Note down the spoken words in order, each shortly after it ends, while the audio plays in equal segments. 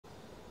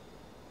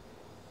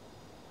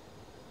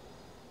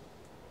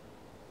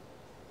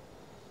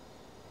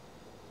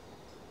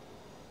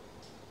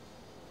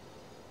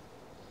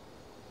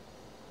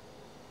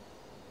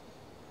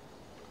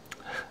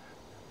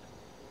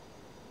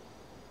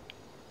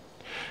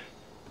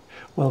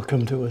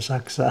Welcome to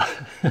Asakusa.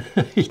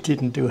 He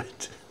didn't do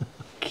it.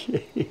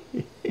 Okay.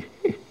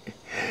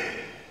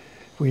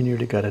 We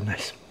nearly got a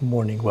nice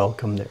morning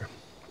welcome there.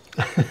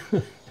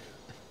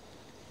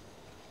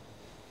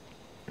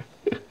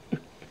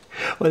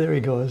 Well, there he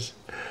goes.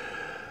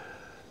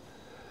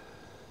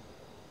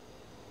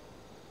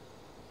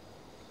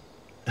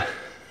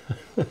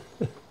 Come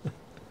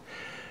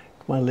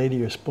on, lady,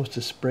 you're supposed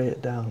to spray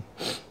it down.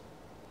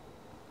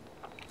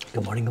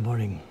 Good morning, good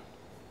morning.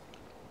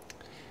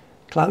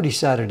 Cloudy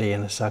Saturday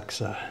in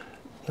Asakusa.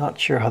 Not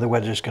sure how the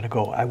weather's going to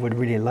go. I would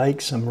really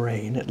like some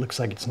rain. It looks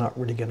like it's not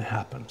really going to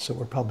happen. So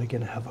we're probably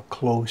going to have a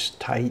close,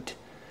 tight,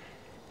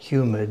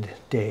 humid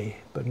day,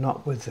 but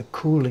not with the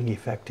cooling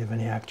effect of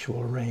any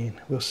actual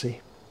rain. We'll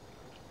see.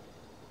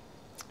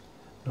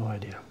 No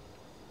idea.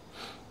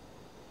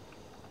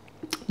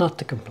 Not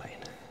to complain.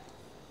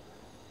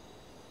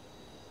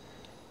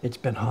 It's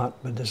been hot,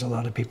 but there's a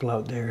lot of people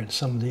out there in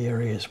some of the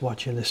areas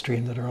watching the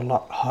stream that are a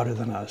lot hotter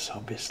than us,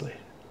 obviously.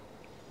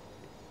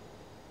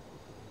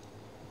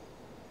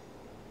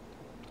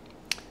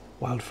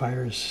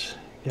 Wildfires,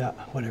 yeah,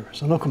 whatever.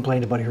 So no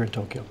complaint about it here in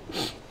Tokyo.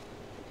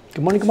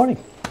 Good morning, good morning.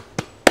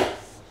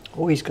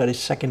 Oh, he's got his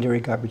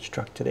secondary garbage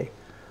truck today.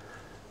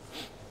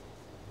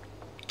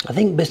 I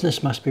think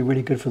business must be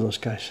really good for those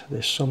guys.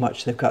 There's so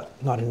much. They've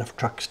got not enough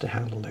trucks to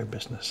handle their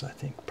business. I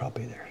think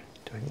probably they're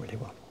doing really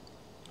well.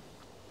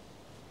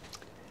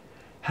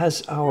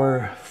 Has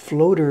our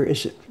floater,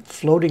 is it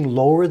floating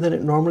lower than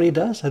it normally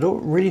does? I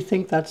don't really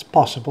think that's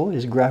possible.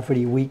 Is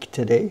gravity weak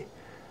today?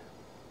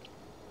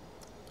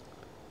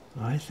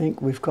 I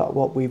think we've got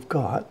what we've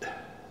got.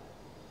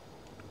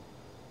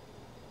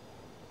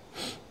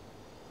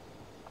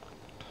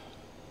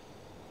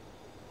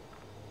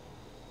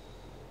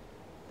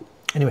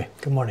 Anyway,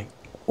 good morning.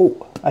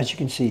 Oh, as you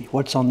can see,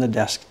 what's on the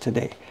desk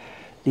today?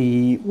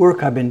 The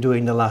work I've been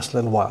doing the last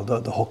little while,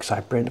 the hooks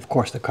I print, of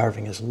course the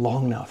carving is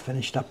long now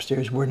finished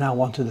upstairs. We're now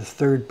on to the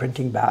third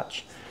printing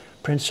batch.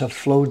 Prints have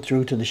flowed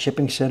through to the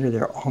shipping center.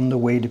 They're on the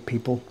way to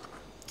people.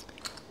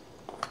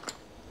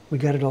 We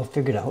got it all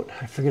figured out.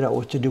 I figured out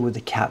what to do with the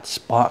cat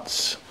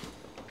spots.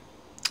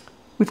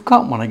 We've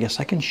got one, I guess.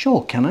 I can show,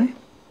 can I?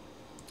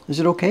 Is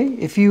it okay?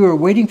 If you are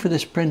waiting for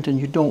this print and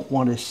you don't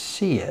want to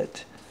see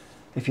it,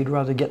 if you'd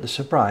rather get the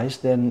surprise,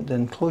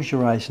 then close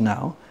your eyes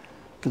now.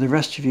 For the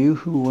rest of you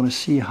who want to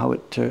see how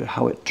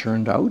it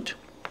turned out,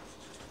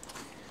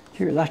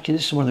 here, actually,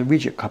 this is one of the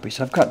reject copies.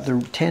 I've got the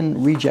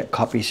 10 reject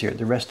copies here.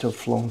 The rest have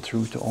flown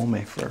through to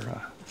Ome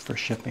for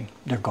shipping.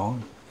 They're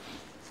gone.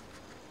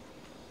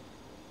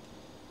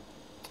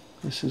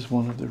 This is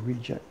one of the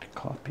reject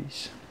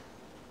copies.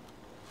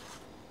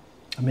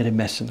 I made a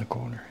mess in the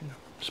corner. You know.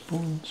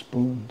 Spoon,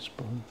 spoon,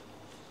 spoon.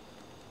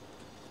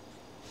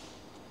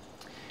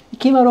 It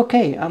came out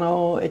okay. I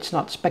know it's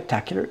not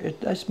spectacular.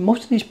 As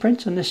most of these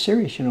prints in this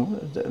series, you know,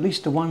 at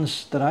least the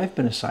ones that I've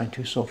been assigned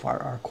to so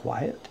far are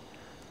quiet.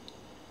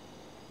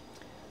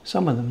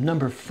 Some of them,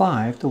 number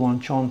 5, the one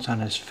Chon-san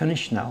has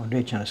finished now and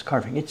Rei-chan is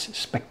carving, it's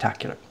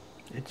spectacular.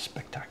 It's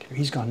spectacular.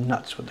 He's gone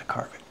nuts with the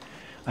carving.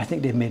 I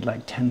think they've made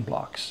like 10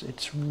 blocks.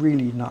 It's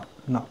really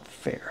not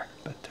fair,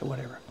 but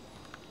whatever.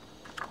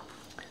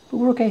 But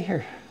we're okay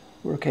here.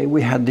 We're okay.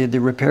 We had the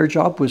repair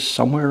job was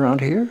somewhere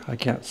around here. I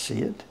can't see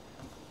it.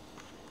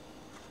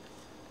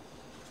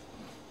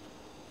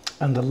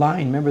 And the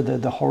line, remember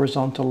the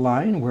horizontal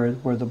line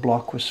where the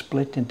block was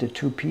split into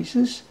 2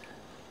 pieces?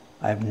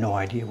 I have no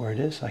idea where it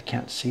is. I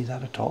can't see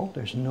that at all.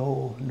 There's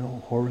no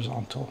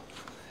horizontal.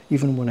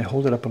 Even when I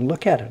hold it up and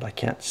look at it, I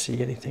can't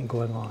see anything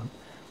going on.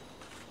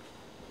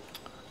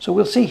 So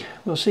we'll see.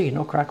 We'll see.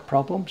 No crack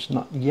problems,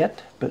 not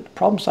yet. But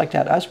problems like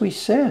that, as we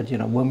said, you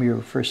know, when we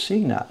were first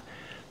seeing that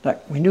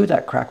we knew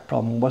that crack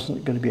problem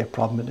wasn't going to be a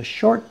problem in the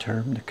short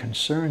term. The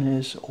concern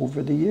is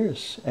over the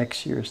years,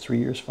 X years, 3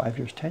 years, 5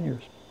 years, 10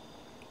 years.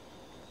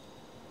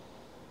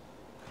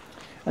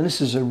 And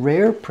this is a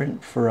rare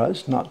print for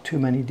us. Not too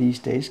many these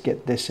days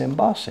get this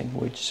embossing,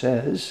 which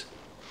says,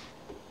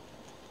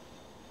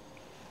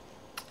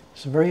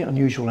 it's a very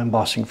unusual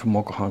embossing from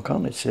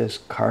Mokuhankan. It says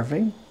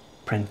carving,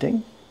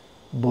 printing,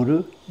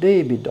 Buru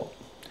Deibido.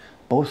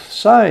 Both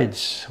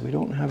sides. We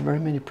don't have very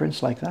many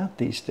prints like that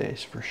these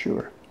days, for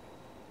sure.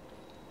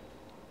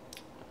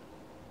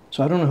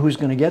 So I don't know who's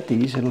going to get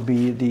these. It'll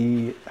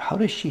be how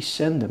does she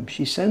send them?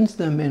 She sends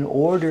them in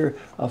order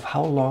of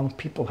how long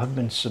people have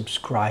been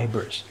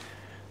subscribers.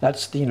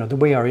 That's the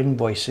way our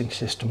invoicing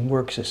system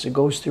works is it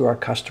goes through our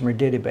customer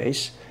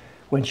database.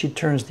 When she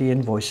turns the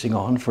invoicing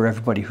on for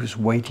everybody who's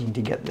waiting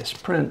to get this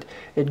print,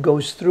 it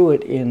goes through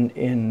it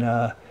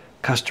in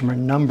customer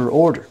number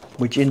order,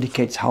 which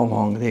indicates how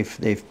long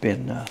they've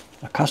been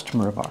a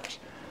customer of ours.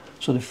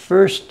 So the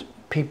first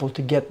people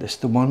to get this,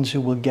 the ones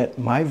who will get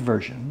my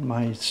version,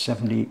 my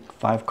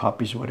 75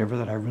 copies or whatever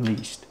that I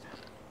released,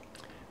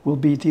 will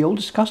be the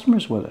oldest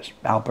customers with us.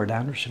 Albert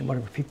Anderson,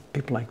 whatever,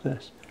 people like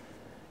this.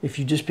 If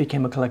you just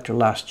became a collector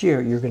last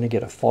year, you're going to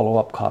get a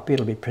follow-up copy.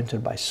 It'll be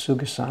printed by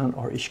Suga-san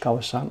or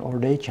Ishikawa-san or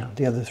Rei-chan,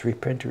 the other 3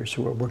 printers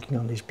who are working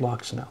on these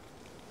blocks now.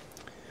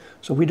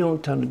 So we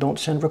don't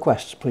send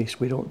requests, please.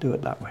 We don't do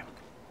it that way.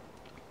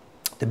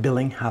 The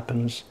billing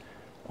happens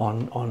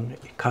on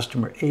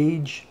customer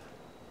age,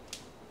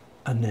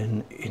 and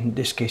then in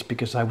this case,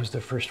 because I was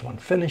the first one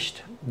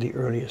finished, the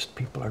earliest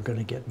people are going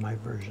to get my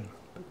version.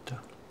 But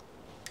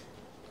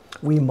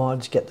we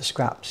mods get the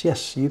scraps.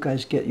 Yes, you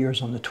guys get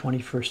yours on the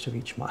 21st of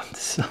each month,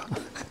 so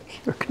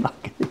you're not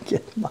going to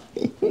get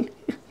mine.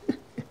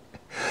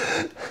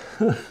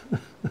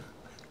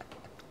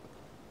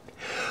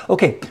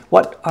 Okay,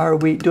 what are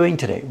we doing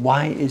today?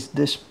 Why is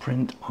this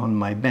print on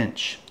my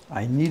bench?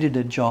 I needed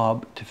a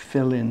job to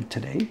fill in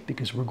today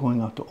because we're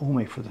going out to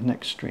Ome for the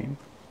next stream.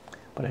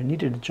 But I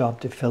needed a job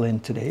to fill in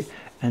today.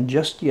 And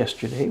just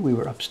yesterday, we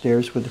were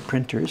upstairs with the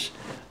printers.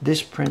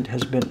 This print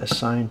has been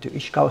assigned to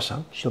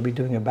Ishikawa-san. She'll be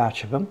doing a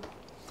batch of them.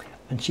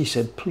 And she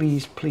said,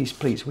 please, please,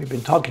 please. We've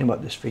been talking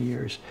about this for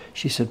years.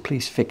 She said,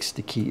 please fix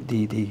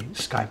the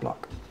sky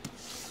block.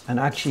 And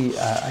actually,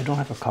 I don't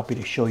have a copy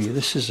to show you.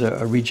 This is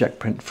a reject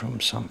print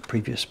from some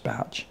previous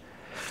batch.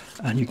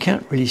 And you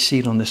can't really see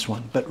it on this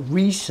one. But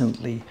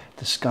recently,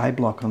 the sky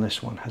block on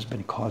this one has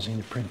been causing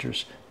the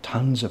printers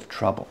tons of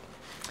trouble.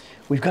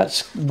 We've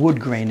got wood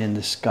grain in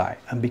the sky.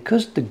 And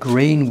because the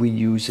grain we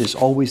use is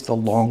always the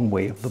long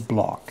way of the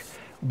block,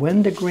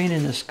 when the grain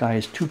in the sky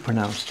is too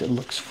pronounced, it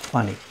looks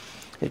funny.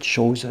 It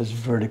shows as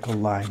vertical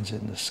lines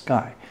in the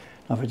sky.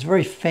 Now, if it's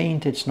very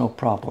faint, it's no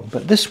problem.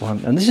 But this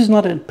one, and this is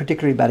not a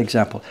particularly bad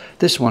example,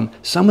 this one,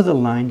 some of the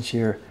lines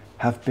here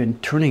have been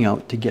turning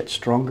out to get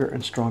stronger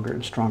and stronger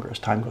and stronger as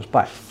time goes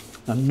by.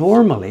 Now,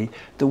 normally,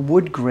 the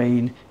wood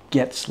grain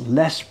gets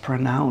less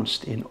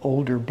pronounced in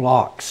older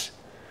blocks.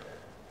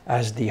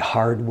 As the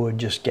hardwood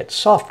just gets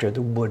softer,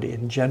 the wood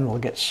in general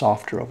gets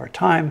softer over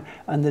time,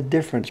 and the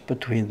difference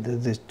between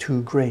the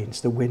two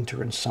grains, the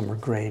winter and summer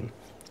grain,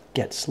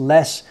 gets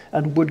less,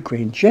 and wood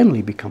grain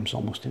generally becomes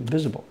almost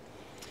invisible.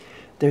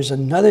 There's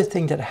another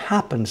thing that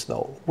happens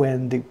though,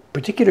 when the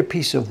particular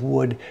piece of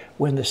wood,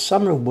 when the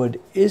summer wood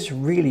is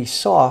really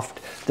soft,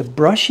 the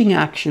brushing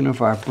action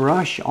of our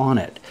brush on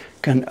it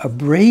can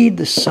abrade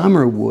the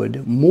summer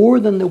wood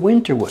more than the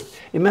winter wood.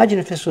 Imagine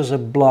if this was a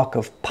block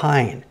of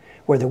pine,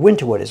 where the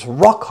winter wood is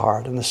rock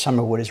hard and the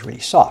summer wood is really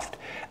soft.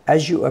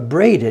 As you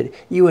abrade it,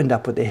 you end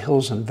up with the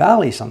hills and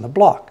valleys on the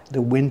block.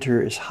 The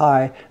winter is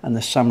high and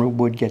the summer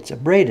wood gets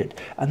abraded.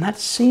 And that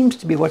seems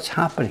to be what's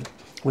happening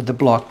with the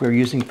block we're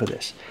using for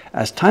this.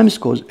 As time is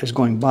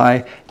going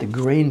by, the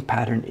grain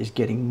pattern is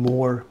getting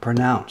more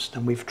pronounced.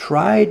 And we've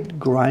tried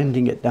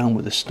grinding it down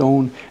with a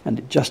stone and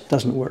it just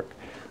doesn't work.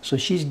 So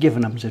she's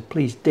given up and said,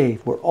 please,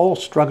 Dave, we're all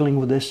struggling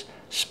with this.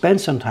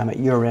 Spend some time at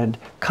your end,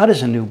 cut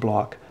us a new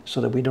block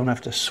so that we don't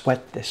have to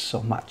sweat this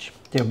so much.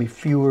 There'll be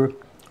fewer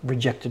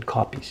rejected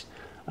copies.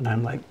 And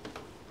I'm like,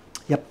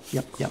 yep,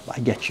 I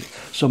get you.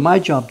 So my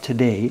job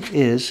today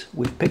is,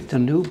 we've picked a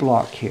new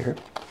block here.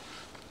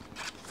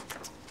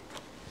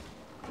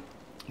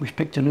 We've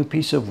picked a new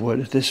piece of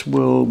wood. This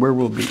will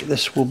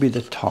be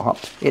the top.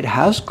 It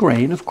has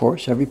grain, of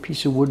course. Every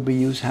piece of wood we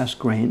use has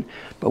grain,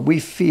 but we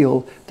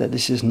feel that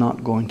this is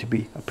not going to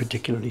be a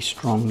particularly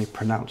strongly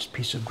pronounced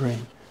piece of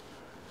grain.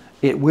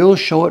 It will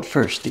show at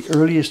first. The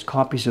earliest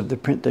copies of the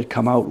print that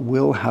come out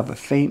will have a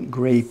faint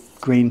gray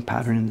grain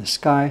pattern in the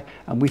sky,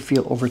 and we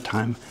feel over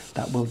time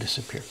that will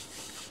disappear.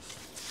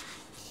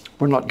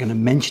 We're not going to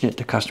mention it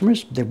to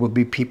customers. There will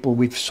be people,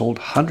 we've sold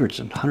hundreds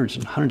and hundreds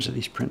and hundreds of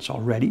these prints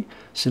already.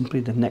 Simply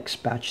the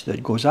next batch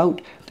that goes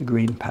out, the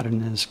grain pattern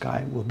in the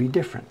sky will be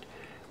different.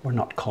 We're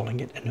not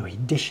calling it a new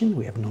edition.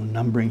 We have no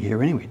numbering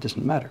here anyway. It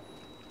doesn't matter.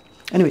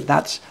 Anyway,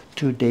 that's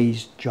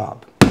today's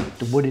job.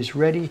 The wood is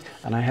ready,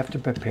 and I have to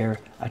prepare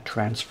a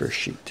transfer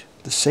sheet.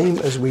 The same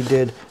as we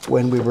did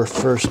when we were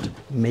first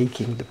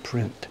making the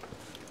print.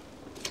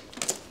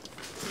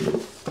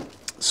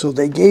 So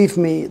they gave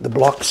me the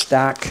block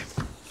stack,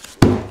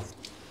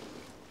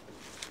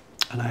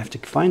 and I have to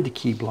find the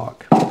key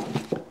block,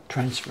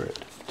 transfer it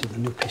to the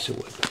new piece of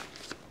wood.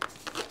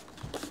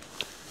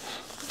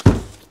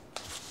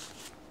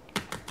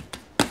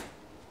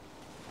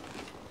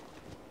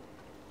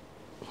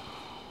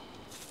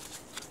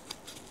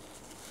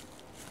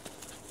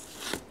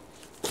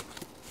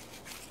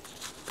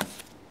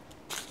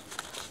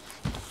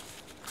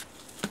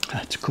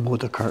 That's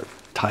Kubota cart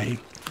tying.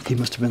 He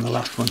must have been the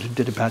last one who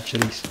did a batch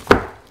of these.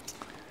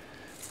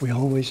 We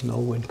always know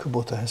when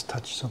Kubota has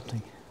touched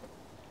something.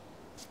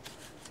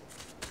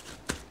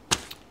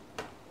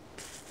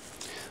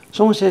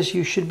 Someone says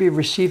you should be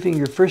receiving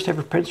your first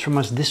ever prints from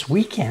us this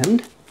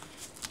weekend.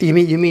 You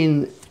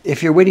mean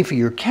if you're waiting for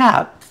your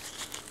cat?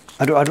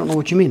 I don't know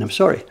what you mean. I'm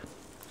sorry.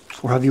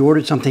 Or have you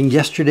ordered something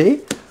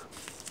yesterday?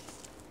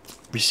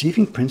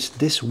 Receiving prints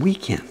this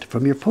weekend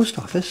from your post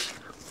office.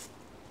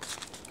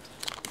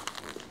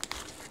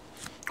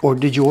 Or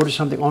did you order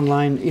something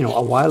online,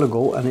 a while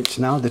ago, and it's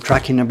now the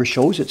tracking number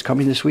shows it's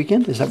coming this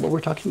weekend? Is that what we're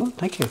talking about?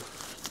 Thank you.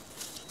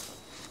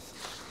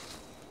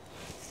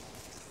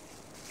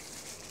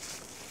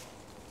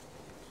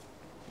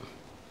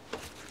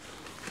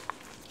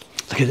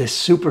 Look at this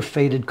super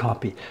faded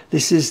copy.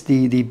 This is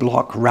the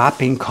block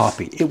wrapping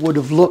copy. It would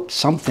have looked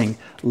something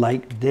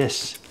like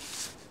this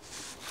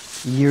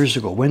years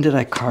ago. When did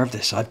I carve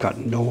this? I've got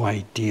no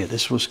idea.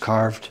 This was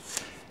carved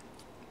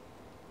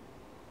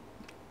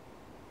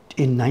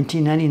in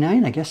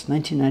 1999, I guess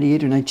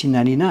 1998 or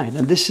 1999.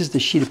 And this is the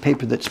sheet of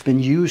paper that's been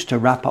used to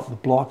wrap up the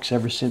blocks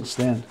ever since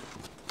then.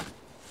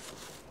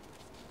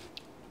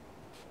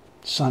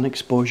 Sun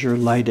exposure,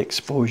 light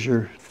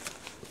exposure.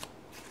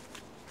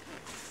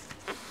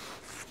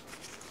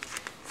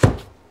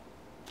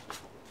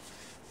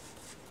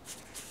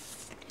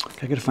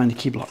 I gotta find the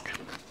key block.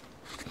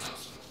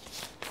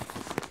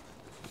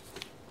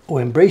 Oh,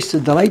 Embrace the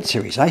Delight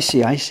series. I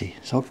see, I see.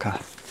 Okay,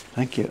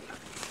 thank you.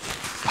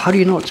 How do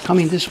you know it's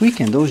coming this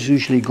weekend? Those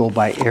usually go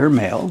by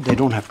airmail. They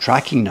don't have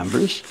tracking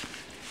numbers.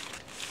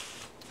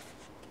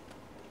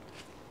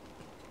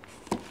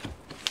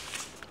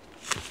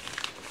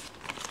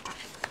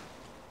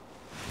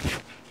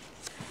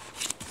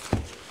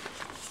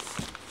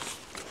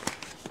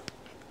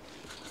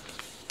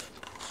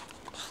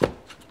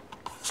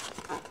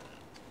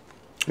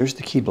 Here's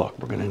the key block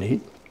we're going to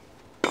need.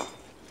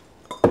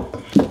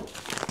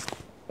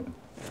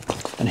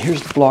 And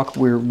here's the block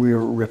we're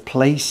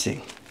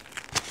replacing.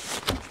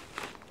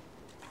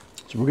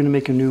 So we're going to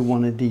make a new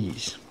one of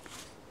these.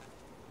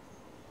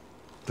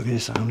 Look at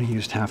this, I only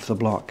used half the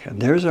block.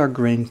 And there's our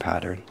grain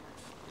pattern.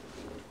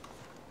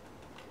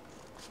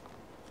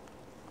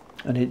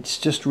 And it's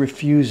just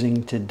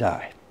refusing to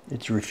die.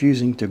 It's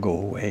refusing to go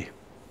away.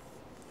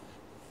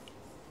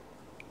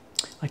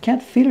 I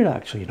can't feel it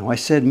actually, you know. I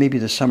said maybe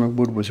the summer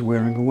wood was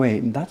wearing away.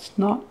 And that's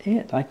not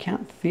it. I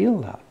can't feel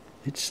that.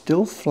 It's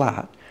still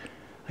flat.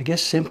 I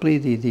guess simply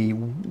the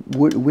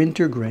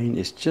winter grain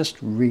is just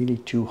really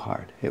too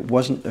hard. It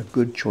wasn't a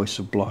good choice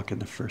of block in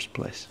the first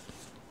place.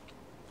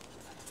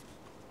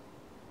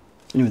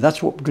 Anyway,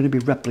 that's what we're going to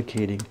be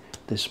replicating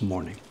this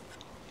morning.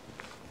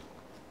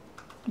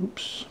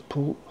 Oops,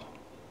 pull,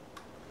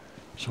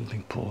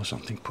 something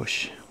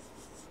push.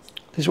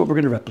 This is what we're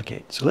going to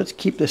replicate. So let's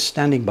keep this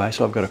standing by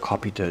so I've got a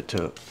copy to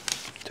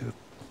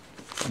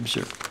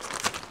observe.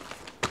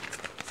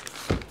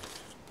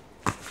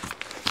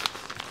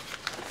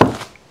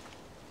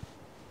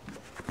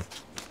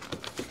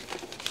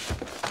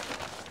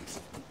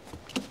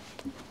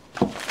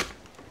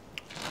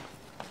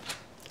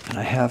 And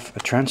I have a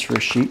transfer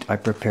sheet I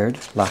prepared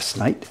last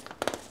night.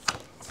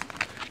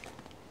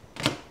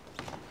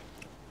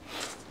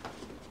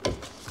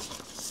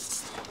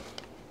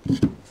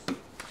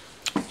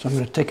 So I'm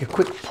going to take a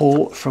quick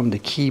pull from the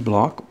key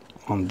block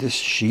on this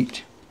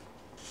sheet.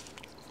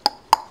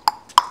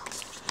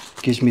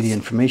 Gives me the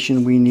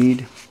information we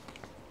need.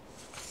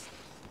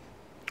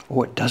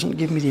 Oh, it doesn't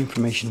give me the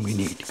information we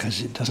need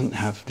because it doesn't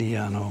have the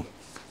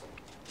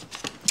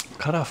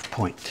cutoff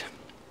point.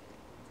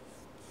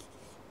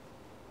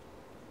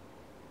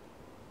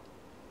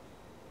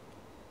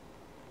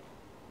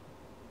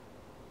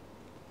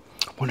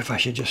 I wonder if I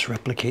should just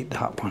replicate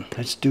that one.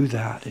 Let's do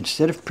that.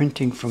 Instead of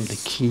printing from the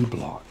key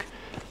block,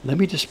 let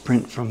me just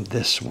print from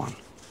this one.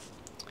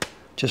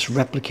 Just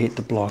replicate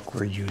the block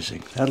we're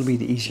using. That'll be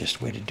the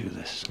easiest way to do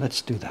this.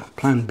 Let's do that.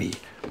 Plan B.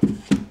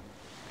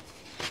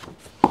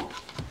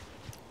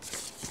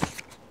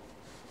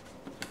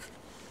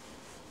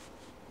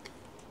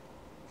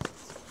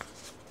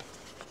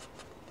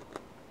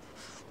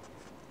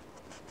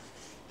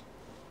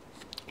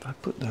 If I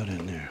put that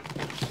in there.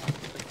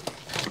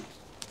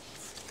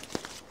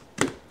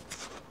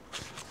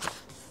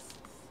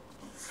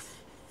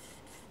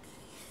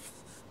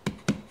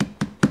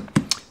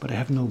 But I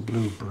have no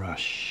blue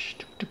brush.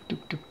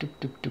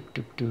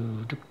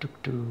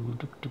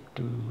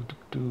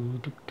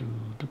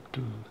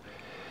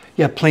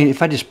 Yeah, plain.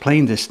 If I just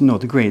plane this, no,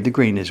 the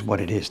grain is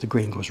what it is. The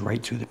grain goes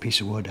right through the piece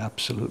of wood,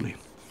 absolutely.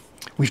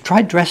 We've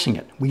tried dressing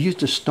it. We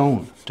used a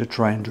stone to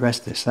try and dress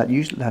this.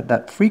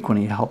 That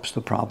frequently helps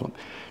the problem.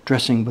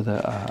 Dressing with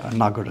a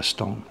Nagara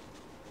stone.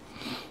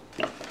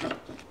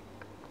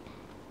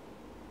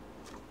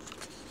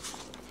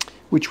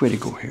 Which way to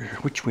go here?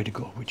 Which way to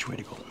go? Which way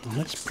to go? Well,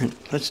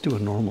 let's do a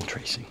normal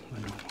tracing, a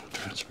normal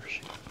transfer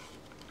sheet.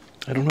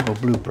 I don't have a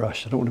blue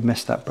brush. I don't want to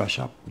mess that brush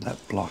up, that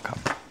block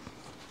up.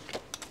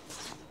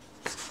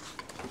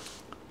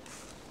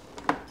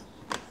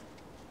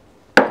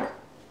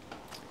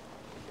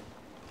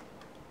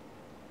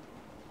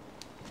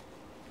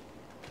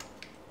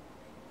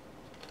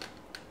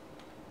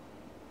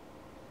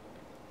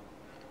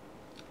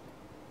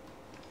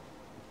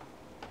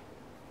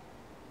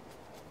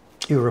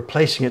 You're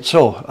replacing it,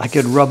 so I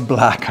could rub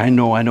black. I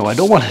know. I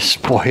don't want to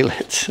spoil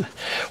it.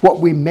 What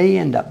we may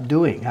end up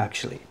doing,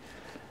 actually,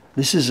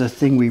 this is a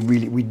thing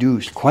we do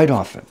quite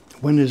often.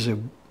 When there's a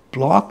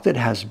block that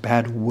has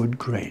bad wood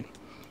grain,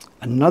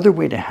 another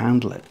way to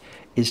handle it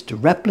is to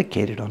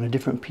replicate it on a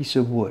different piece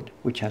of wood,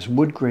 which has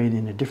wood grain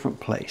in a different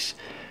place.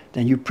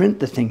 Then you print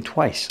the thing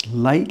twice,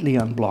 lightly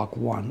on block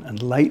 1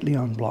 and lightly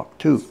on block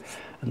 2.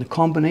 And the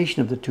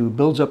combination of the two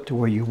builds up to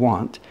where you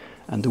want,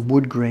 and the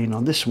wood grain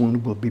on this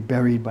one will be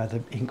buried by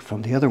the ink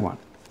from the other one.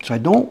 So I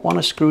don't want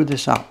to screw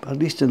this up, at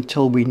least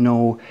until we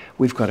know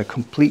we've got a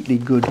completely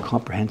good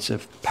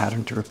comprehensive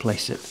pattern to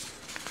replace it.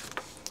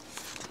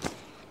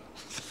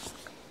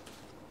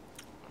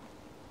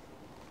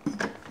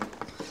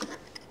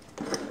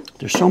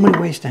 There's so many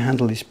ways to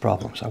handle these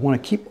problems. I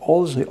want to keep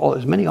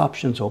as many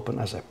options open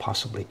as I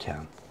possibly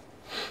can.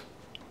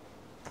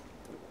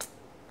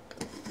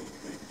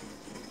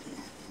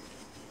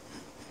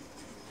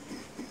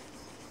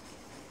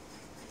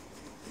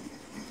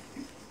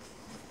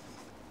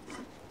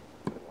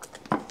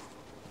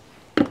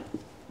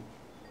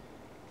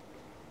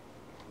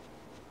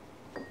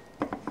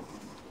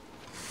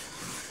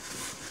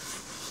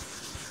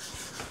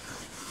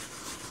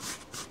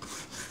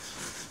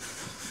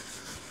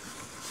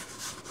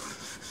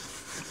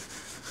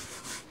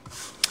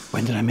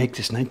 When did I make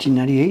this?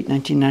 1998,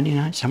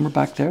 1999, somewhere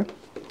back there?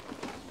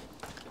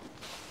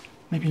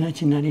 Maybe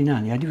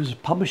 1999. The idea was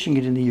publishing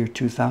it in the year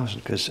 2000,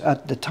 because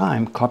at the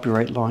time,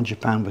 copyright law in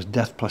Japan was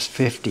death plus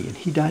 50, and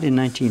he died in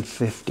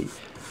 1950.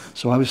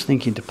 So I was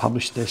thinking to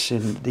publish this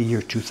in the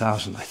year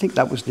 2000. I think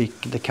that was the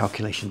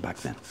calculation back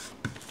then.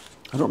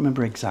 I don't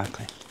remember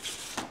exactly.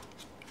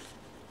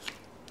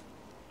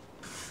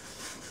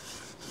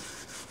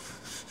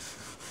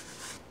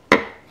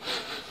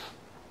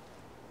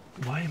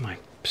 Why am I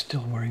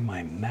still wearing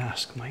my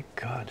mask? My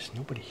God, there's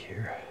nobody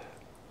here.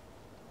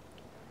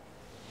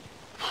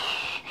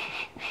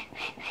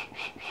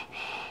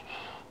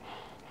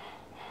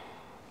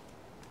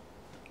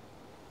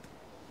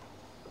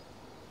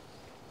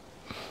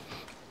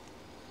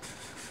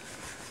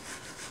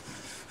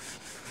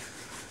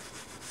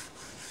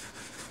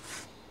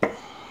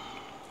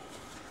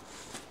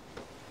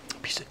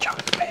 Piece of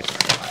junk paper.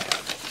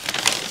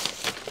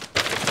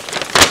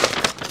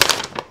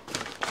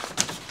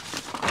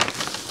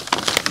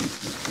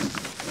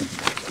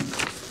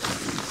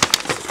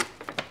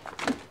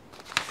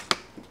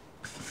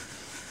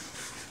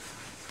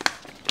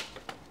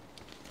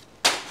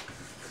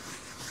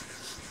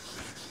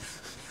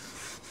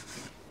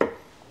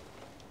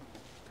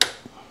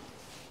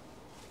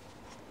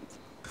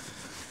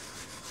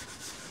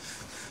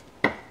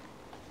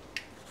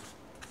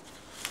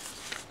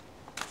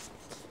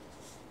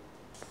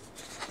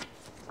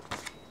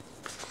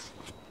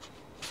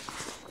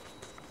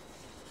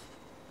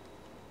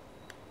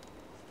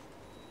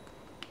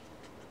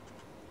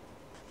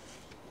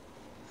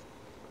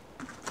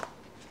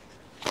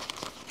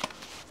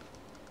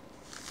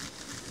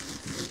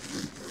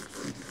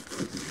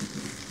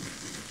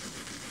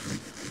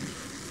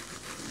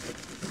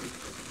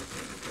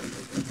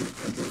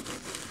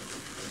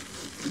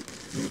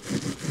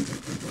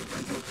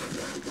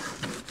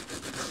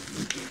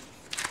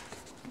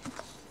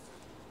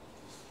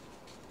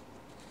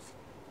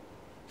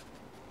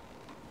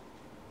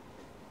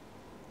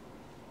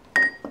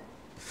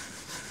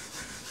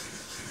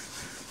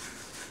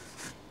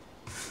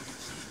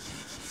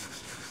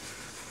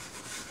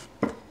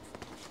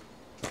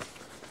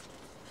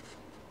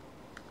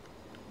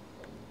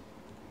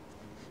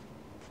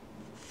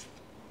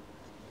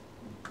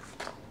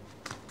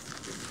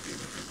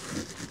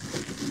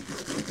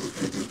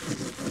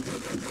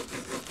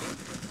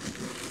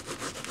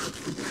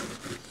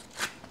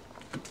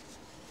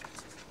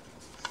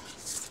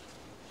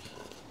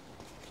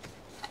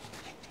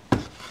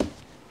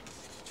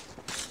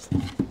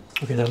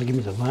 Okay, that'll give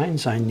me the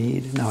lines I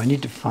need. Now I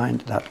need to find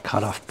that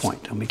cutoff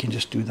point, and we can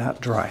just do that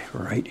dry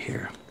right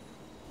here.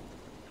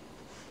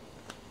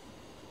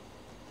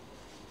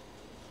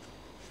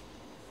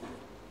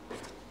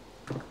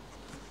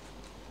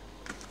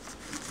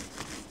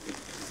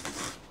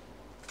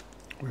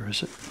 Where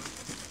is it?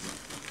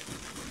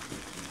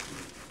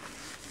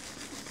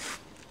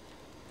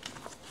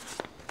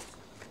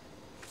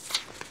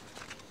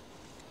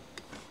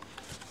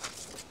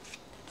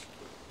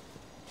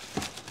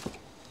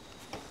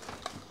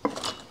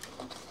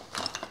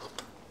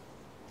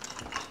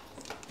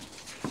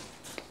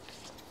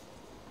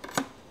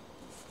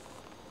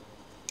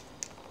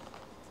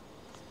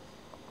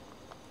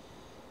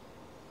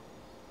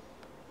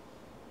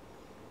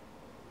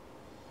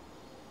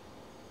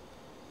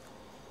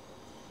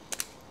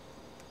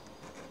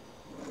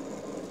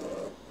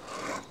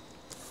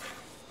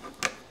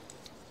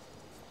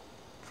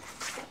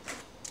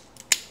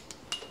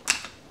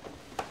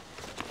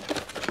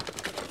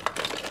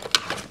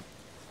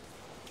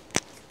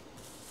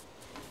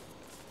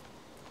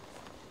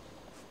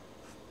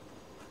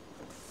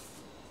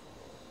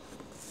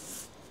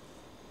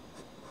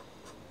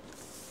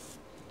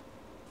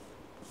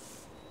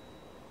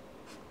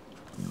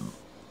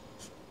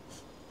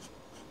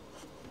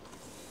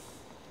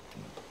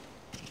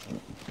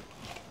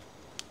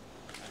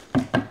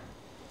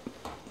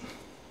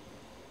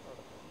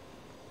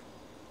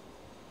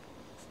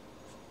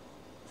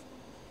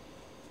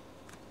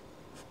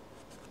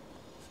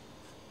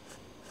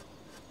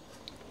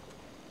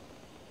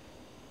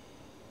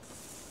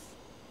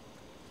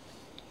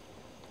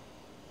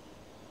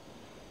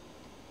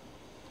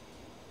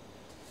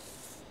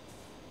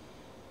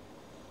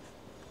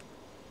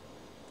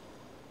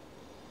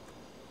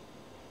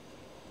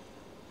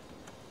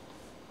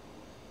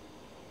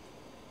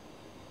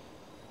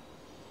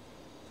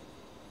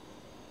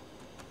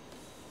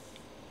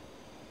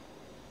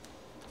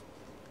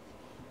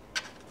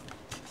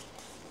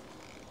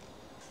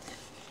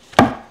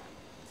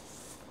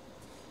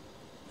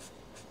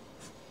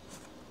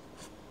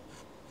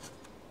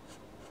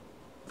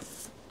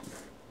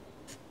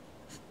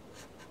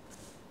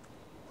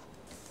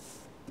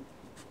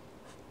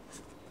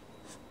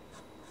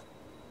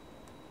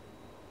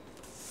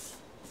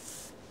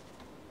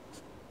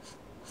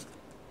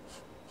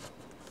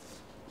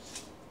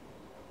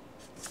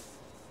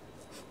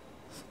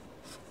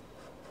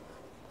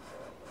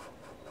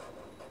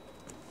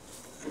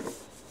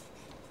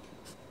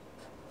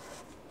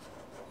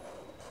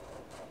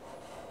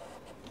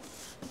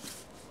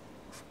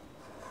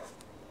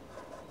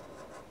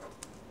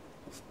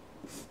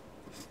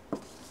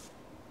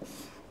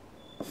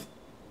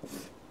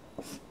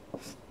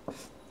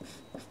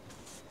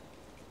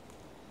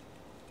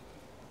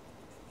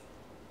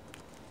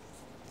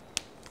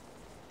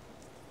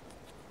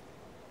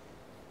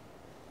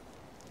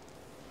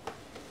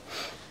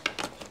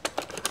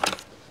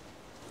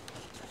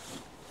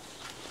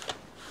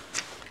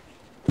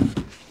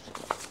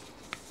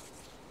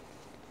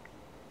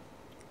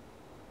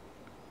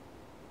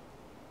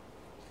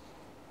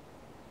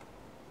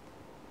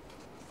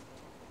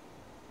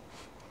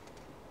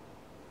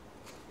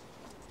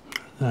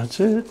 That's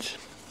it.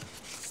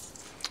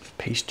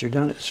 Paste her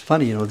down. It's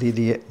funny, you know,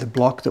 the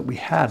block that we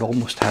had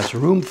almost has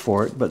room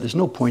for it, but there's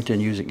no point in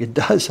using it. It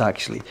does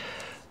actually.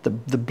 The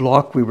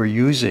block we were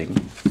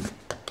using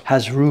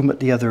has room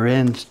at the other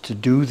end to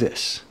do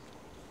this.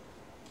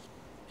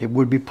 It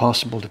would be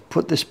possible to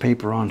put this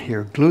paper on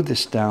here, glue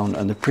this down,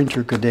 and the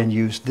printer could then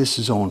use this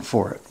zone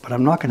for it. But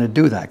I'm not going to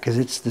do that because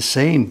it's the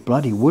same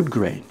bloody wood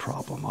grain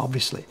problem,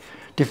 obviously.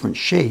 Different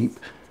shape,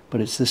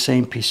 but it's the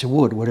same piece of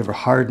wood. Whatever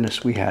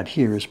hardness we had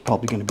here is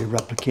probably going to be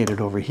replicated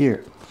over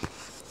here.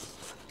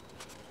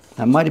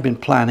 That might have been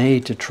plan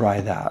A to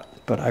try that,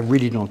 but I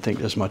really don't think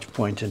there's much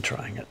point in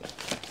trying it.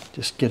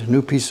 Just get a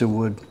new piece of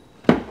wood.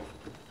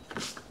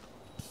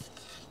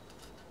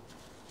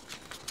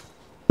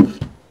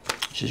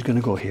 She's going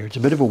to go here. It's a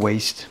bit of a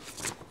waste.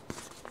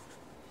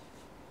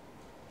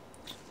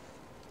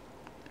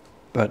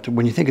 But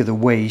when you think of the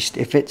waste,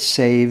 if it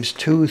saves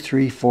 2,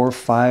 3, 4,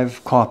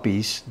 5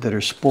 copies that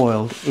are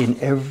spoiled in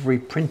every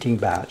printing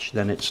batch,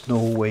 then it's no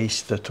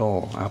waste at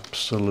all.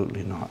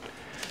 Absolutely not.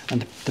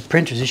 And the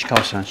printer,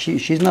 Ishikawa-san,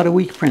 she's not a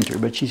weak printer,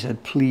 but she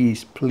said,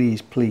 please,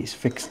 please, please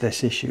fix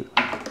this issue.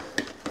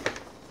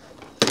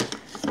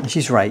 And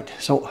she's right.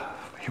 So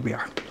here we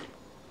are.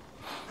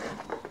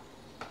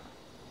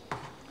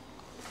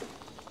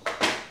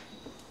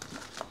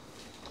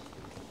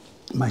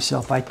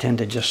 Myself, I tend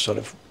to just sort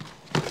of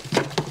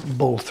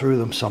bowl through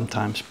them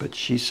sometimes, but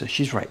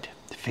she's right.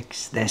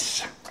 Fix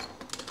this.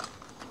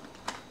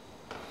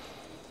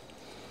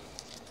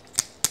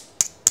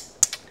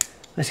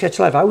 My Sketch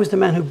Live, I was the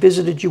man who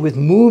visited you with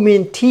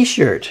Moomin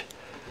t-shirt.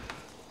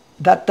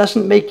 That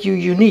doesn't make you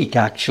unique,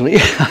 actually.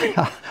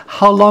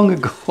 How long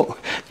ago?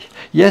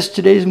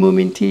 Yesterday's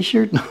Moomin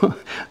t-shirt?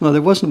 No,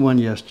 there wasn't one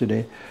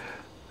yesterday.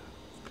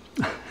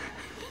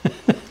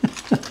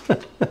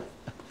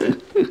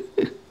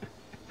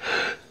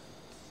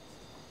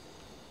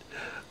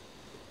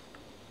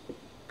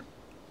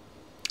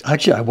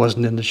 Actually, I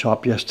wasn't in the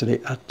shop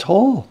yesterday at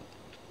all.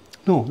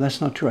 No,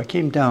 that's not true. I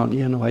came down.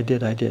 Yeah, no, I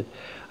did.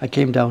 I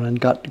came down and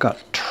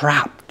got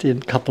trapped in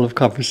a couple of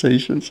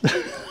conversations.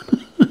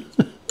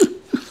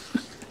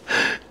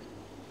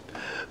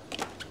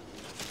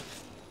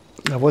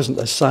 I wasn't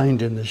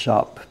assigned in the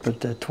shop,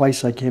 but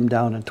twice I came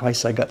down and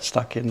twice I got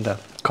stuck in the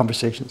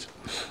conversations.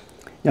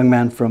 Young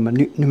man from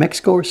New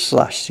Mexico /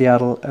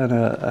 Seattle, and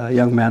a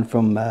young man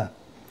from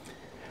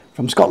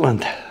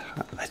Scotland.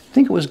 I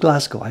think it was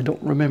Glasgow. I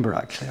don't remember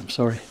actually. I'm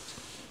sorry.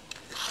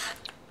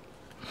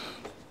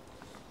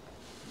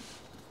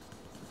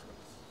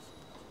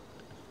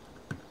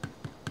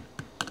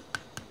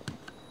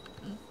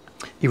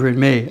 You were in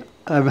May.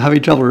 I'm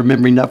having trouble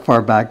remembering that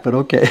far back, but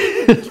okay.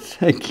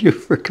 Thank you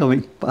for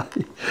coming by.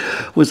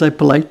 Was I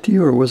polite to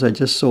you, or was I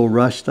just so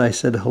rushed I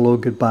said hello,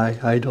 goodbye?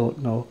 I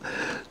don't know.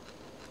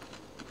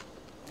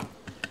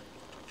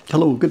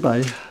 Hello,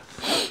 goodbye.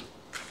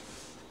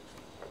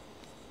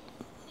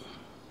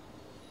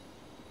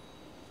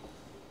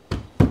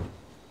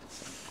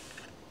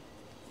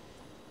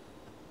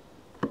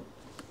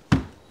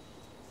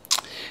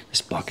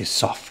 This block is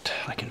soft.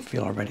 I can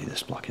feel already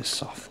this block is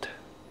soft.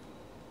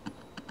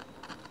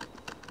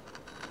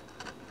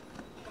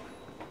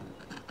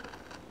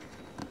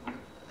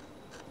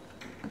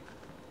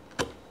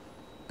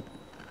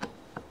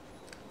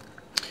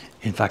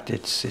 In fact,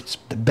 it's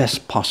the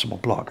best possible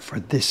block for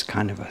this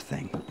kind of a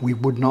thing. We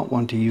would not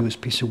want to use a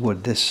piece of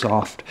wood this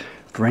soft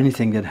for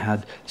anything that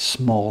had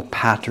small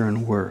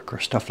pattern work or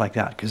stuff like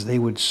that, because they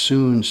would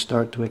soon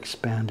start to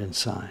expand in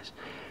size.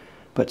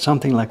 But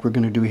something like we're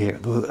going to do here,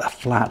 a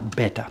flat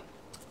beta,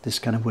 this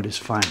kind of wood is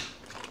fine.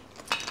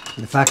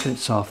 And the fact that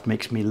it's soft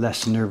makes me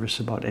less nervous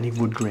about any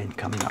wood grain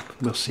coming up.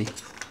 We'll see.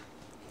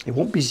 It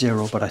won't be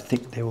zero, but I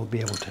think they will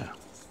be able to.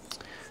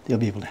 They'll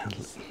be able to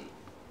handle it.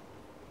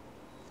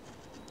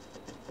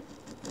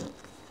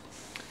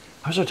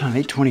 How's our time?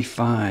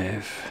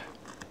 8:25.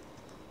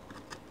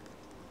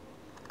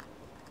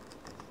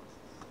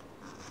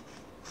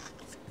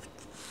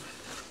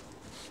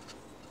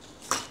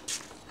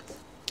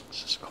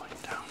 This is going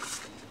down.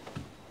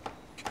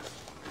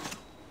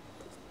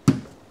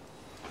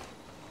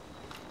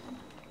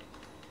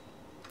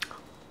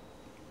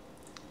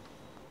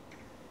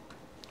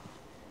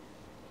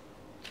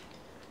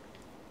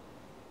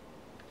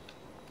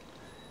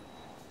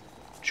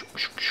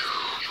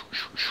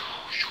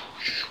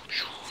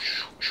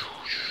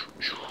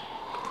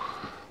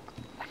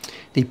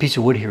 The piece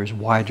of wood here is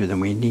wider than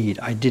we need.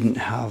 I didn't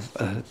have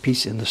a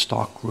piece in the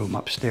stock room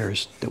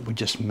upstairs that would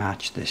just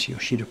match this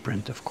Yoshida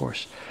print, of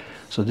course.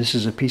 So this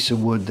is a piece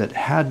of wood that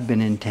had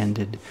been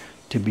intended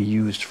to be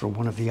used for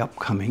one of the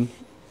upcoming,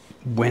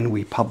 when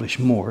we publish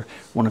more,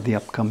 one of the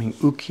upcoming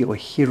Ukiyo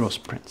Heroes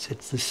prints.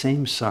 It's the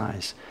same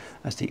size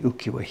as the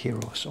Ukiyo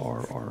Heroes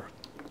or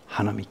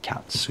Hanami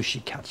cats,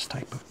 sushi cats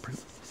type of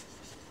print.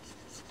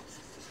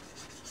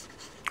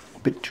 A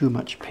bit too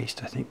much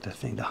paste, I think.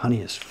 The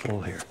honey is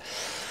full here.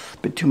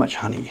 Bit too much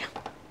honey.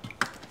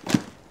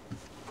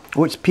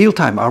 Oh, it's peel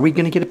time. Are we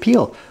going to get a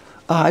peel?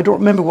 I don't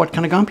remember what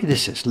kind of gampi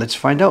this is. Let's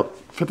find out.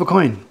 Flip a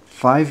coin.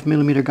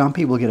 5mm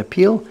gampi will get a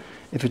peel,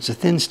 If it's a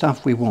thin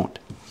stuff, we won't.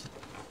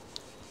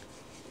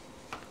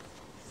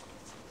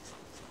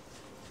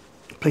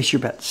 Place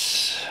your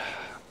bets.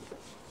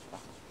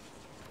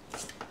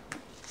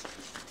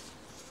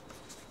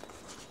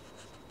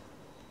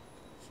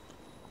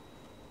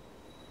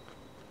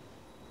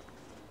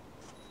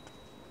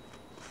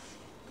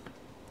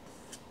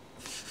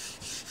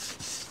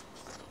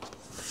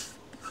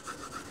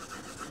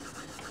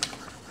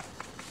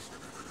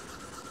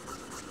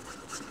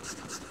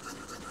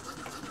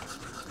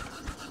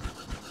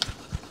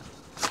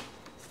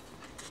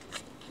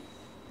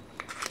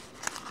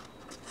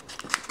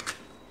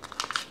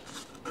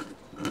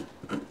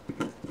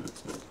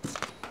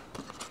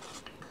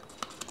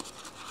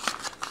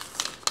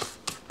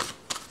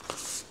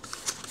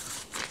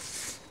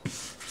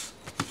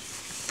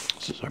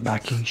 This is our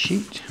backing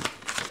sheet.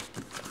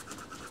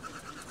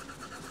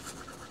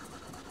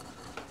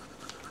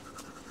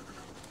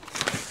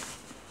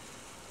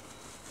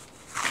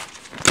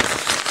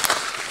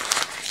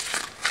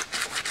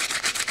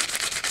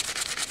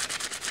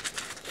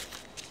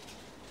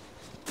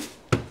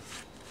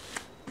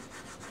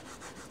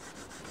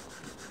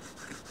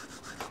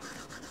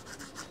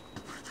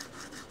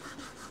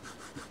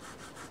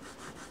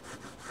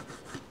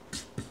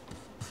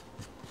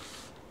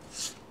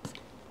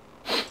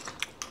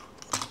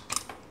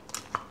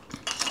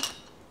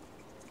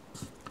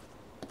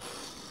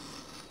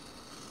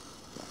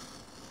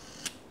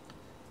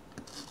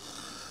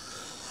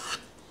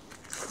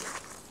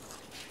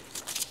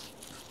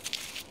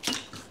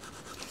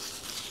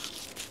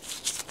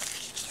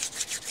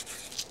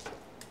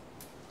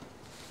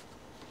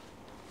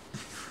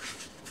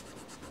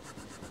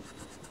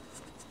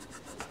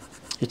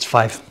 It's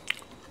 5.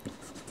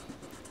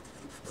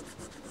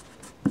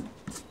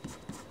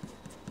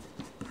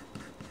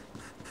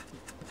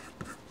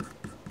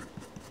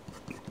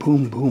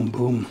 Boom, boom,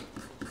 boom.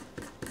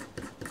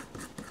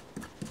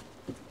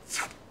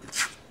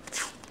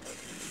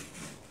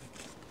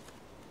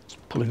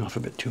 Pulling off a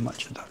bit too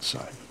much at that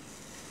side.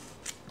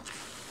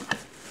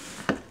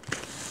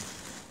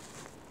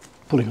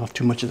 Pulling off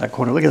too much at that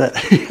corner. Look at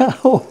that.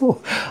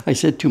 Oh, I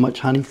said too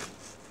much, honey.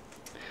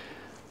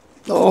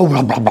 Oh,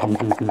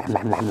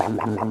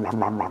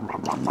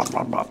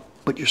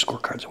 put your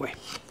scorecards away.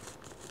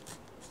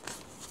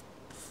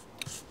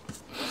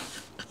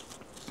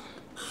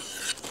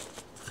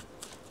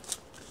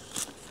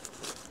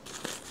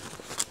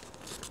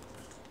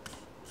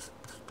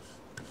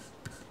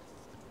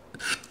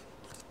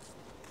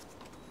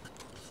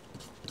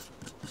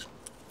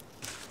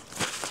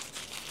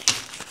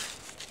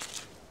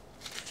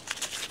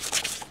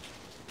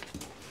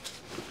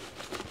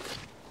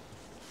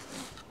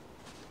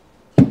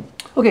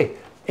 Okay,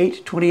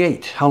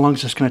 8:28. How long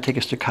is this going to take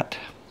us to cut?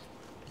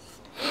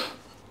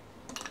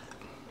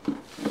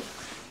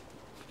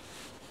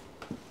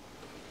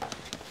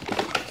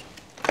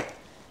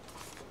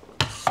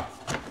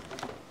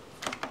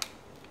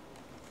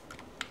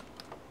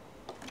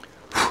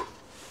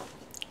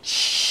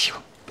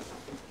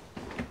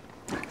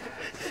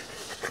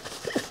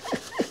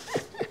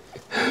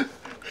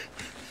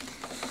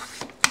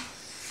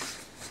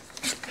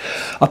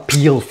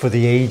 Appeal for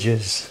the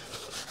ages.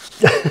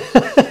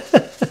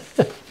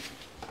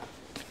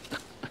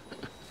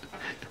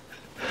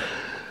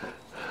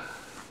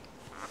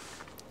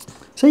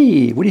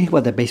 Say, what do you think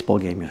about that baseball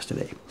game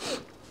yesterday?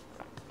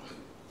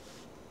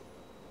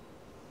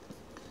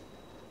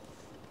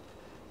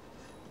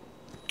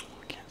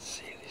 I can't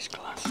see these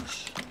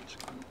glasses.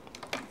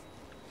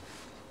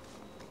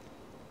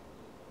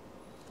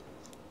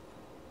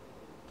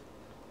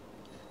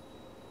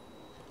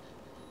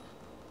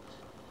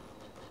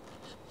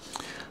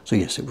 So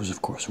yes, it was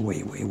of course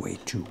way, way, way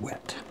too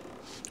wet.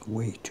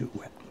 Way too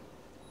wet.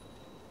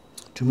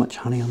 Too much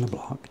honey on the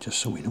block, just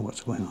so we know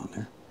what's going on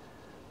there.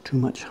 Too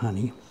much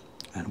honey,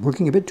 and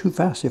working a bit too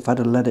fast. If I'd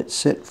have let it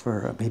sit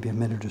for maybe a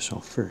minute or so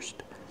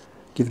first,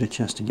 give it a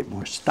chance to get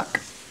more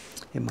stuck,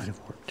 it might have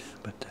worked.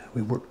 But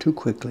we worked too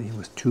quickly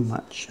with too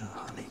much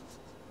honey.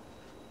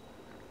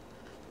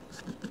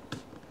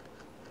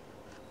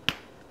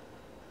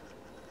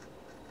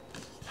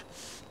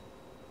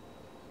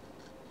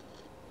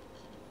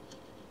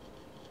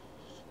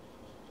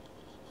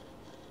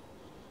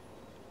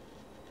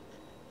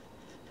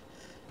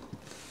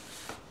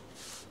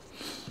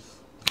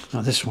 Now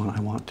this one I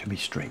want to be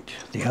straight.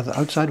 The other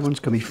outside one's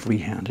going to be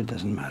freehand, it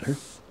doesn't matter.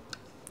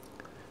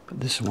 But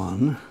this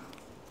one,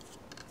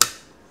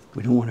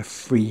 we don't want a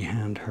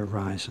freehand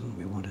horizon,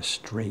 we want a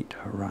straight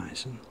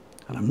horizon.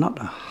 And I'm not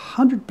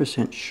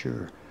 100%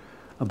 sure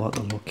about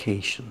the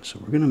location, so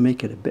we're going to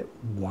make it a bit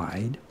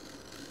wide.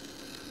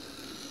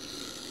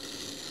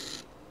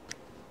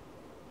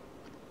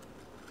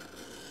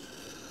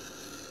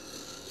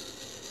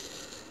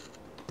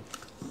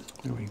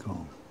 There we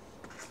go.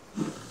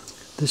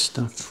 This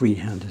stuff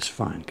freehand is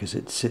fine because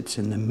it sits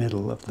in the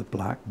middle of the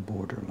black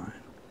border line.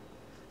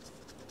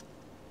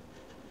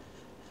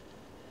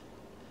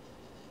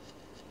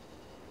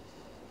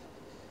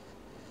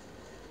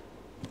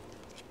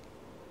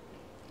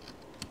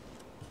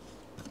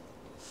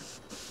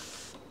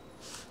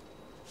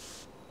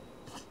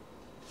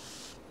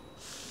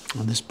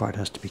 this part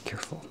has to be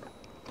careful.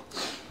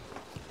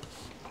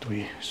 Do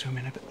we zoom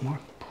in a bit more?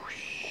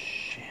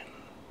 Push in.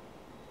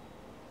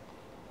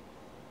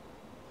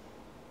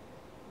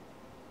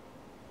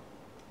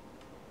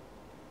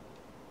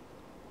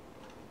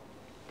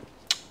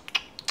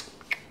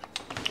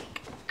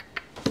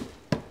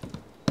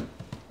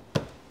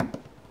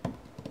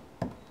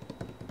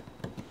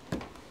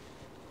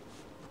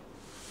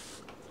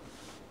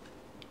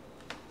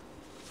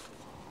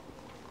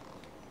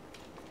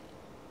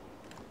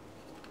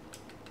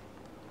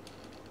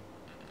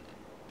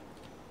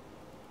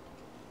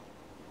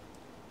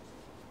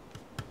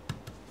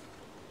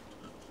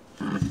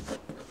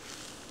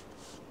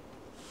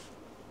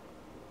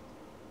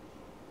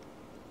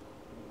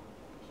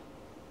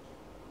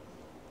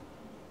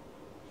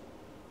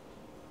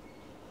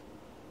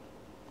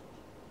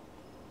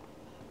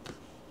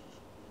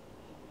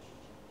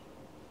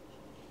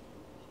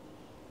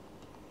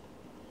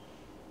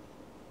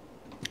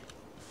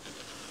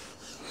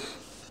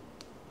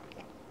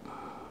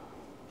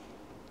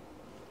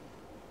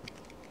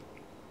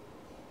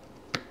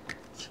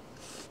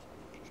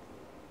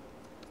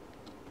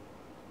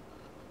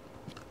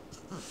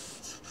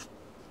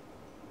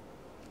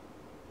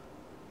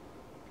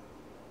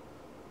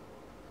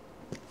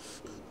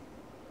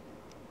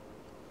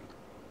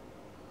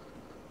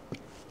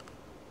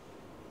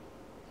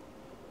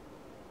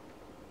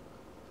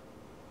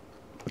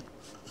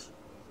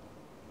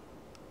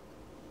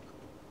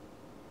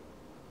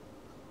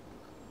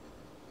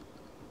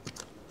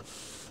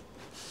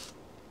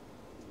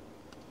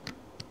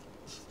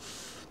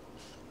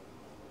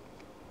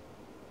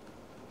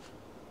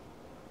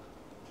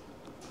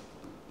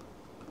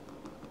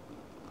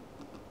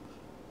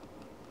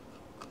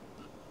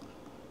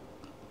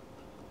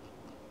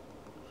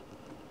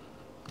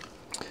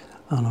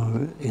 I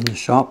know in the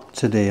shop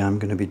today, I'm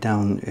going to be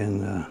down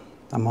in,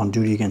 I'm on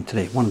duty again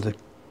today. One of the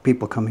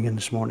people coming in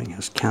this morning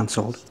has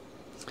cancelled.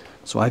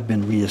 So I've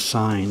been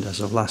reassigned,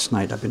 as of last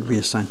night, I've been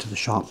reassigned to the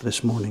shop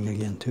this morning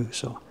again too.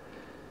 So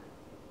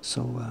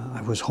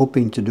I was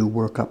hoping to do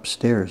work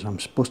upstairs. I'm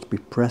supposed to be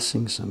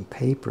pressing some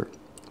paper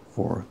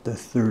for the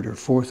 3rd or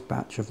 4th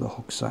batch of the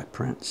Hokusai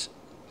prints.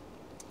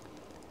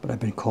 But I've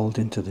been called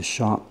into the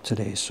shop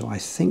today. So I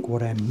think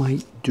what I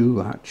might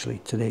do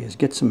actually today is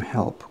get some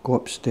help, go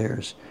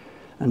upstairs,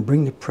 and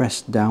bring the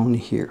press down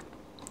here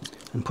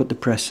and put the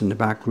press in the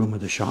back room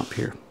of the shop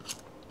here.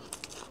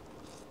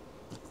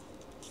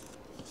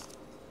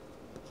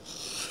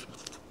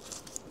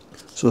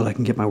 So that I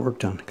can get my work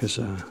done, because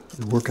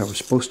the work I was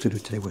supposed to do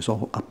today was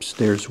all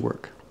upstairs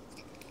work.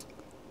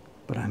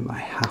 But I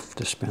have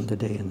to spend the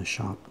day in the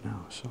shop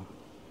now. So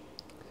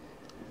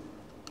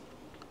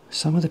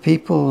some of the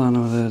people, I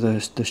know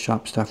the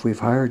shop staff we've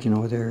hired, you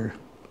know, they're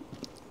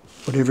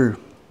whatever.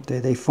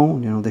 They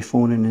phone, you know, they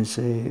phone in and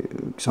say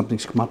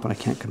something's come up and I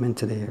can't come in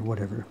today or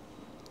whatever.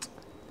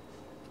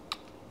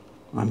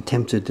 I'm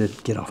tempted to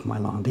get off my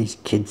lawn. These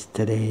kids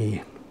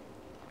today.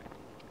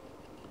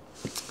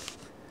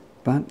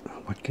 But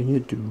what can you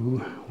do?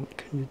 What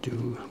can you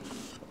do?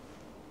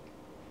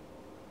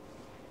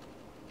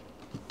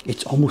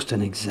 It's almost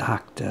an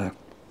exact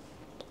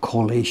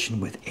correlation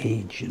with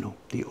age, you know.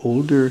 The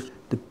older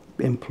the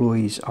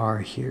employees are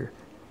here,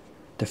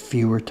 the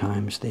fewer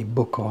times they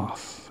book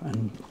off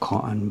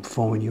and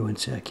phone you and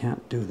say, I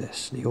can't do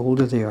this. The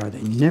older they are,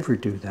 they never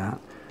do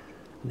that.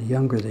 The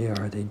younger they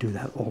are, they do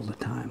that all the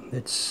time.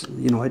 It's,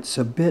 you know, it's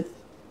a bit,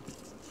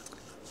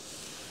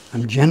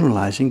 I'm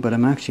generalizing, but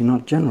I'm actually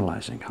not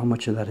generalizing. How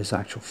much of that is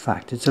actual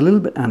fact? It's a little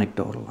bit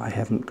anecdotal. I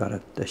haven't got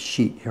a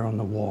sheet here on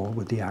the wall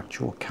with the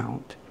actual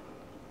count.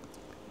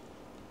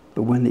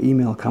 But when the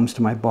email comes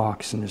to my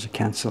box and there's a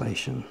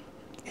cancellation,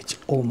 it's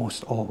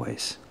almost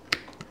always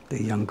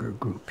the younger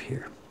group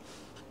here.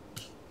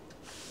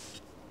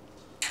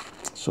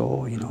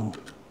 So, you know,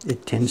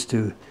 it tends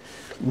to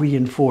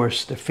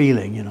reinforce the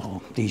feeling, you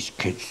know, these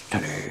kids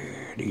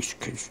today, these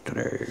kids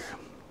today.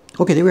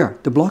 Okay, there we are.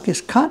 The block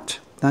is cut.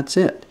 That's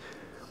it.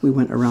 We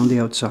went around the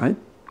outside.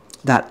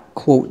 That,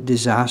 quote,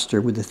 disaster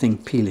with the thing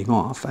peeling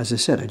off, as I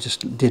said, I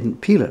just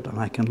didn't peel it, and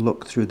I can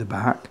look through the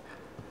back,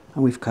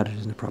 and we've cut it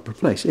in the proper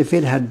place. If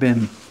it had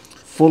been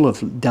full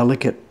of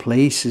delicate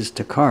places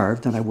to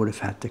carve, then I would have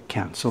had to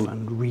cancel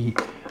and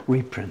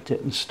reprint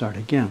it and start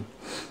again.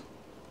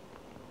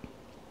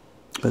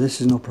 But this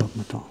is no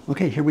problem at all.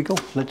 Okay, here we go.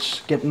 Let's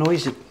get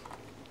noisy.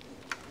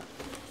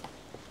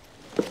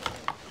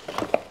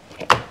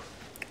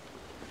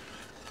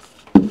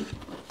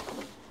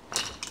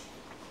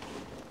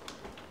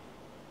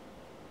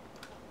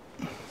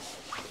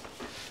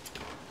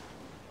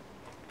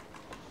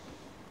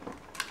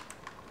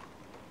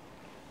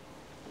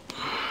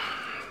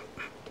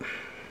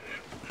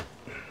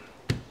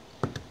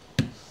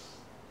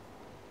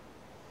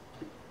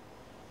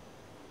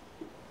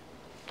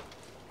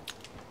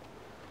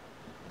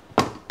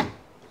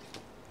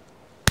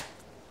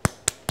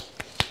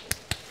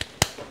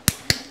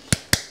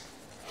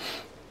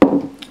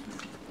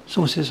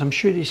 Someone says, I'm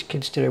sure these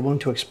kids today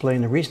want to explain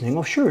the reasoning.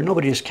 Oh, sure,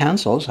 nobody just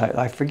cancels.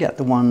 I forget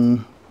the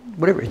one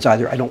whatever. It's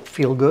either I don't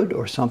feel good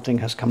or something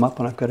has come up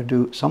and I've got to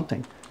do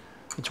something.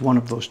 It's one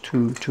of those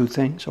two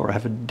things, or I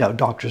have a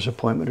doctor's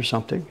appointment or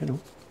something, you know.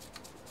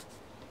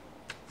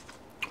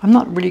 I'm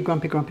not really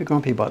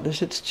grumpy about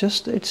this. It's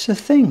just, it's a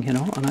thing, you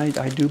know, and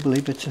I do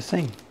believe it's a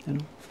thing, you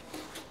know.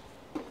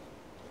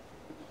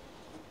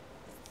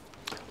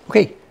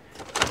 Okay.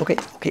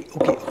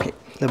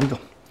 There we go.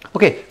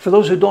 Okay, for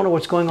those who don't know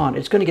what's going on,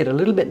 it's going to get a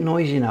little bit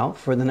noisy now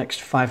for the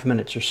next 5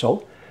 minutes or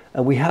so.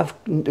 We have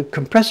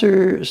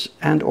compressors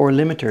and or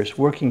limiters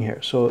working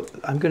here, so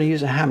I'm going to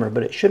use a hammer,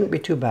 but it shouldn't be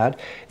too bad.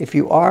 If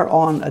you are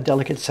on a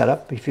delicate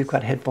setup, if you've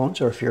got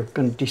headphones, or if you're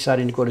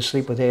deciding to go to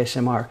sleep with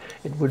ASMR,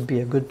 it would be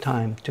a good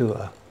time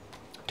to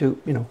you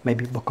know,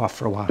 maybe book off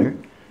for a while here.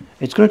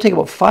 It's going to take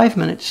about 5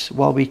 minutes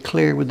while we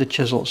clear with the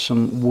chisel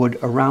some wood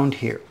around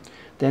here.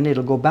 Then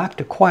it'll go back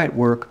to quiet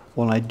work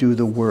while I do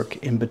the work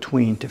in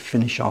between to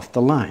finish off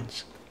the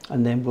lines.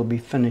 And then we'll be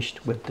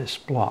finished with this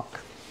block.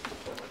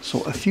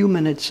 So a few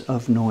minutes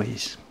of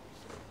noise.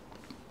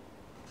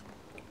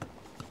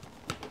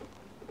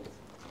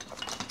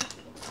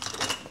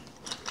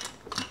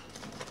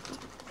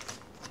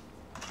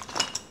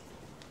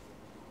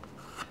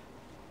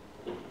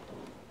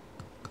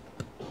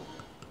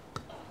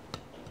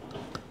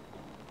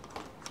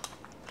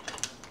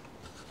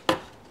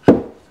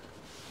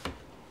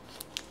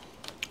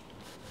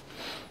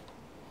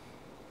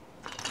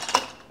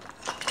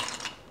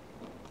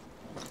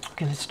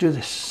 Okay, let's do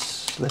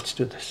this. Let's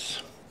do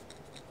this.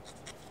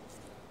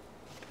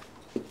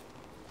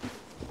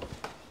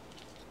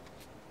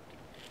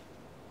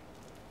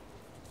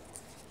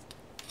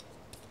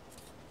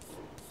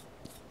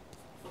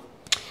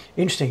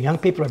 Interesting, young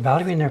people are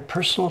valuing their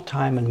personal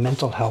time and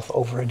mental health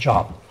over a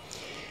job.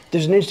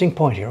 There's an interesting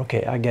point here.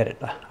 Okay, I get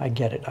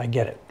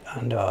it.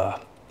 And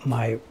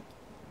my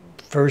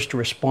first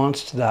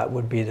response to that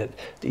would be that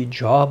the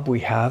job we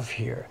have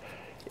here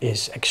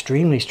is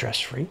extremely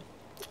stress-free.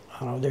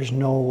 There's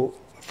no,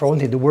 for one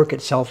thing, the work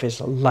itself is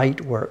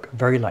light work,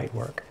 very light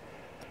work.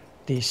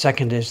 The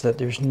second is that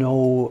there's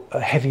no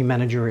heavy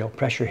managerial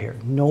pressure here.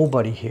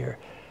 Nobody here,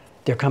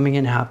 they're coming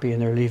in happy and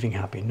they're leaving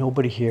happy.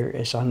 Nobody here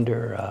is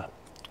under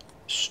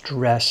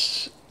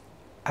stress,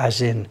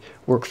 as in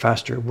work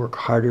faster, work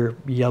harder,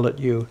 yell at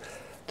you.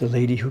 The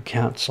lady who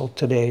canceled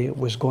today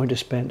was going to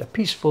spend a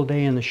peaceful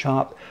day in the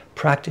shop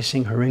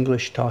practicing her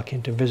English,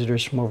 talking to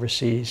visitors from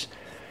overseas.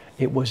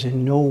 It was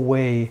in no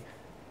way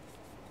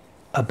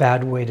a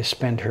bad way to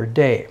spend her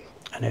day.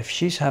 And if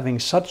she's having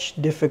such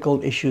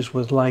difficult issues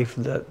with life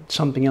that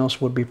something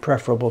else would be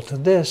preferable to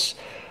this,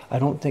 I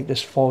don't think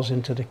this falls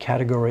into the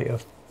category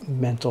of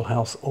mental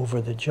health over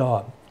the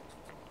job.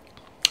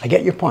 I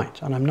get your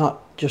point, and I'm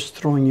not just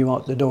throwing you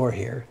out the door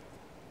here.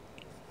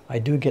 I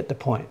do get the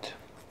point.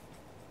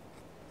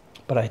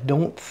 But I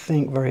don't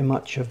think very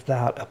much of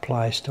that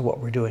applies to what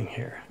we're doing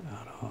here.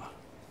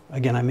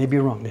 Again, I may be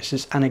wrong. This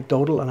is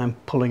anecdotal, and I'm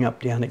pulling up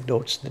the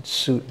anecdotes that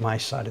suit my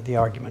side of the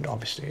argument.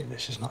 Obviously,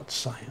 this is not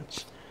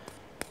science.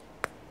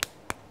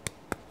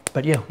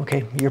 But yeah,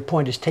 okay, your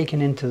point is taken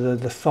into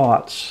the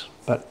thoughts,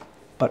 but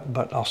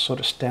I'll sort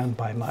of stand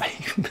by my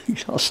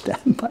I'll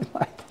stand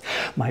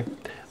by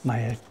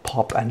my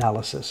pop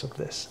analysis of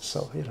this.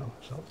 So, you know,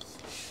 so.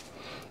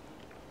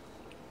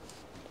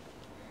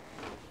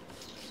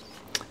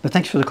 But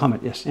thanks for the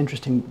comment. Yes,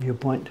 interesting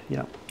viewpoint.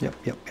 Yep.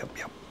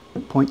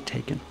 Point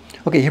taken.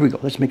 Okay, here we go.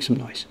 Let's make some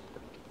noise.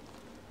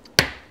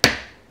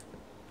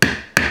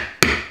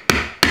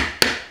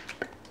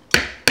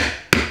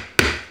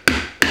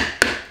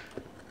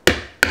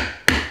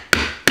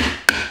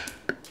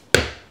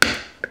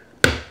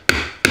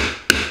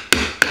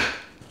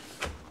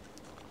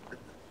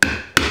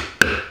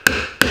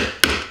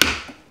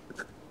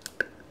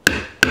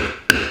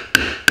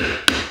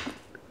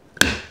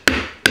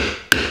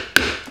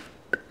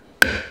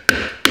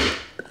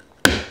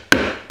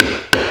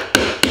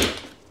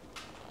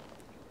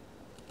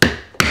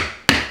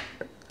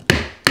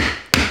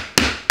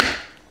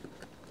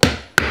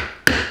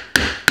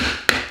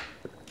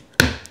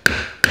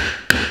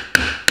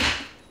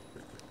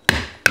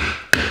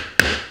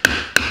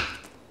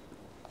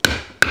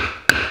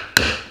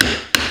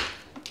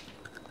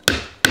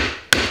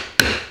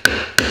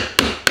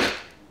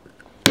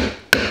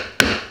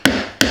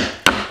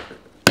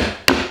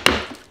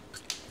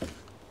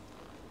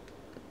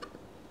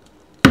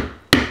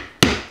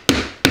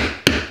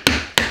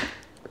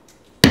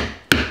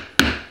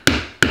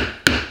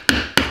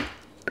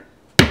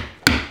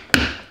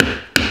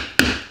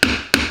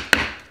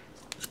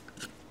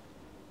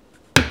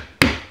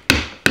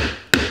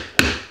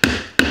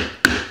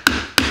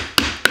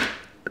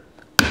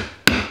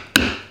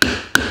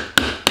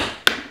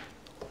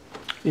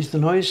 Is the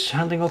noise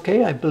handling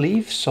okay? I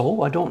believe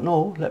so. I don't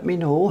know. Let me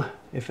know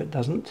if it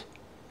doesn't.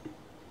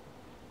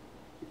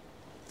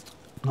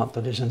 Not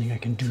that there's anything I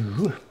can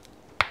do.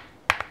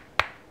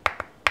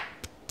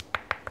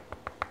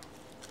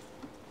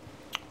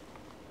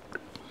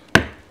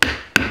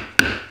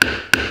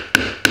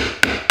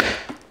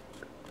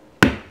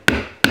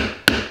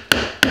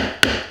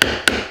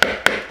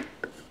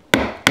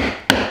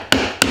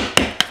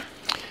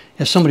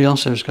 As somebody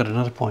else has got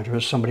another point, or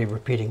is somebody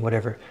repeating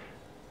whatever.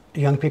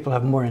 Young people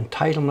have more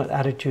entitlement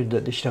attitude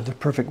that they should have the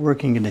perfect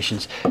working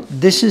conditions.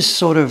 This is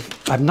sort of,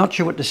 I'm not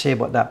sure what to say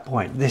about that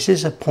point. This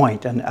is a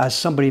point, and as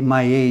somebody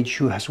my age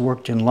who has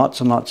worked in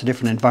lots and lots of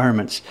different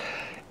environments,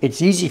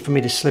 it's easy for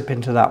me to slip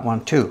into that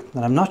one too.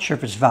 And I'm not sure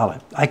if it's valid.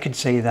 I could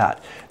say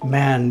that,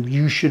 man,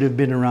 you should have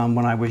been around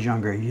when I was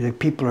younger. The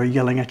people are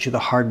yelling at you the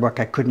hard work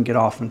I couldn't get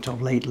off until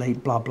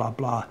late, blah, blah,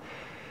 blah.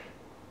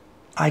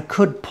 I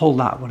could pull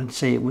that one and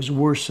say it was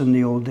worse in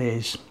the old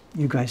days.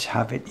 You guys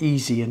have it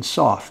easy and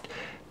soft.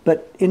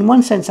 But in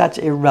one sense, that's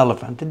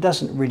irrelevant. It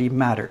doesn't really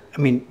matter. I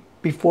mean,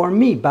 before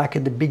me, back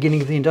at the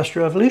beginning of the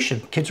Industrial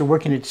Revolution, kids are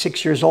working at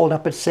 6 years old,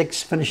 up at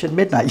 6, finish at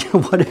midnight,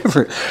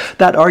 whatever.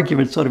 That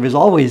argument sort of is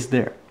always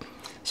there.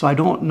 So I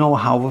don't know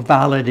how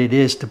valid it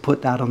is to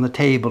put that on the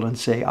table and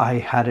say, I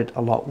had it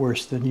a lot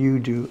worse than you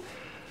do.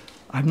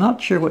 I'm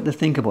not sure what to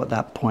think about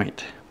that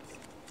point.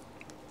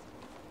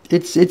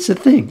 It's a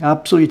thing.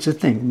 Absolutely, it's a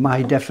thing.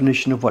 My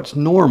definition of what's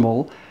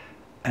normal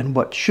and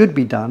what should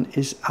be done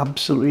is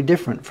absolutely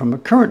different from a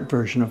current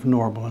version of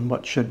normal and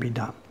what should be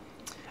done.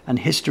 And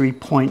history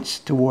points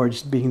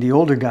towards being the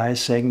older guys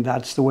saying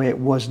that's the way it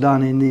was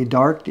done in the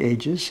dark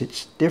ages.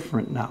 It's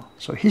different now.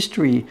 So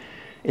history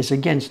is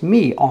against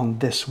me on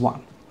this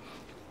one.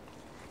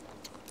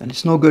 And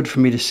it's no good for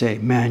me to say,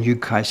 man, you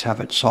guys have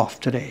it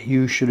soft today.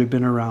 You should have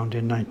been around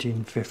in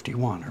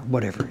 1951 or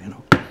whatever,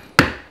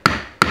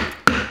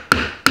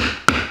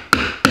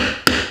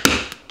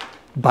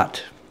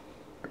 But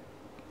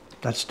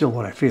that's still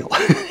what I feel.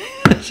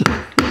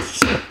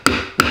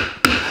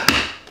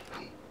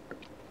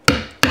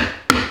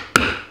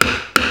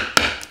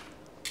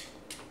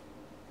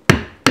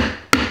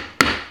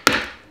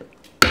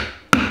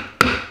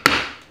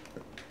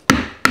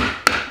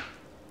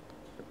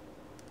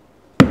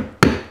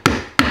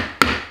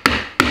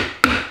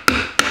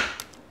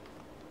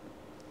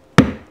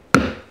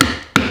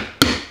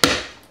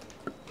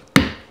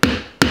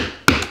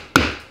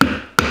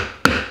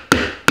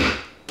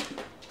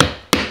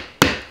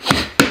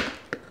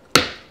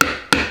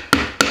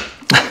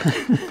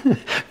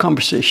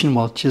 Conversation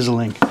while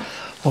chiseling.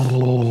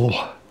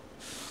 Oh.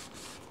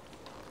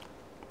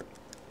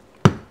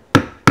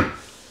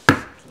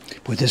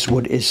 But this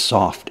wood is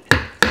soft.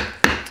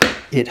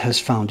 It has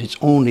found its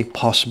only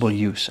possible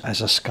use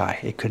as a sky.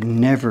 It could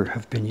never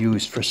have been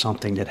used for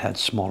something that had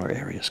smaller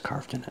areas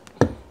carved in it.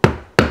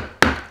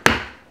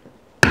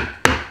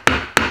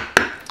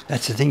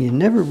 That's the thing, you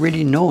never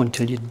really know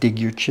until you dig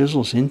your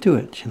chisels into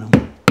it,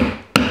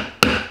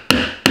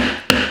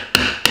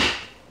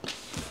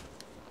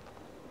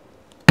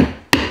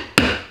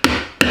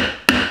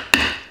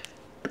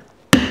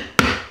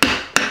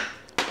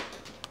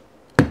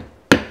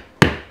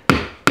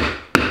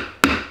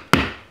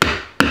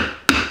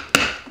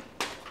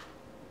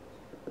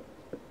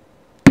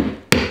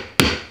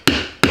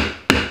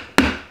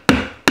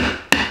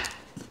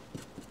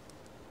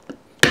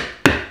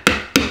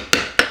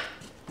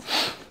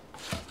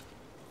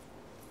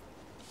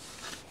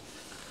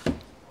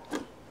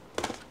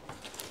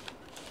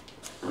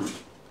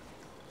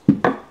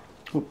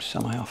 Oops,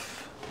 am I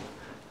off?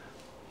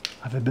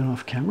 Have I been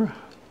off camera?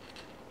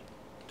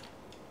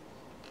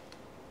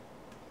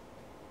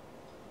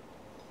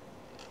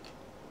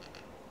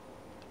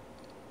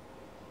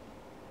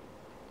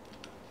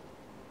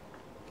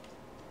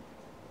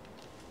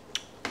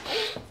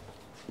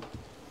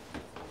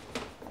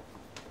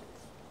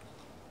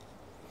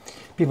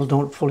 People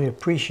don't fully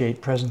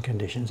appreciate present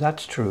conditions.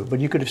 That's true, but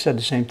you could have said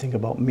the same thing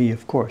about me,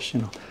 of course,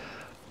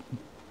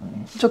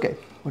 It's okay,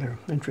 whatever,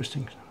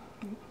 interesting.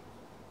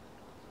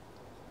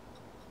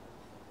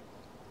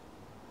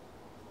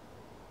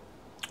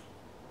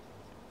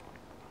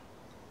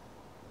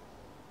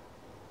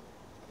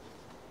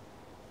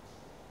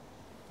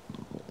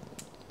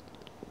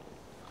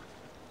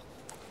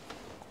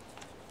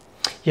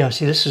 Yeah,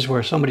 see, this is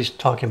where somebody's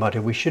talking about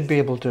it. We should be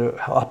able to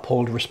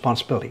uphold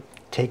responsibility,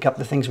 take up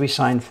the things we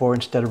signed for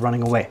instead of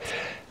running away.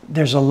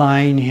 There's a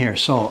line here.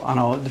 So,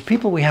 the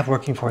people we have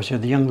working for us here,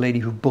 the young lady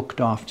who booked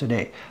off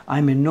today,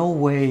 I'm in no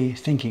way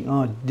thinking,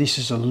 oh, this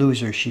is a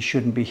loser, she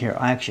shouldn't be here.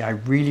 I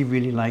really,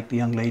 really like the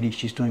young lady.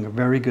 She's doing a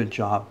very good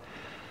job.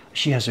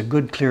 She has a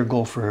good, clear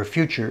goal for her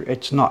future.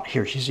 It's not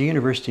here. She's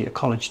a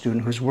college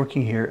student who's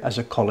working here as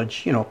a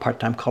college,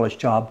 part-time college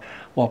job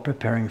while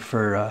preparing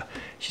for,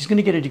 she's going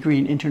to get a degree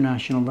in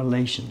international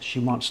relations. She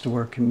wants to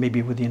work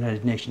maybe with the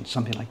United Nations,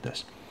 something like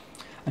this.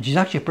 And she's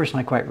actually a person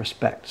I quite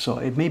respect. So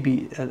it may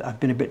be,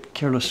 I've been a bit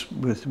careless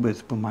with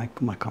my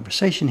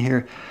conversation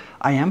here.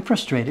 I am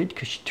frustrated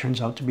because she turns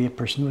out to be a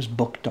person who is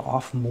booked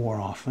off more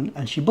often.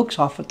 And she books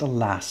off at the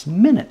last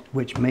minute,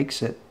 which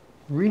makes it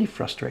really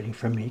frustrating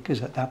for me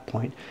because at that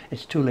point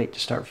it's too late to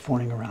start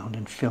phoning around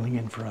and filling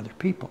in for other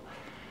people.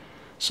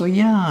 So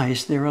yeah,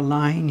 is there a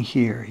line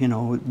here,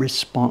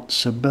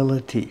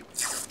 responsibility?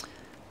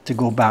 To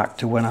go back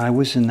to when I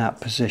was in that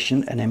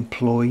position, an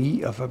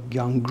employee of a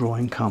young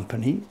growing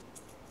company,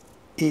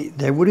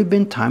 there would have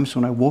been times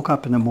when I woke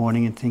up in the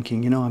morning and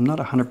thinking, I'm not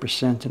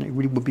 100% and it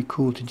really would be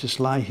cool to just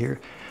lie here.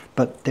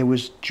 But there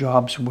was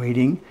jobs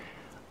waiting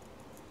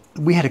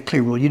we had a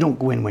clear rule. You don't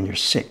go in when you're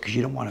sick because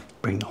you don't want to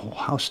bring the whole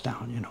house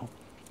down, you know.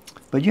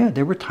 But yeah,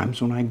 there were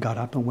times when I got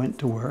up and went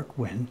to work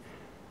when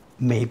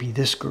maybe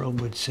this girl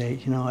would say,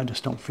 you know, I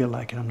just don't feel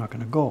like it, I'm not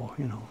going to go,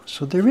 you know.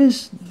 So there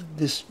is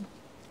this,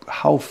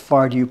 how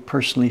far do you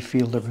personally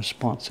feel the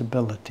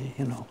responsibility,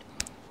 you know.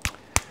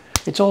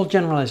 It's all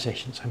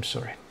generalizations, I'm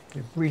sorry.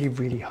 They're really,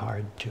 really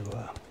hard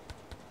to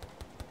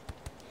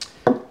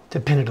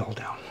pin it all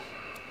down.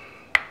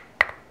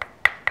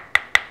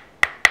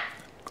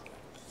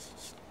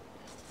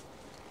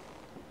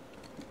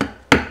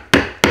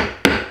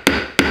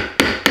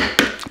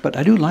 But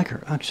I do like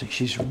her, actually.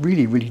 She's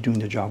really, really doing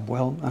the job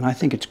well, and I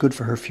think it's good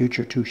for her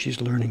future too.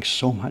 She's learning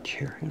so much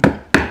here, you know.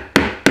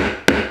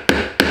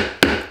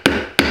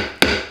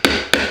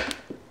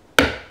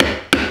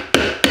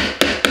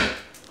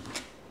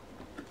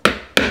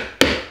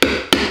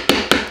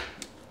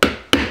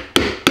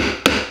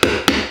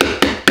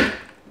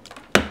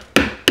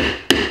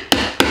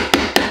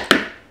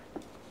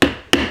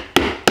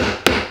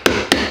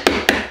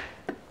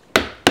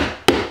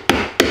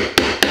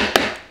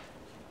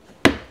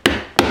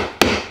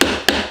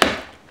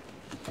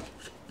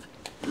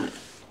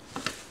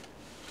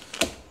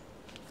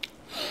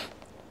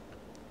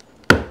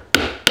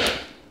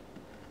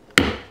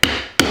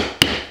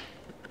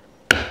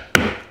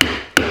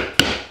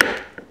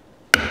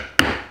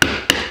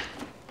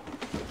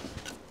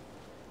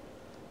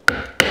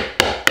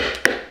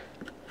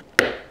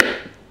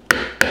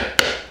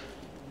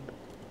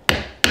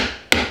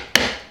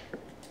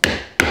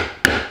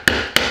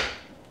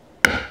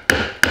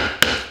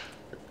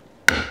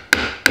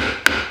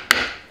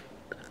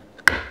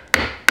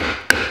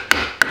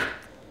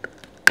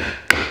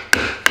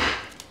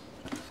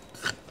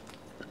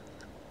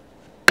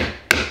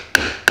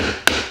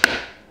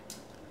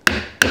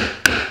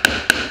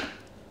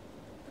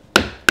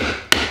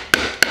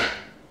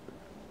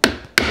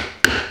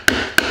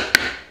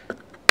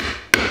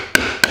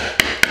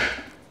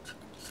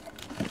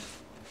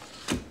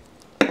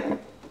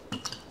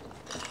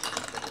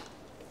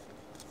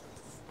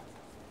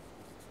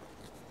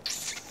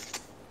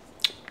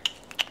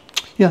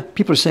 Yeah,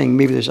 people are saying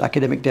maybe there's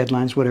academic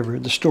deadlines, whatever.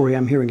 The story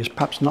I'm hearing is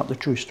perhaps not the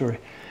true story.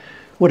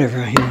 Whatever,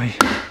 anyway,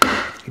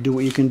 you do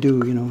what you can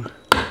do, you know.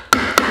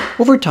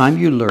 Over time,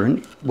 you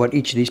learn what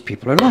each of these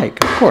people are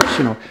like. Of course,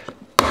 you know,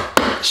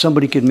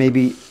 somebody could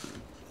maybe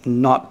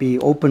not be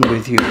open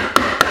with you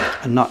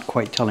and not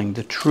quite telling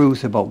the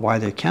truth about why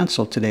they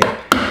canceled today.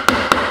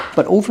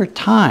 But over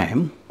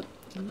time,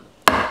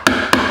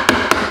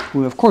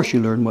 well, of course, you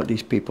learn what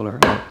these people are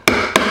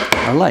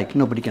like.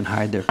 Nobody can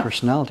hide their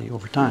personality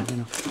over time, you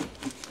know.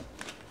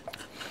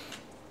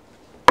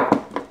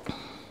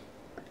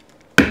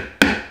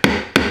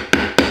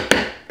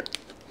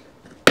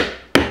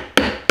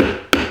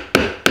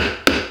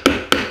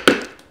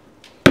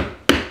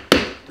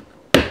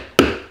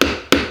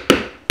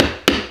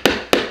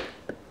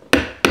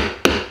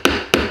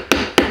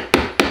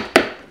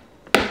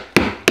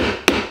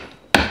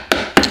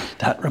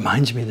 That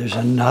reminds me, there's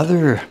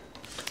another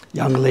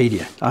young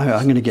lady.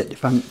 I'm going to get,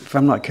 if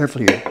I'm not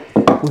careful here,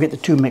 we'll get the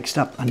two mixed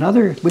up. We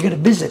got a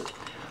visit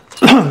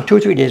 2 or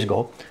 3 days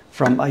ago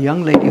from a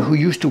young lady who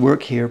used to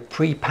work here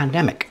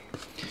pre-pandemic.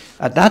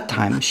 At that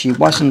time, she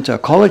wasn't a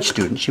college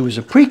student. She was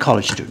a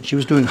pre-college student. She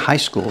was doing high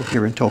school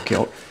here in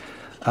Tokyo.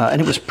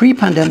 And it was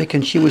pre-pandemic,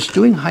 and she was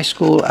doing high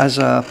school as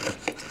an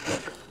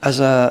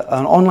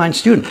online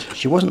student.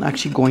 She wasn't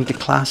actually going to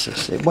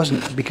classes. It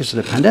wasn't because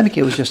of the pandemic.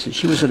 It was just that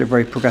she was at a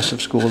very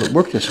progressive school that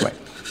worked this way.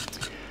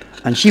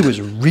 And she was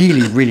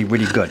really, really,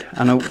 really good.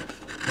 And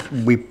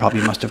we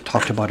probably must have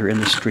talked about her in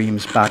the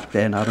streams back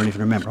then. I don't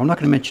even remember. I'm not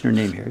going to mention her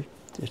name here.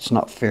 It's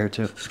not fair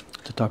to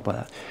talk about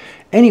that.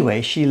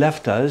 Anyway, she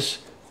left us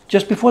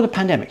just before the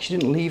pandemic. She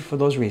didn't leave for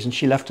those reasons.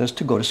 She left us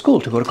to go to school,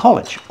 to go to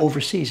college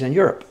overseas in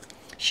Europe.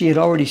 She had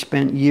already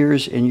spent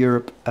years in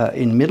Europe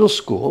in middle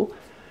school,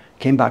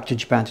 came back to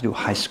Japan to do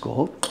high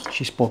school.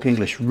 She spoke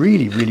English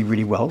really, really,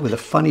 really well with a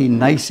funny,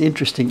 nice,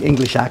 interesting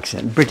English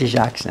accent, British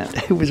accent.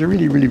 It was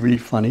really, really, really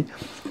funny.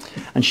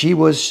 And she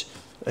was,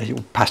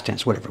 past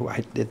tense, whatever,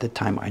 at the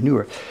time I knew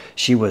her,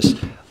 she was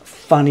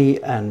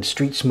funny and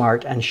street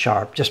smart and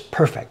sharp, just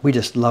perfect. We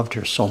just loved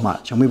her so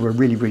much. And we were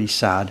really, really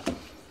sad.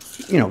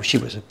 You know, she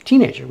was a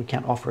teenager. We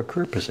can't offer a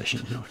career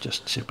position, you know,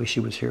 just simply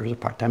she was here as a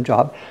part-time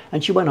job.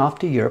 And she went off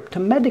to Europe to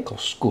medical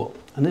school.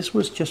 And this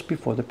was just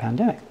before the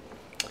pandemic.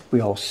 We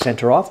all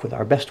sent her off with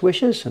our best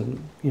wishes,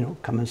 and you know,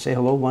 come and say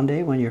hello one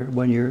day when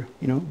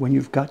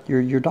you've got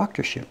your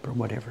doctorship or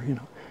whatever, you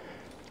know.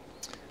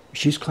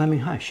 She's climbing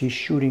high. She's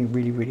shooting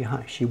really, really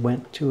high. She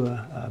went to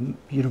a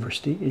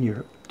university in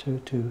Europe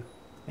to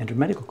enter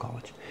medical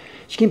college.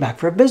 She came back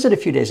for a visit a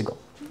few days ago.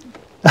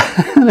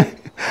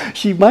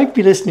 She might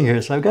be listening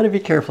here, so I've got to be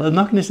careful. I'm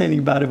not going to say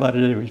anything bad about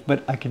it anyways,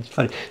 but it's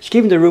funny. She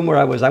came in the room where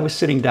I was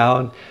sitting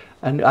down,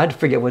 and I'd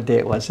forget what day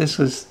it was. This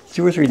was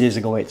 2 or 3 days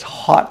ago. It's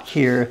hot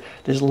here.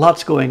 There's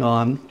lots going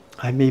on.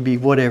 I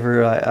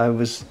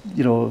was,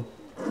 you know,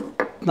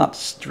 not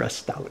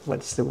stressed out.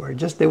 What's the word?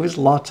 Just there was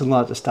lots and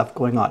lots of stuff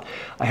going on.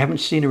 I haven't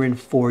seen her in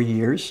 4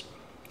 years.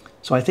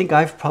 So I think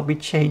I've probably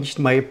changed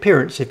my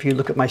appearance. If you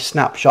look at my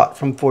snapshot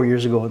from 4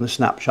 years ago and the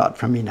snapshot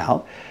from me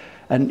now,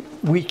 and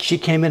she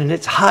came in and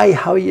it's, hi,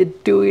 how are you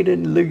doing?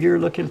 And you're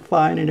looking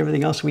fine and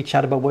everything else. We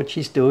chat about what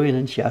she's doing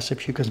and she asks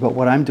if she goes about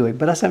what I'm doing.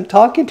 But as I'm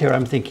talking to her,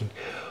 I'm thinking,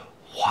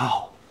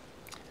 wow,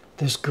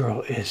 this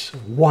girl is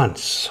one,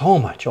 so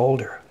much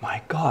older.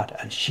 My God.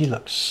 And she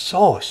looks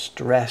so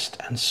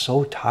stressed and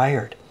so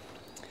tired.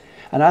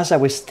 And as I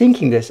was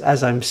thinking this,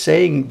 as I'm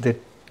saying the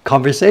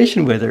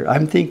conversation with her,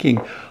 I'm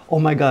thinking, oh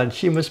my God,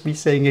 she must be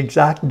saying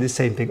exactly the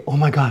same thing. Oh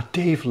my God,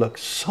 Dave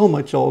looks so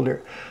much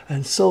older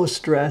and so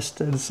stressed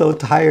and so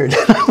tired.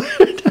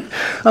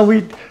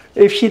 And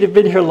if she'd have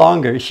been here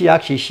longer,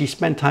 she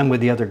spent time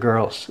with the other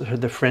girls,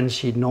 the friends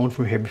she'd known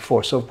from here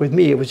before. So with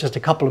me, it was just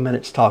a couple of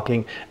minutes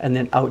talking and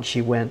then out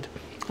she went.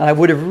 And I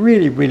would have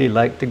really, really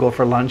liked to go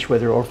for lunch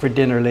with her or for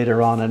dinner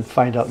later on and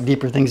find out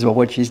deeper things about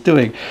what she's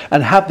doing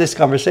and have this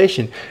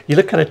conversation. You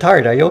look kind of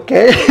tired. Are you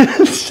okay?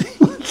 See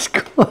what's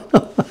going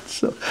on.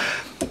 So,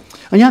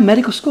 and yeah,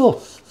 medical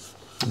school.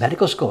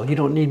 Medical school. You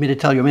don't need me to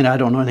tell you. I mean, I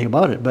don't know anything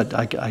about it, but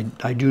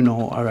I do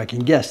know, or I can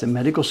guess that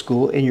medical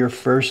school in your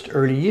first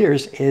early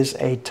years is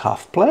a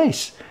tough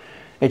place.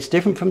 It's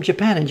different from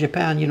Japan. In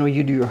Japan, you know,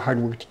 you do your hard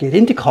work to get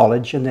into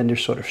college and then they're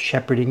sort of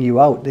shepherding you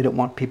out. They don't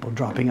want people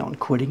dropping out and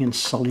quitting and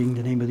sullying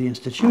the name of the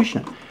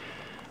institution.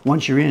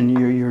 Once you're in,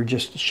 you're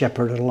just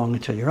shepherded along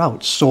until you're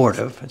out, sort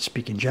of,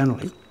 speaking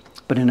generally.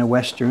 But in a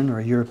Western or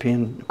a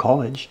European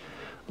college,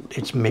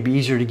 it's maybe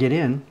easier to get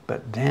in,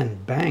 but then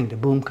bang, the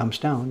boom comes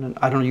down. And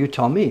I don't know, you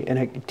tell me, in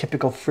a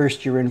typical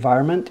first year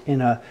environment, in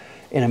a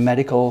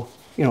medical,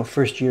 you know,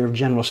 first year of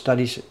general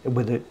studies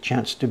with a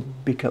chance to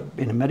become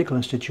in a medical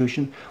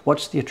institution,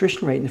 what's the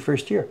attrition rate in the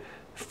first year?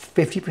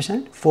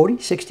 50%, 40,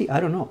 60,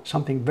 I don't know,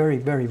 something very,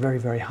 very, very,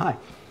 very high.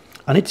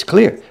 And it's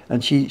clear.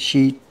 And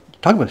she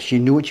talked about it. She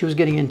knew what she was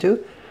getting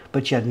into,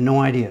 but she had no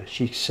idea.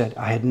 She said,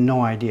 I had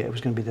no idea it was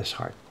going to be this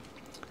hard.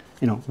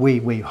 You know, way,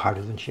 way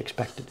harder than she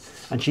expected.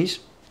 And she's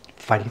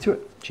fighting through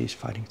it. She's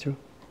fighting through.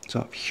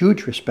 So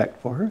huge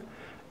respect for her.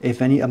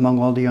 If any, among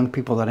all the young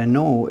people that I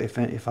know,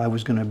 if I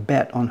was going to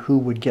bet on who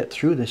would get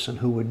through this and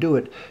who would do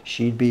it,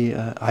 she'd be,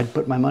 I'd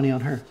put my money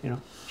on her, you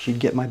know. She'd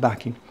get my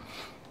backing.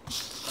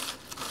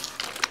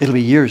 It'll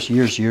be years,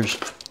 years, years.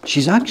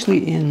 She's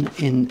actually in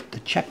the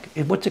Czech,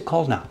 what's it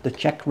called now? The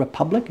Czech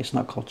Republic? It's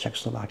not called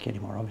Czechoslovakia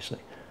anymore, obviously.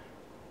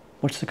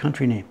 What's the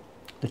country name?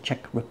 The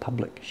Czech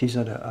Republic. She's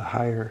at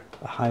the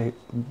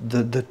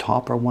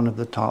top or one of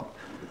the top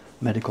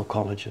medical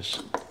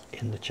colleges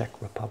in the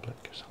Czech Republic.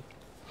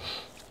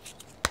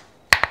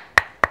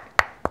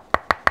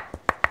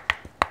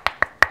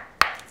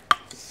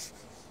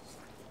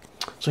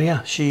 So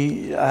yeah,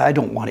 I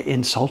don't want to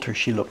insult her.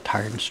 She looked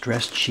tired and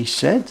stressed. She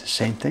said the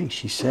same thing.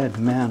 She said,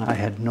 man, I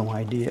had no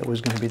idea it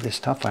was going to be this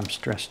tough. I'm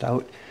stressed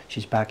out.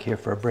 She's back here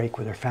for a break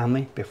with her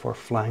family before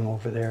flying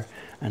over there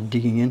and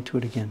digging into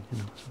it again. You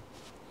know. So,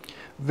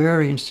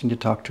 very interesting to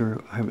talk to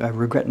her. I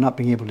regret not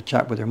being able to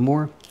chat with her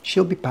more.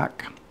 She'll be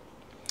back.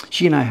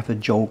 She and I have a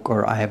joke,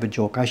 or I have a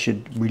joke. I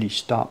should really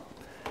stop.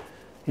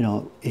 You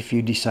know, if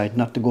you decide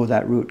not to go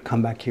that route,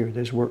 come back here.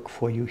 There's work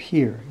for you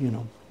here, you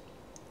know.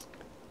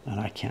 And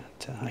I can't,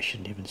 I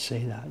shouldn't even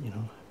say that, you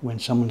know. When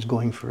someone's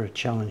going for a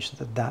challenge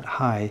that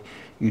high,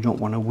 you don't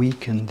want to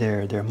weaken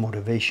their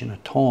motivation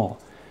at all.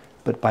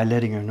 But by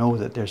letting her know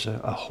that there's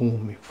a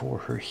home for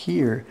her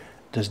here,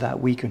 does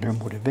that weaken her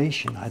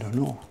motivation? I don't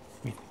know.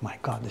 I mean, my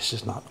God, this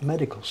is not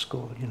medical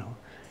school, you know.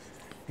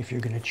 If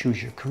you're going to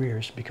choose your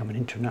careers, become an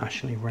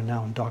internationally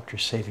renowned doctor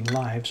saving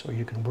lives, or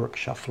you can work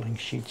shuffling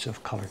sheets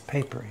of colored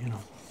paper, you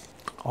know.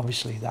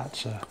 Obviously,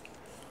 that's a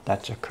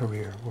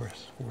career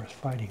worth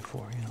fighting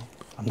for, you know.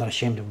 I'm not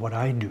ashamed of what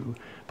I do,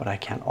 but I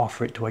can't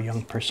offer it to a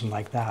young person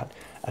like that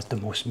as the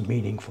most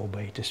meaningful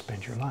way to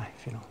spend your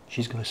life, you know.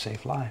 She's going to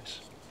save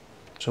lives.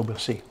 So we'll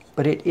see.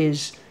 But it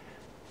is,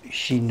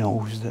 she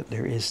knows that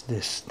there is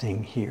this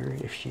thing here.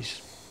 If she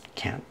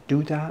can't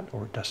do that,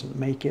 or doesn't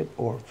make it,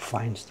 or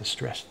finds the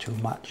stress too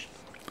much,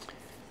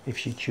 if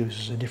she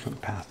chooses a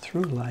different path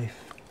through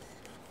life,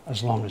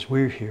 as long as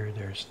we're here,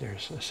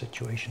 there's a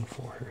situation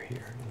for her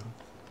here, you know.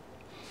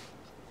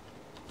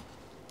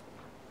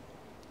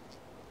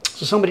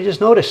 So somebody just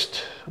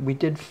noticed. We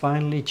did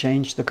finally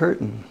change the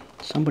curtain.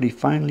 Somebody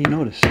finally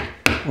noticed.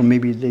 Or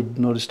maybe they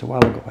noticed a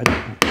while ago. I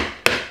don't know.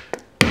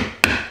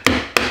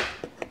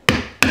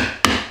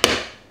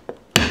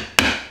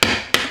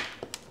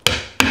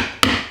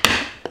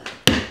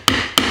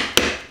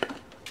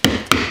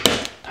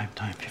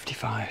 Time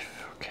 55.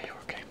 Okay.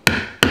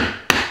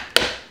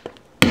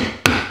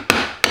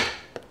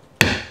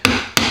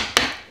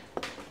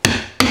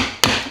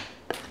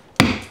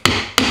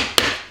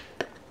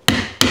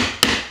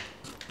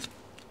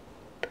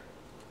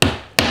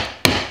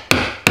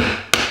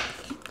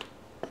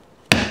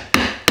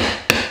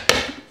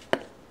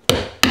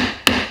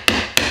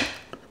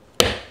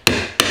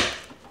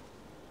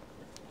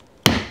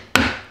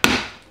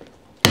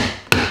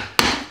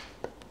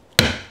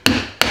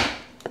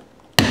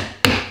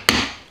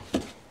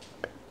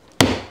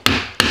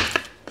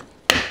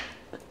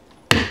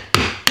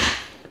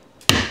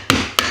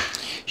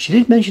 She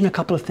did mention a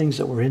couple of things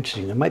that were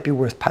interesting. That might be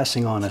worth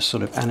passing on as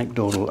sort of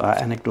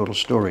anecdotal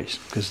stories,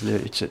 because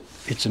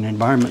it's an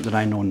environment that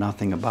I know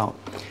nothing about.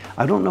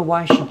 I don't know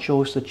why she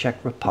chose the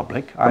Czech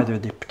Republic. Either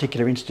the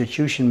particular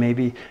institution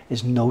maybe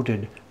is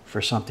noted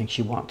for something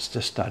she wants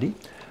to study,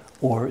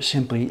 or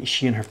simply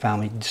she and her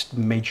family just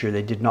made sure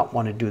they did not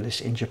want to do this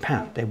in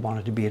Japan. They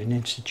wanted to be at an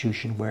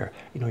institution where,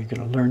 you know, you're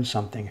going to learn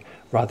something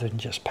rather than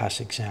just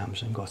pass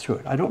exams and go through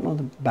it. I don't know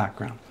the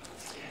background,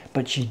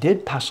 but she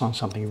did pass on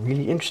something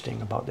really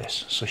interesting about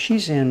this. So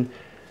she's in,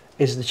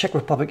 is the Czech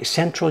Republic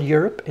Central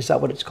Europe? Is that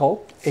what it's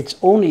called? It's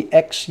only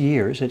X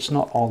years, it's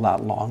not all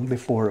that long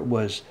before it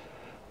was,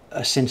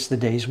 since the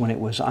days when it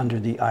was under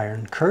the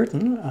Iron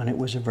Curtain, and it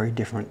was a very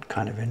different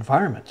kind of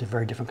environment, a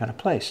very different kind of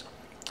place.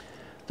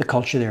 The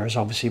culture there is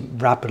obviously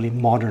rapidly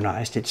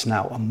modernized. It's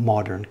now a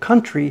modern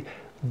country,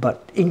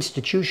 but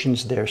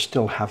institutions there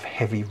still have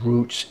heavy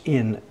roots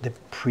in the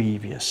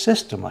previous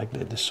system, like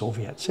the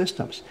Soviet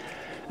systems.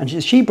 And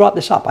she brought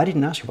this up. I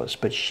didn't ask her about this,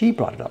 but she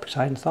brought it up because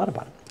I hadn't thought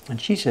about it. And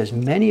she says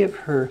many of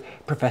her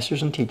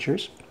professors and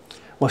teachers,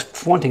 well,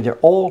 for one thing, they're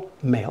all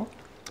male,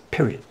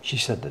 period. She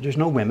said that there's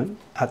no women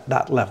at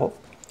that level.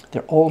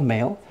 They're all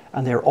male.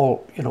 And they're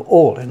all, you know,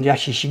 old. And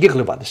actually, she giggled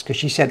about this because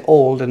she said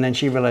old, and then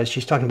she realized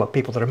she's talking about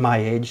people that are my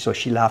age. So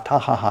she laughed, ha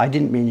ha ha, I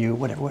didn't mean you,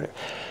 whatever, whatever.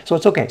 So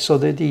it's okay. So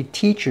the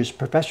teachers,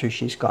 professors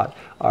she's got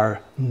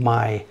are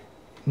my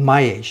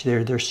age.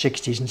 They're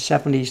 60s and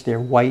 70s. They're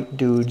white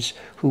dudes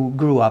who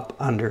grew up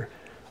under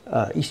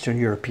Eastern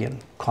European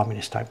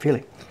communist type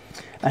feeling.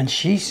 And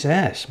she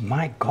says,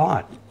 my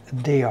God,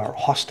 they are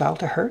hostile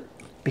to her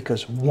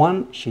because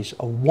one, she's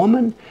a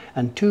woman,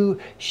 and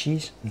two,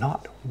 she's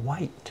not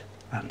white.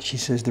 And she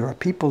says there are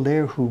people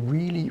there who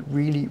really,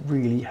 really,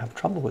 really have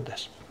trouble with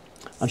this.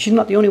 And she's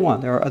not the only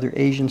one. There are other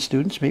Asian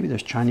students. Maybe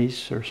there's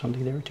Chinese or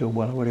something there too,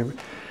 well, or whatever.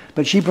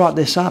 But she brought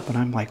this up, and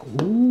I'm like,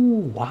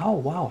 ooh, wow,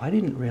 wow, I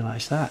didn't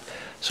realize that.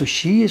 So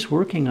she is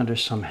working under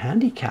some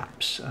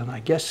handicaps, and I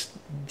guess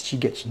she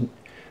gets,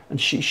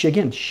 and she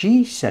again,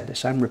 she said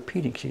this, I'm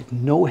repeating, she has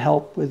no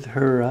help with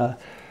her,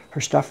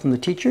 her stuff from the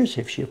teachers.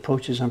 If she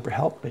approaches them for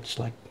help, it's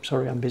like,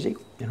 sorry, I'm busy,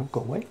 you know, go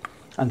away.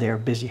 And they are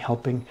busy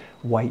helping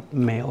white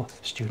male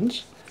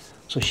students.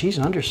 So she's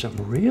under some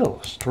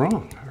real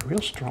strong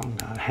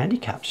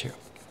handicaps here.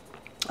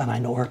 And I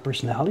know her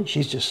personality.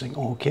 She's just saying,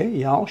 okay,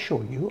 yeah, I'll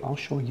show you, I'll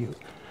show you.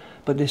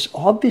 But this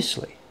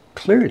obviously,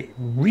 clearly,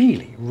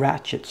 really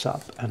ratchets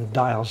up and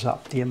dials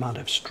up the amount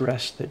of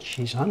stress that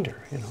she's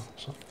under, you know.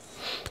 So,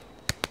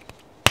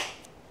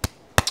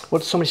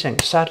 what's somebody saying?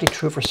 Sadly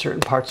true for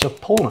certain parts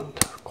of Poland.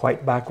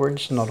 Quite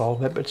backwards, not all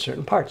of it, but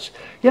certain parts.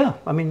 Yeah,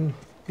 I mean,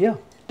 yeah.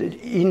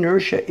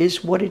 Inertia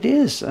is what it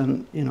is,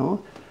 and you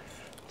know,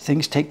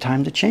 things take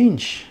time to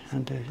change,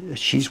 and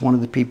she's one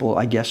of the people,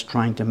 I guess,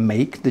 trying to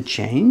make the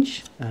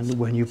change. And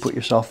when you put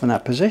yourself in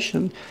that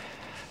position,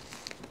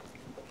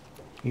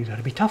 you got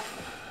to be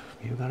tough.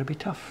 You got to be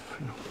tough,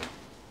 you know.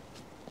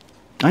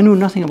 I knew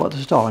nothing about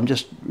this at all. I'm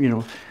just, you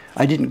know,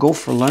 I didn't go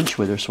for lunch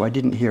with her, so I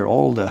didn't hear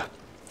all the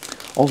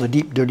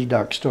deep, dirty,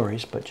 dark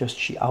stories, but just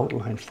she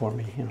outlined for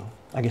me, you know.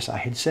 I guess I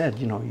had said,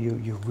 you know,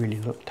 you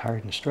really look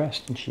tired and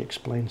stressed, and she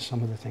explained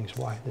some of the things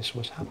why this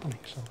was happening.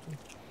 So,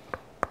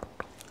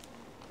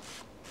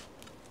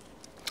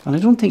 and I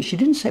don't think, she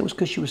didn't say it was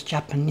because she was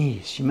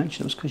Japanese. She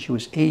mentioned it was because she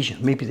was Asian.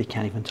 Maybe they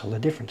can't even tell the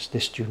difference.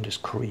 This student is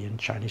Korean,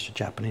 Chinese, or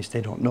Japanese.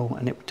 They don't know,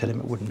 and to them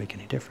it wouldn't make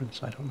any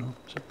difference. I don't know.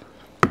 So.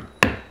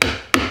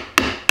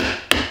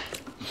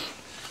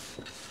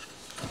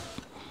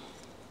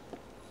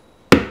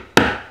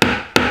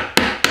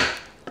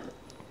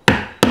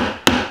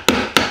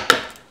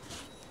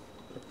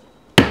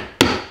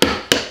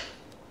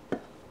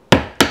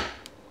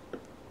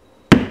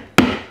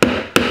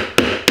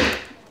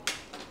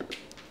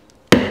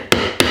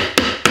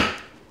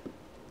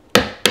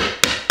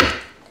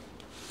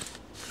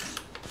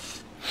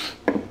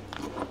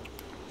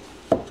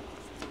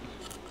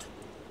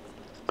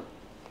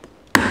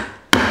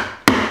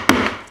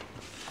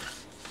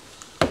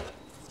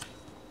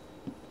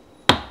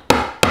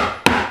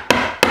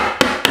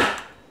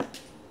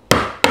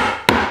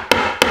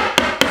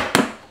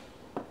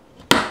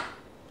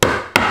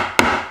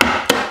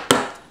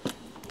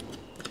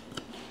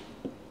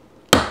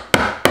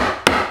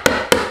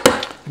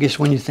 I guess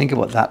when you think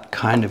about that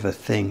kind of a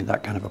thing,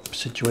 that kind of a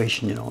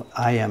situation, you know,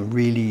 I am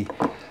really,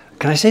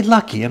 can I say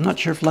lucky? I'm not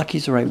sure if lucky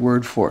is the right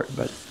word for it,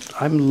 but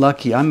I'm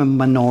lucky. I'm a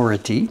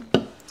minority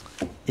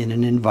in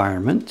an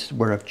environment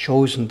where I've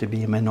chosen to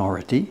be a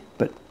minority,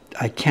 but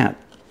I can't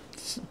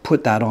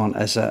put that on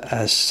as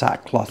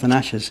sackcloth and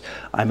ashes.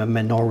 I'm a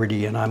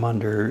minority and I'm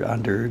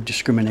under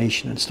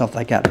discrimination and stuff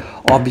like that.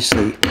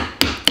 Obviously,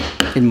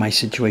 in my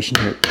situation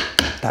here,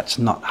 that's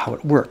not how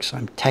it works.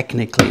 I'm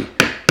technically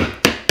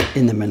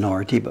in the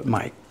minority, but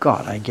my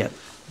God, I get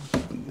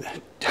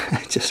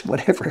just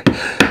whatever.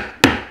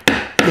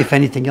 If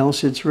anything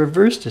else, it's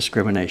reverse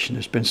discrimination.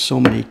 There's been so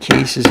many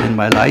cases in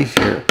my life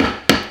here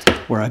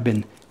where I've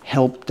been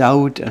helped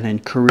out and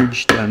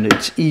encouraged, and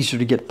it's easier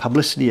to get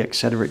publicity,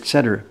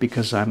 etc.,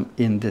 because I'm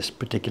in this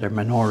particular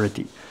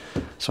minority.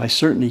 So I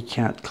certainly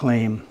can't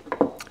claim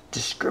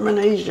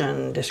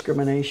discrimination.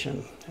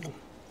 You know.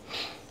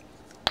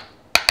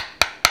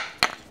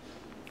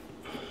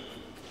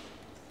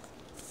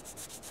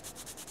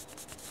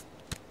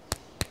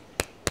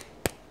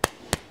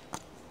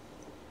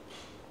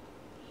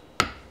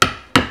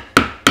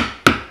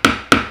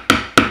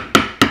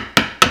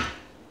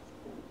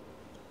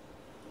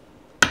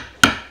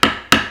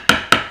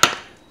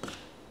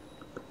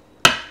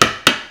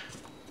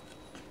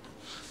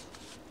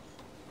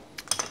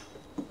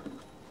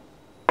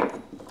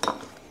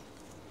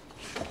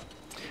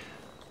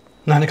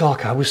 Nine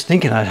o'clock. I was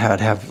thinking I'd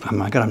have. Oh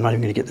my God! I'm not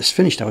even going to get this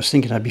finished. I was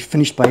thinking I'd be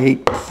finished by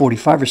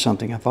 8:45 or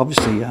something. I've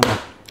obviously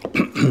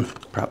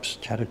perhaps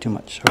chatted too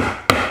much. Sorry.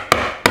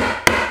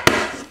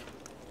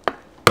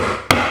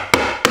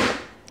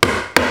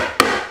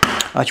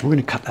 Actually, we're going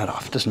to cut that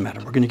off. It doesn't matter.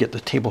 We're going to get the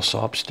table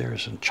saw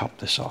upstairs and chop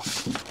this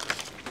off.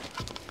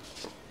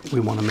 We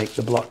want to make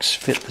the blocks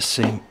fit the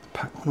same.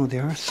 Oh no, they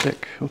are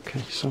thick.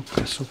 Okay, so.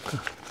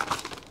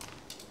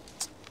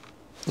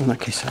 In that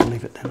case, I'll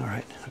leave it then. All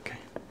right. Okay.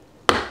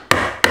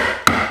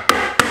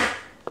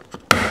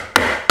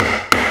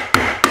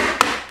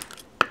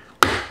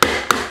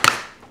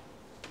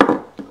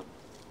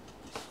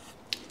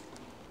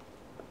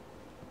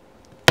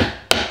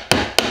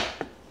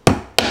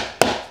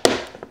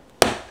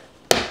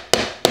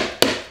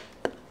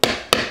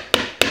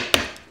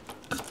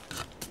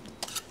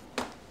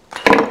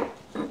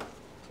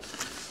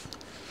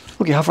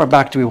 Okay, how far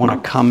back do we want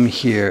to come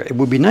here? It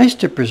would be nice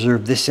to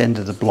preserve this end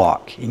of the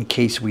block in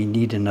case we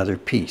need another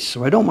piece.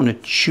 So I don't want to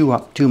chew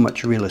up too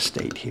much real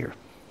estate here.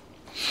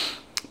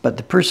 But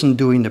the person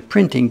doing the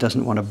printing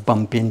doesn't want to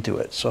bump into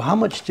it. So how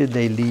much did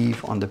they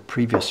leave on the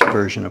previous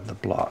version of the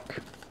block?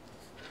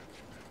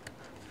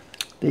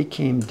 They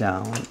came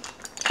down.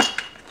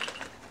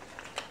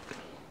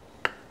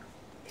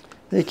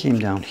 They came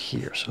down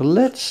here. So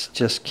let's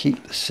just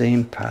keep the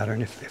same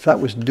pattern. If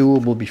that was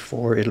doable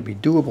before, it'll be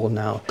doable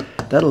now.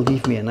 That'll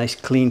leave me a nice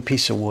clean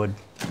piece of wood.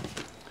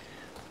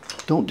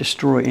 Don't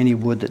destroy any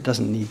wood that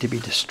doesn't need to be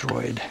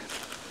destroyed.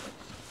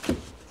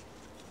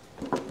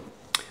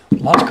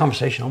 Lots of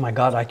conversation. Oh my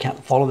God, I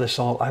can't follow this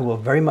all. I will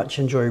very much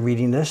enjoy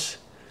reading this.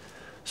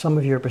 Some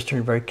of Europe has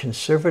turned very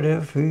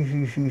conservative.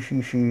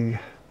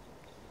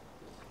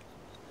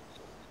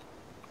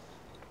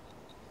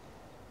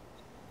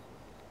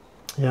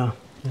 Yeah.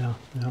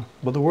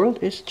 Well, the world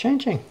is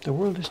changing. The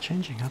world is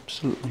changing,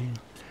 absolutely.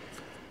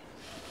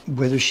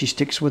 Whether she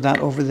sticks with that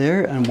over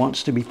there and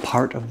wants to be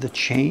part of the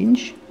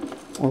change,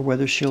 or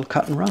whether she'll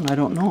cut and run, I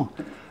don't know.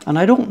 And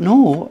I don't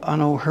know,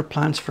 her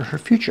plans for her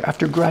future.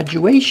 After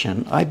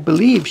graduation, I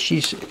believe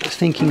she's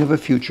thinking of a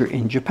future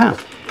in Japan.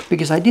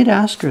 Because I did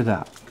ask her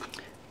that.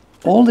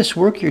 All this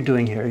work you're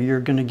doing here,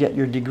 you're going to get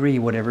your degree,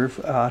 whatever,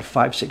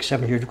 5, 6,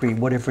 7-year degree,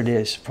 whatever it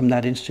is, from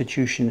that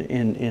institution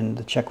in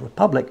the Czech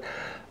Republic.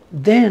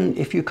 Then,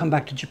 if you come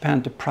back to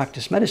Japan to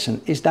practice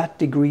medicine, is that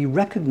degree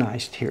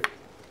recognized here?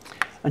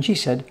 And she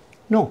said,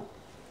 no.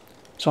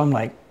 So I'm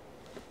like,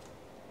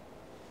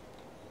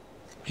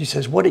 she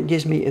says, what it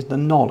gives me is the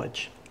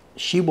knowledge.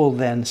 She will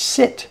then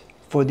sit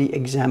for the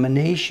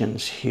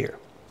examinations here.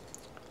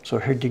 So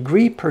her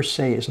degree per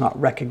se is not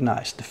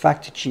recognized. The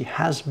fact that she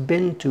has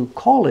been to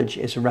college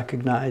is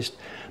recognized,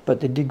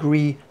 but the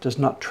degree does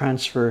not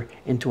transfer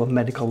into a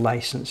medical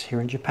license here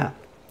in Japan.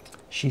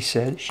 She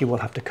said she will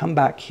have to come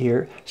back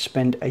here,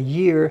 spend a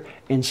year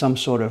in some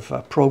sort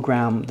of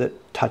program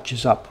that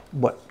touches up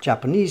what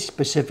Japanese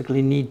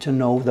specifically need to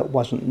know that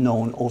wasn't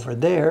known over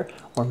there,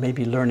 or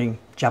maybe learning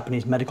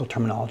Japanese medical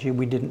terminology.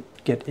 We didn't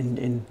get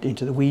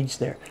into the weeds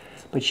there.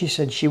 But she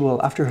said she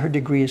will, after her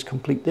degree is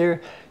complete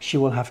there, she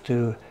will have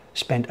to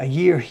spend a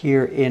year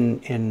here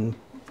in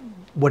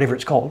whatever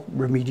it's called,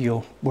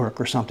 remedial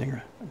work or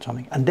something,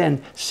 and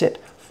then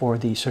sit for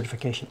the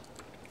certification.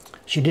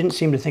 She didn't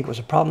seem to think it was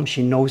a problem.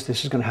 She knows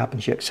this is going to happen.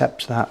 She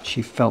accepts that.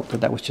 She felt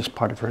that that was just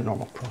part of her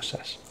normal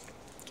process.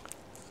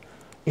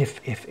 If.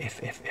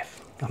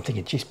 I'm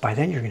thinking, geez, by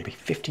then you're going to be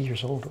 50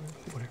 years old or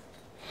whatever.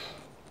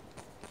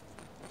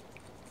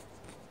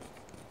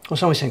 Well,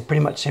 somebody's saying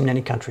pretty much same in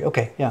any country.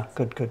 Okay, yeah,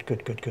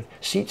 good.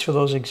 Seats for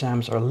those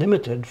exams are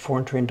limited.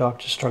 Foreign trained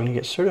doctors struggling to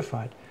get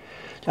certified.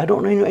 I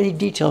don't know any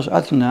details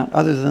other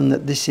than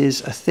that this is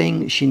a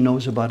thing. She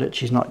knows about it.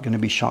 She's not going to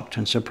be shocked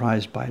and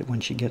surprised by it when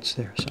she gets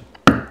there. So.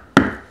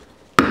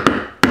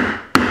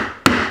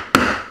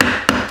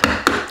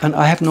 And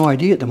I have no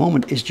idea at the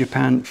moment, is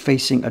Japan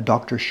facing a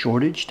doctor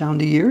shortage down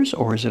the years,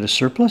 or is it a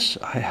surplus?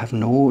 I have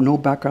no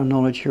background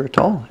knowledge here at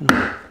all. You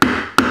know.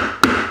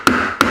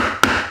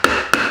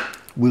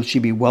 Will she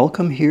be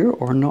welcome here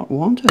or not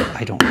wanted?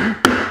 I don't know.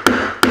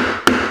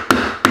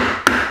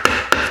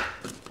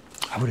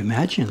 I would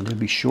imagine there'd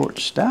be short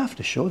staff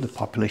to show the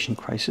population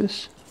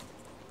crisis.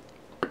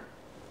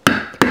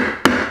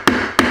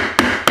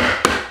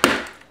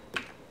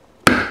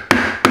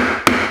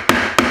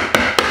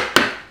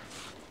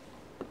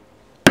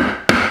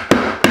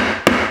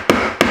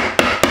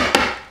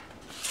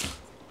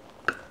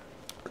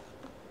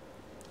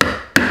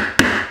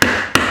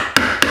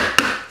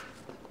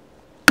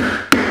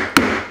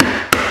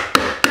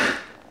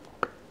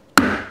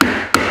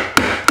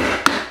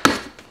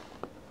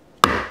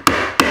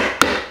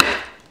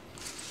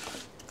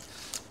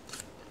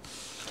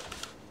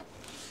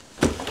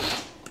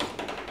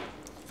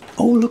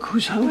 look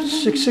who's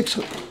house. 6.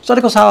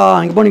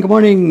 Sadako-san, good morning, good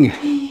morning.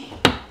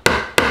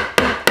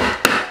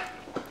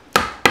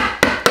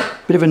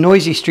 Bit of a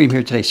noisy stream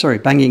here today. Sorry,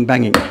 banging,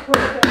 banging.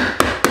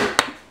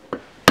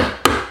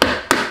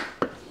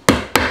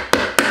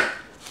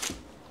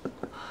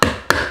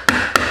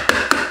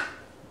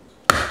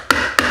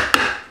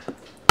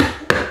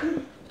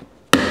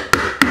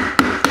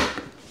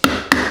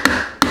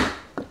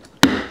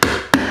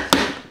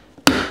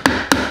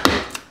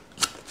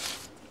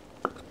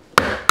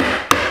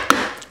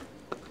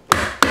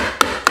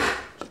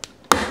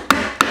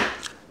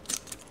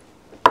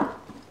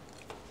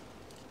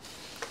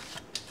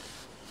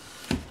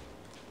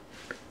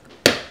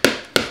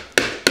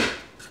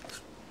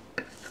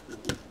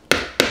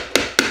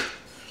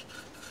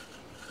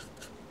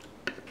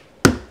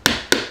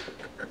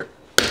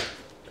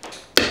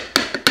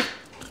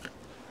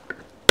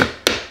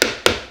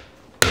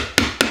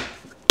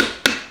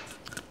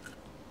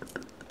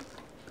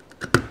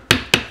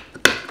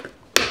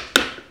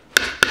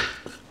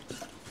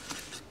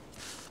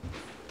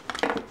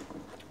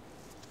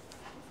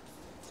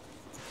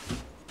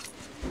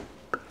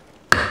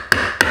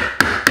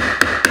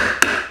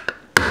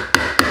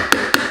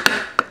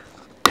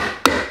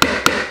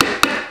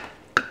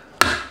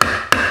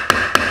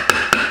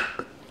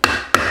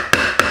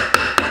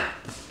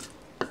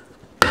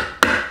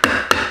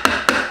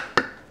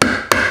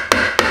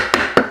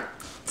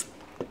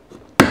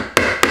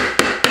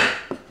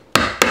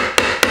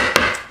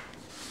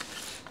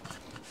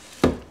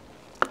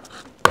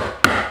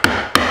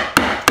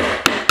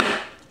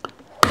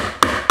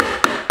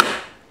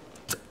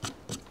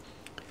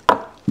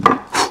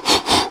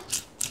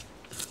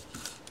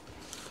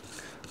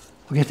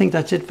 Okay, I think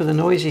that's it for the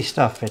noisy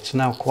stuff. It's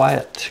now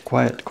quiet,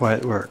 quiet,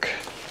 quiet work.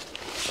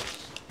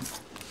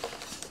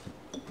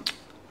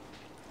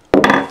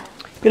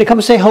 Gonna come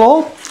and say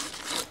hello?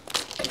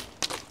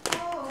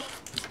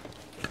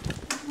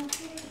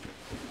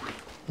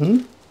 Hmm?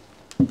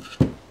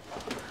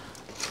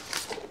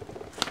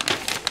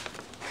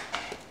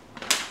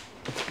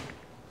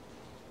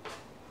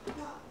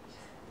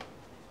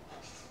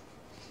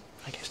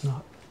 I guess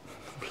not.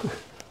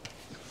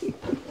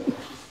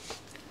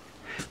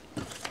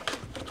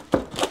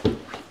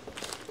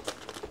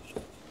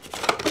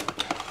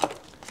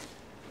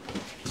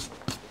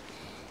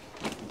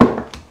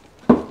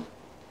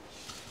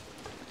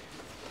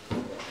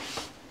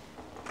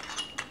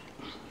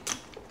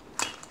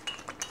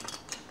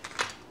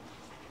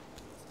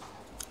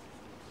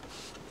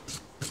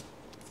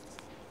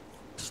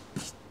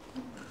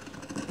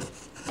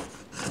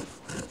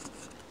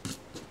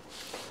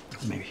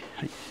 Maybe.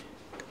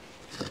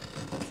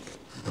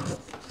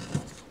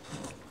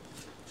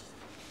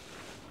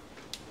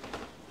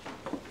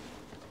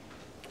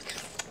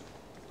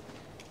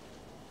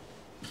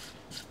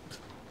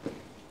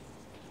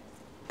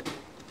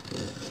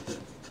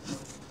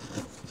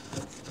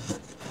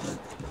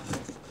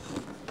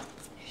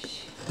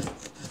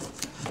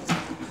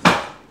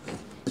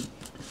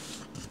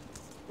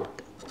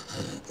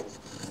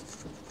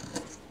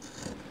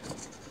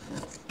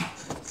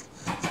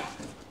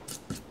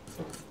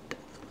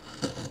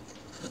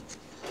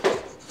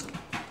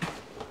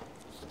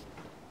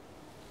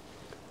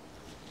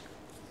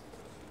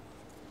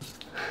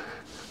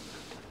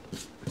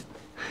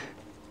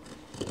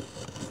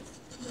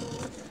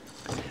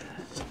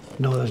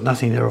 No, there's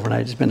nothing there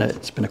overnight. It's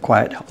been a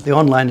quiet. The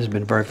online has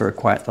been very, very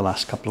quiet the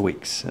last couple of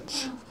weeks.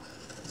 It's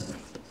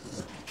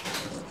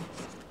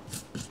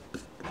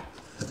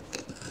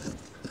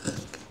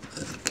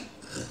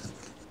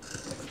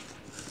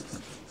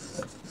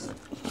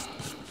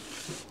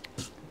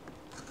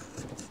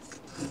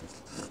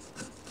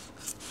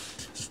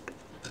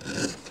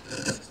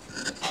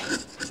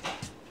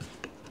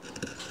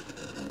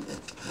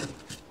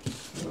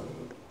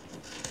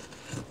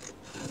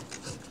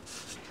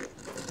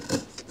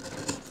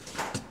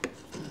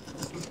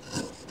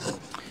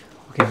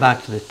okay,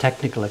 back to the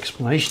technical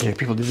explanation here.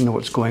 People didn't know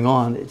what's going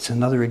on. It's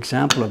another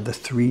example of the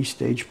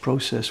three-stage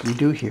process we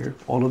do here.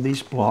 All of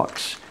these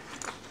blocks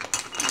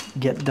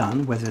get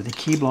done, whether the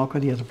key block or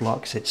the other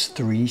blocks. It's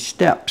 3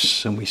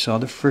 steps. And we saw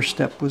the first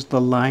step was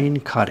the line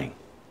cutting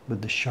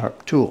with the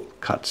sharp tool.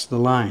 Cuts the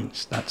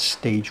lines. That's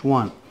stage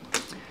 1.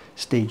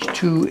 Stage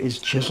 2 is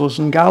chisels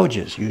and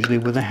gouges, usually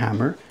with a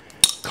hammer.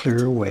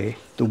 Clear away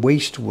the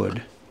waste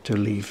wood to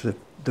leave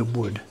the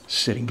wood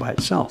sitting by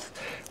itself.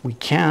 We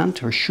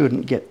can't or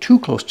shouldn't get too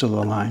close to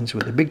the lines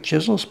with the big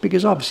chisels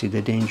because obviously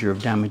the danger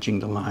of damaging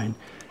the line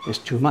is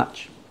too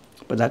much.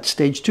 But that's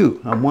stage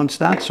 2. And once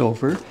that's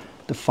over,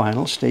 the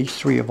final stage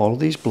 3 of all of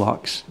these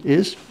blocks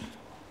is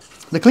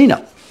the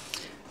cleanup.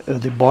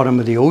 The bottom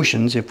of the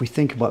oceans, if we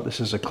think about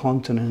this as a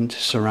continent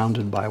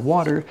surrounded by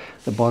water,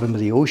 the bottom of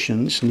the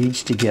oceans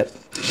needs to get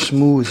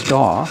smoothed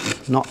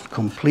off, not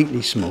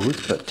completely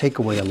smooth, but take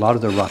away a lot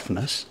of the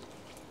roughness.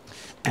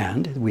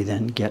 And we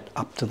then get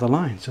up to the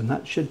lines. And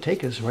that should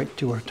take us right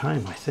to our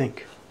time, I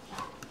think.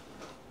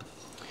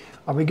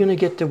 Are we going to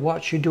get to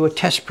watch you do a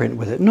test print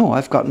with it? No,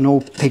 I've got no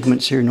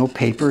pigments here, no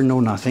paper, no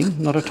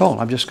nothing. Not at all.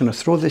 I'm just going to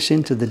throw this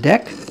into the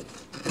deck.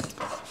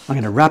 I'm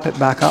going to wrap it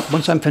back up.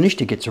 Once I'm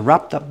finished, it gets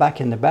wrapped up back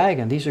in the bag,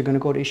 and these are going to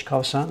go to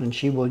Ishikawa-san, and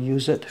she will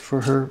use it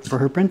for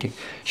her printing.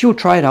 She will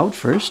try it out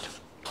first.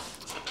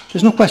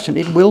 There's no question,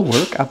 it will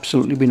work.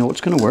 Absolutely, we know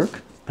it's going to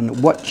work.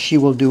 And what she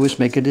will do is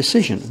make a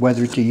decision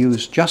whether to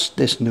use just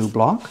this new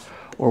block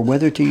or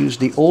whether to use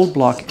the old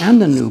block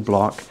and the new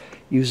block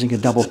using a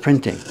double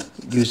printing,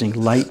 using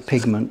light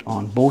pigment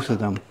on both of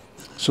them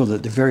so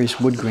that the various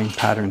wood grain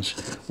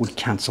patterns would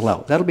cancel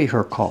out. That'll be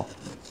her call.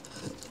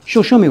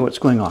 She'll show me what's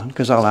going on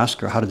because I'll ask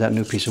her how did that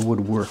new piece of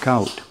wood work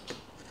out.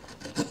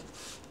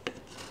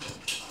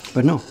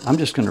 But no, I'm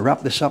just going to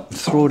wrap this up and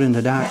throw it in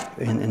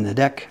the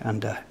deck,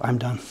 and I'm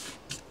done.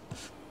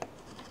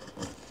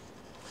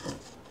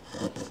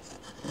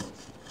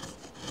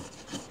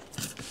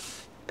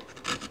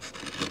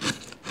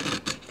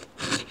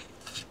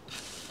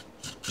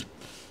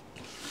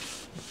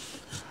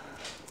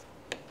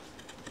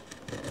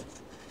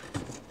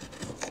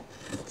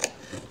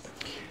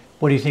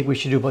 What do you think we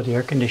should do about the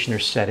air conditioner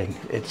setting?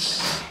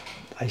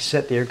 I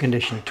set the air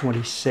conditioner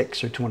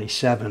 26 or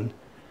 27,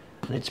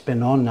 and it's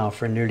been on now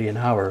for nearly an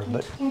hour,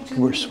 but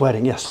we're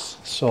sweating. Yes,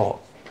 so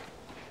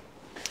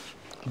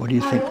what do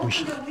you think we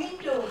should?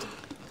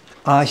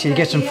 I see,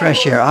 get some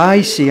fresh air.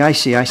 I see,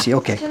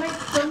 okay.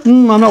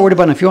 I'm not worried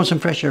about it. If you want some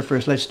fresh air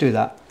first, let's do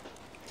that.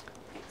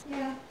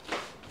 Yeah,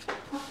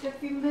 after a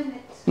few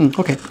minutes.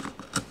 Okay,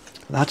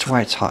 that's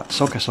why it's hot.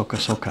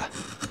 Soka.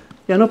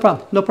 Yeah, no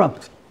problem, no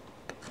problem.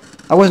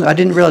 I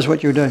didn't realize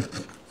what you were doing.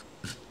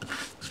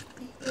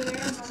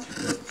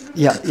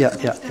 Yeah.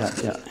 Okay.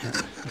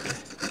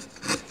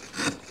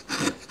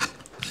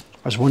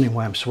 I was wondering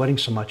why I'm sweating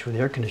so much with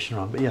the air conditioner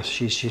on, but yes,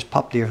 she's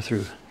popped the air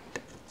through.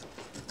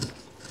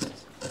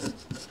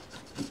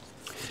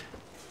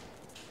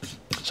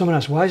 Someone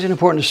asked, why is it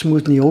important to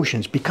smoothen the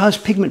oceans? Because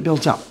pigment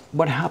builds up.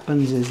 What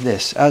happens is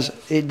this,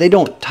 they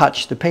don't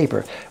touch the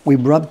paper. We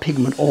rub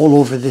pigment all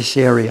over this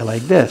area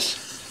like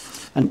this.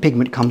 And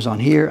pigment comes on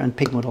here, and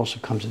pigment also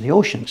comes in the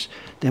oceans.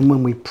 Then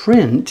when we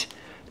print,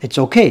 it's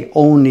okay,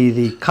 only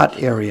the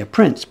cut area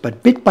prints.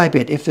 But bit by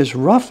bit, if there's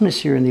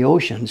roughness here in the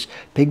oceans,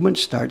 pigment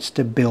starts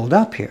to build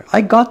up here.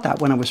 I got that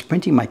when I was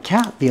printing my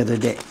cat the other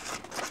day.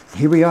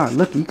 Here we are.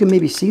 Look, you can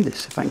maybe see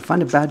this. If I can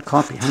find a bad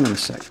copy, hang on a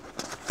sec.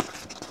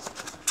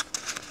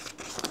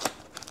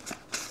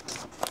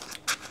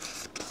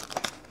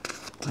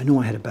 I know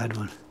I had a bad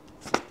one.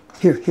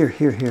 Here.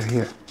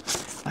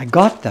 I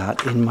got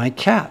that in my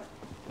cat.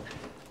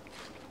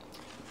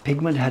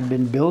 Pigment had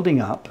been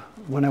building up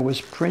when I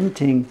was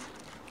printing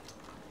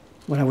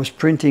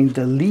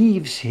the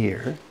leaves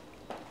here.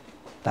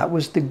 That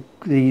was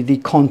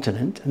the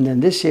continent, and then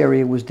this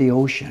area was the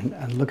ocean.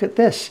 And look at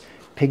this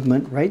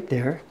pigment right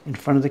there in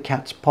front of the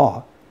cat's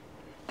paw.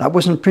 That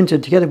wasn't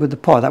printed together with the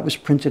paw. That was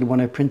printed when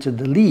I printed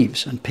the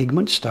leaves, and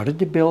pigment started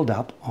to build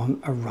up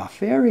on a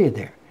rough area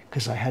there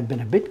because I had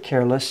been a bit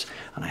careless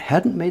and I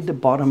hadn't made the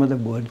bottom of the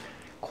wood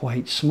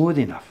quite smooth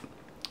enough.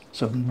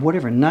 So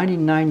whatever,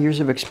 99 years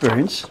of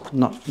experience,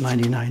 not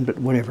 99, but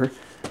whatever,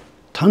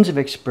 tons of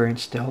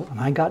experience still, and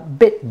I got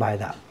bit by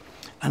that.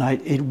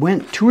 And it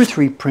went 2 or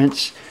 3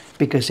 prints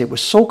because it was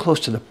so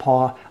close to the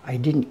paw, I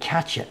didn't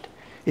catch it.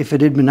 If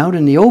it had been out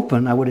in the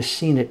open, I would have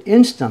seen it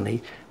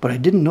instantly, but I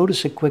didn't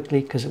notice it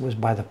quickly because it was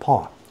by the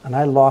paw. And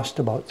I lost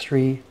about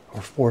 3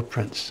 or 4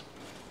 prints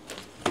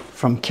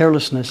from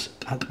carelessness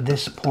at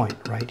this point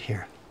right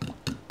here.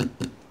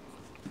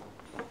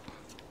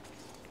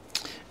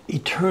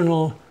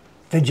 Eternal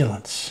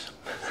vigilance.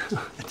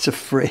 It's a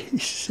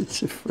phrase.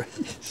 It's a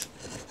phrase.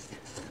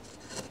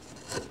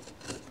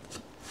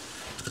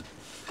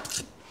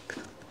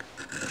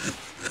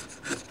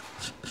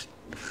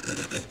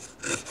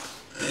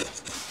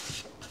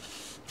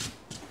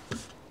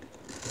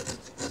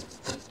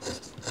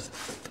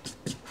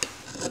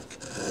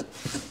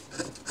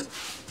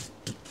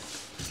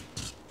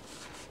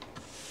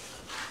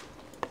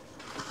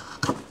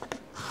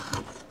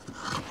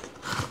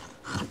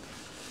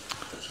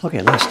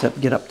 Okay, last step,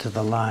 get up to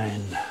the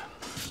line.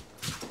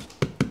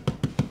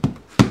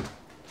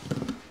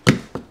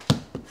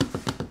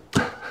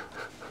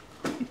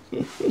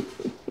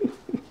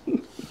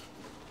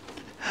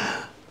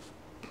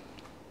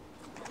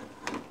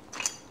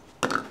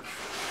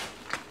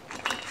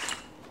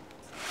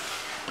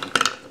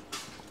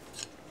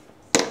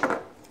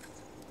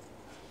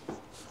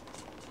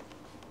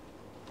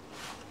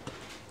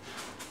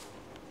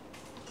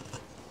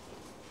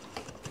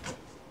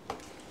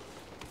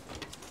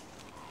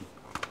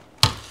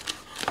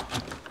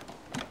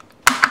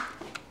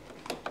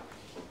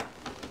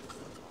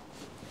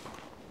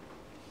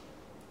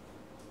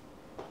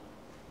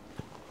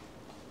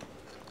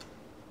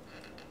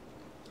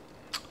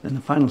 Then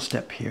the final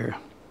step here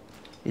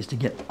is to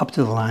get up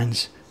to the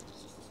lines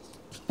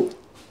and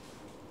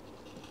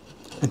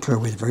clear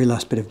away the very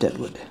last bit of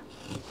deadwood.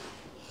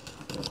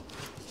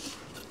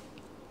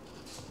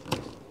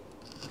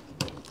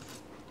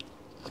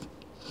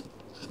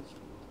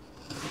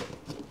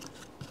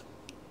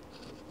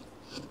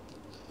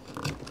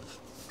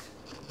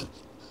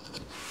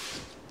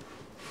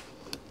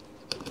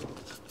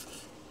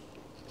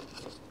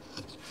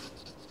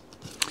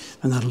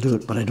 And that'll do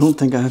it. But I don't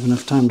think I have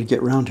enough time to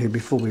get round here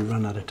before we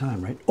run out of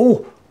time, right?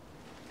 Oh,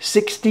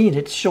 16.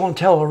 It's show and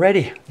tell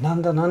already.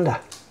 Nanda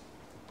Nanda.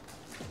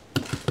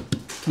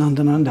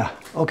 Nanda Nanda.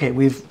 Okay,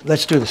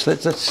 let's do this.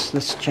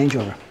 Let's change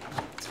over.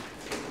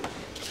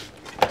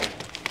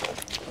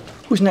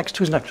 Who's next?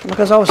 Who's next?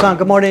 Nakazawa-san,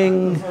 good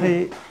morning.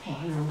 Hey.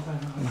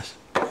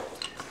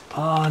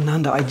 Oh,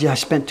 Nanda, I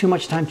spent too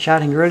much time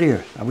chatting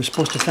earlier. I was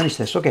supposed to finish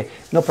this. Okay,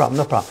 no problem,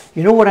 no problem.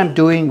 You know what I'm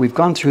doing. We've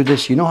gone through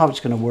this. You know how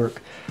it's going to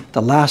work.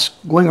 The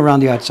last, going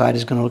around the outside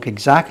is going to look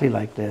exactly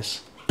like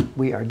this.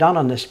 We are done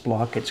on this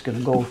block. It's going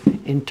to go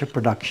into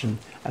production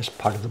as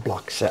part of the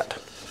block set.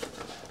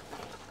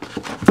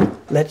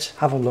 Let's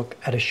have a look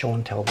at a show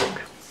and tell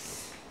book.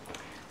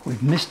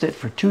 We've missed it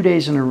for 2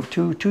 days in a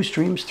two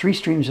streams, 3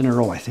 streams in a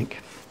row, I think.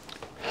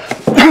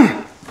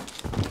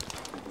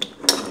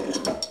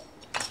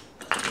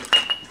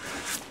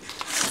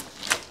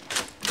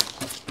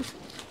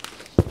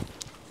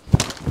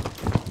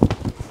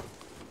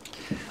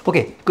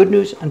 Okay, good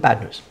news and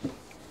bad news.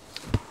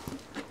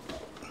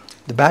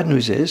 The bad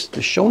news is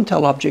the show and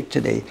tell object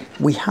today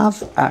we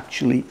have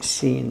actually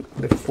seen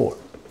before.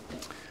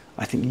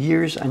 I think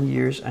years and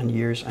years and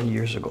years and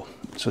years ago.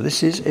 So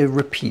this is a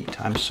repeat.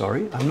 I'm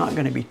sorry. I'm not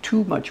going to be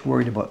too much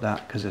worried about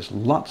that because there's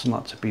lots and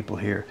lots of people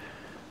here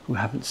who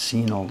haven't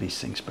seen all these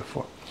things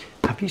before.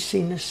 Have you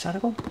seen this,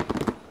 Sadako?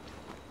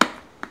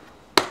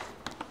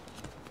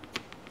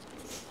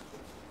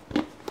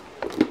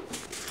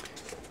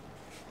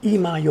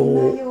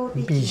 Imayo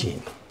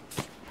Bijin.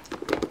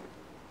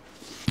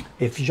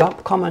 If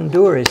Jacques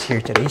Commandeur is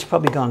here today, he's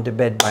probably gone to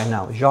bed by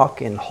now.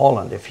 Jacques in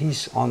Holland, if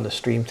he's on the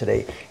stream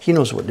today, he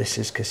knows what this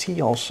is because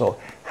he also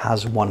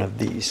has one of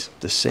these,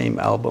 the same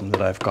album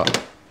that I've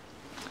got.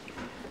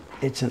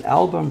 It's an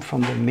album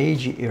from the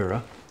Meiji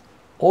era.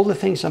 All the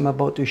things I'm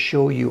about to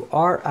show you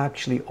are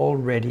actually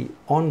already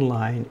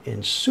online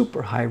in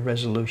super high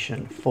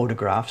resolution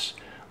photographs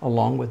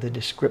along with a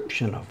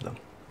description of them.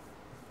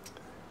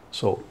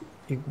 So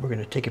we're going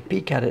to take a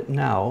peek at it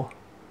now.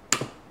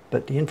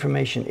 But the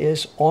information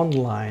is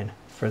online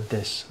for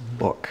this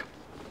book.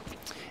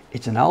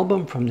 It's an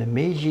album from the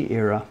Meiji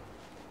era.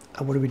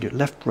 What do we do?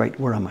 Left, right,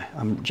 where am I?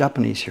 I'm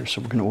Japanese here,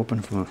 so we're going to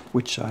open from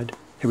which side?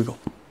 Here we go.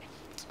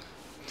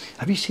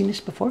 Have you seen this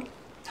before?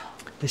 No.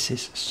 This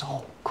is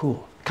so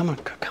cool. Come on,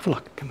 have a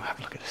look. Come on, have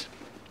a look at this.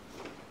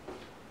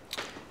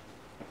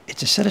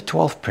 It's a set of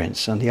 12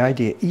 prints, and the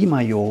idea,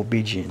 Imayo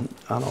Bijin.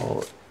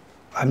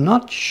 I'm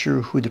not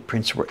sure who the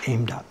prints were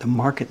aimed at, the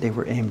market they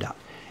were aimed at.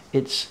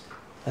 It's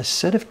a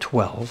set of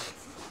 12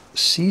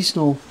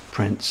 seasonal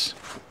prints.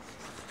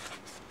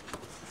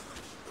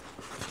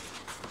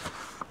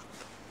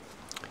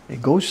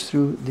 It goes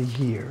through the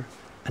year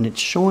and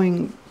it's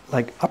showing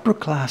like upper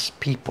class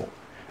people.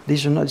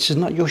 This is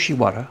not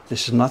Yoshiwara.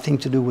 This has nothing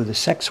to do with the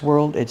sex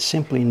world. It's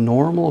simply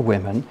normal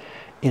women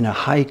in a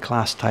high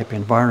class type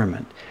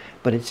environment.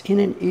 But it's in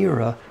an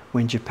era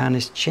when Japan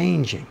is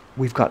changing.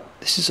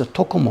 This is a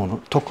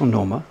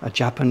tokonoma, a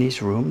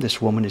Japanese room.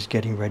 This woman is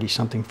getting ready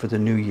something for the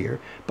new year.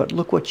 But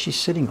look what she's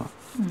sitting on.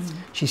 Mm-hmm.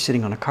 She's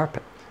sitting on a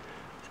carpet.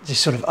 It's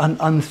sort of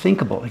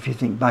unthinkable if you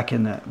think back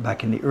in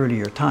the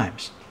earlier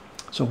times.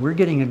 So we're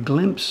getting a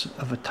glimpse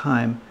of a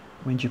time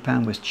when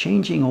Japan was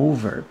changing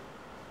over.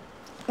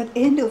 At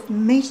the end of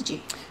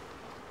Meiji.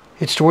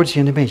 It's towards the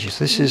end of Meiji.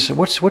 So this is,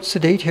 what's the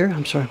date here?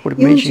 I'm sorry, what,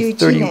 Meiji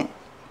 30?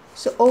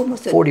 So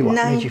almost 41,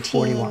 Meiji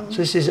 41. So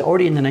this is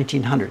already in the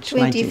 1900s.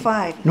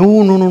 25.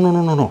 No.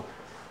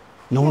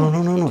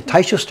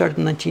 Taisho started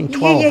in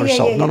 1912 or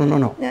so. No.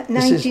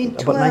 This is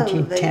about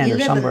 1910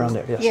 11, or somewhere around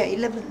there. Yes. Yeah,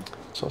 11.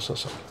 So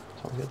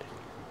good.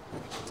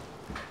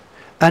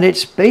 And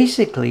it's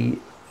basically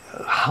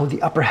how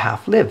the upper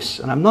half lives.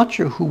 And I'm not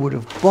sure who would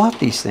have bought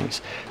these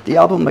things. The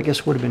album, I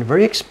guess, would have been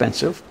very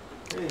expensive.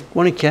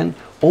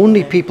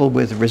 Only people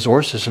with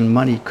resources and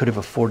money could have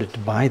afforded to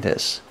buy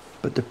this.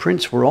 But the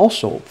prints were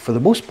also, for the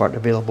most part,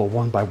 available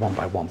one by one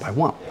by one by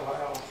one.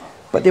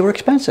 But they were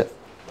expensive.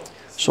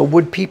 So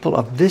would people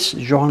of this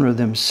genre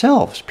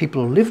themselves,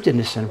 people who lived in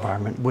this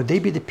environment, would they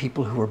be the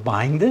people who were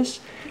buying this?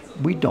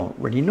 We don't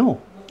really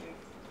know.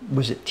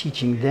 Was it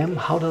teaching them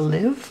how to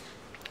live?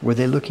 Were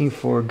they looking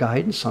for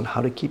guidance on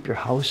how to keep your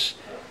house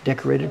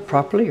decorated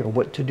properly or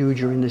what to do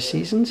during the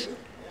seasons?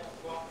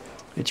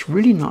 It's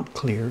really not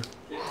clear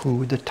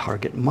who the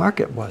target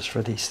market was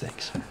for these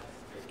things.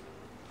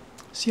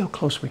 See how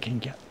close we can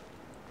get.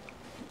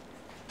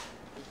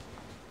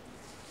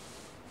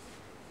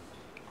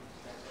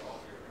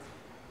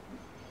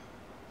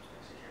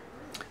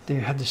 They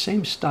have the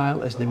same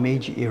style as the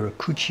Meiji era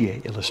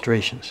Kuchie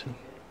illustrations.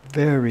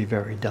 Very,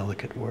 very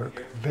delicate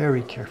work,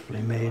 very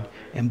carefully made,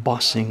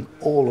 embossing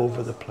all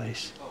over the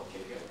place.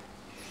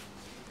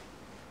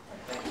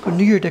 Good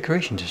New Year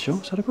decorations,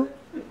 Sadako?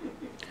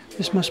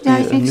 This must be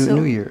a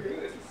New Year.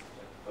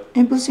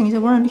 Embossing is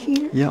around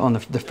here? Yeah, on the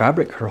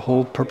fabric, her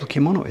whole purple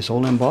kimono is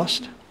all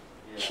embossed.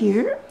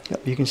 Here?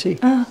 Yep, you can see.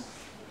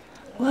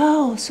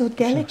 Wow, so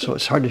delicate. So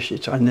it's hard to see.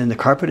 And then the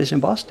carpet is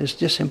embossed. It's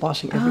just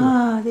embossing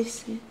everywhere.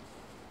 This is.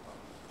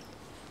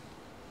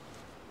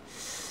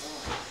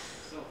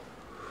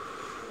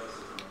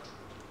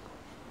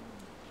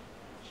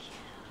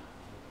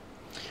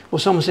 Well,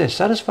 someone says,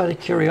 satisfy the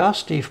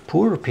curiosity of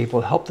poorer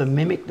people, help them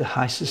mimic the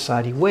high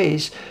society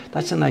ways.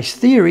 That's a nice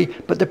theory,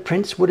 but the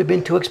prints would have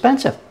been too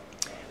expensive.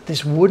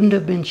 This wouldn't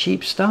have been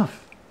cheap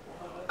stuff.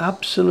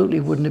 Absolutely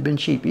wouldn't have been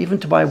cheap. Even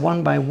to buy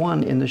one by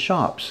one in the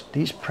shops,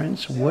 these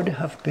prints would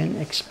have been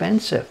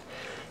expensive.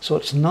 So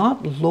it's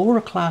not lower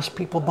class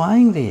people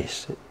buying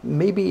these.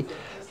 Maybe,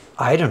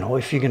 I don't know,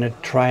 if you're going to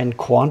try and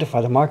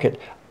quantify the market,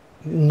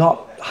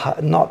 not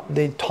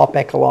the top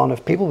echelon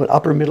of people, but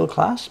upper middle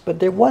class. But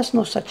there was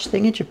no such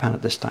thing in Japan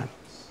at this time.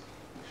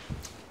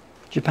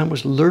 Japan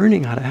was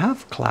learning how to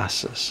have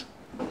classes.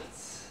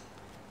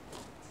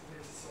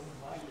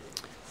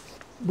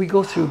 We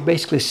go through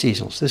basically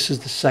seasons. This is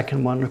the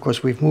second one. Of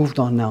course, we've moved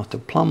on now to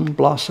plum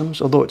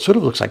blossoms, although it sort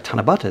of looks like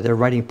Tanabata. They're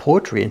writing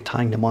poetry and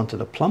tying them onto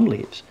the plum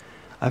leaves.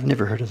 I've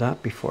never heard of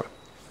that before.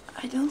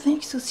 I don't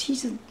think so.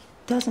 Season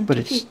doesn't But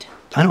it's, fit.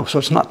 I know, so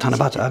it's not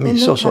Tanabata. I mean,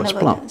 No, so it's Tanabata.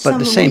 plum. But Some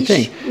the same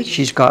thing. which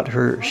She's got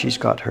her,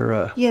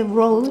 yeah,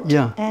 rolled.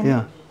 yeah,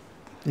 and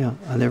yeah,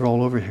 and they're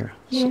all over here.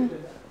 Yeah.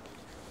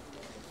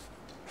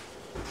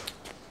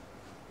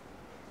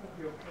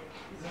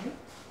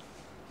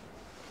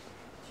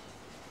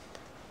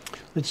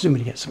 Let's zoom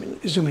in again.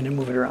 Zoom in and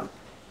move it around.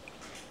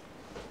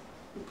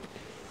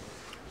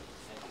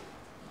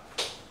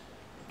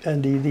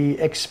 And the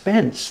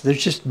expense,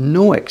 there's just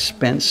no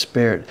expense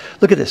spared.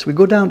 Look at this. We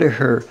go down to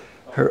her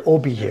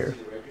obi here.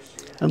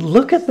 And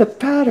look at the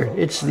pattern.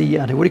 It's the,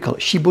 what do you call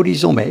it?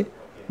 Shiburizome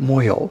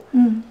moyo.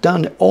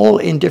 Done all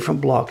in different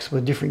blocks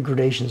with different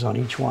gradations on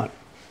each one.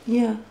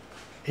 Yeah.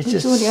 It's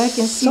That's just only I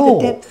can see so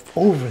the depth.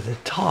 over the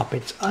top.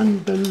 It's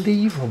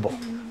unbelievable.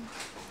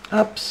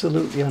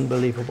 Absolutely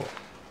unbelievable.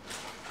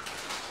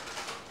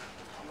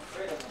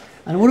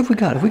 And what have we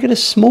got? Have we got a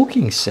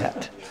smoking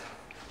set?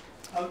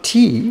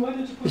 Tea.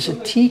 There's a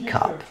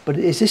teacup. But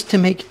is this to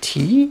make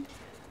tea?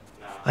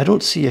 I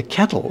don't see a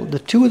kettle. The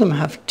two of them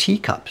have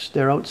teacups.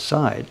 They're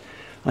outside.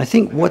 I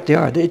think what they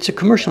are, it's a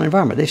commercial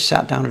environment. They've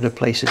sat down at a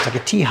place, it's like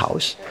a tea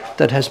house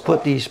that has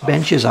put these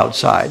benches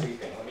outside.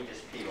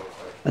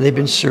 And they've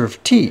been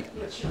served tea.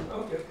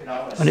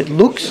 And it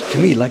looks to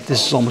me like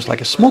this is almost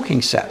like a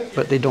smoking set,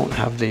 but they don't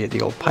have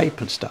the old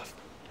pipe and stuff.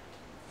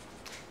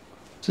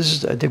 So this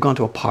is, they've gone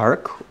to a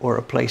park or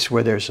a place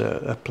where there's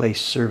a place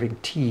serving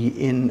tea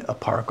in a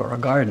park or a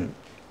garden.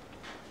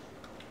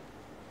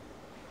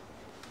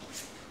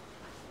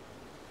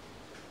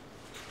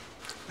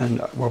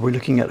 And were we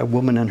looking at a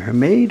woman and her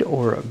maid,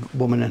 or a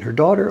woman and her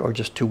daughter, or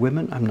just two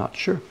women? I'm not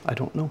sure. I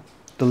don't know.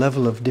 The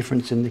level of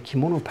difference in the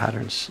kimono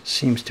patterns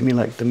seems to me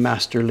like the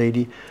master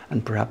lady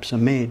and perhaps a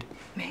maid.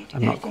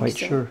 I'm not quite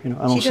sure. You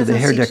know, and also the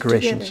hair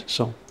decorations.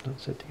 So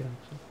that's it together.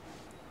 So.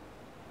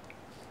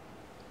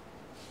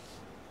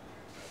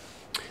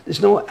 There's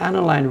no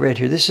aniline red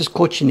here. This is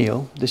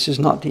cochineal. This is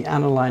not the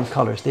aniline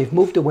colors. They've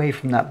moved away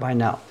from that by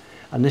now.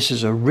 And this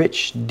is a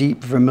rich,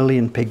 deep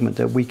vermilion pigment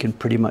that we can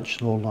pretty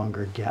much no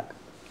longer get.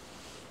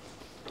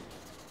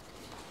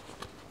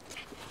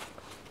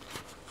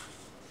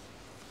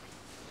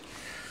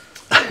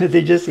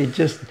 they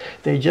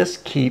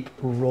just keep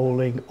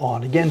rolling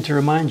on. Again, to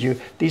remind you,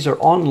 these are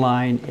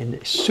online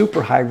in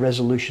super high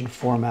resolution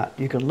format.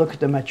 You can look at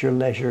them at your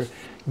leisure,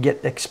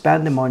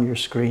 expand them on your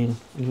screen,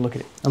 and look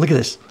at it. And look at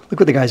this.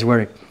 Look what the guy's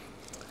wearing.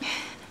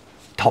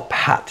 Top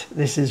hat.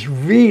 This is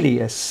really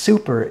a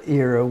super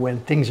era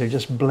when things are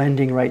just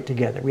blending right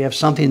together. We have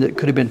something that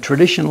could have been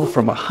traditional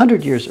from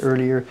 100 years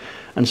earlier,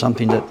 and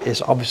something that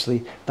is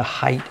obviously the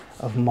height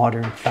of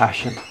modern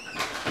fashion.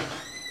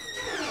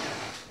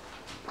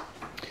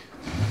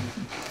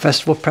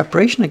 Festival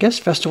preparation, I guess,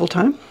 festival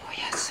time.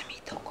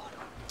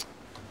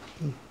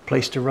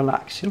 Place to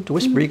relax, you know, to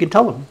whisper, you can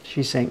tell them.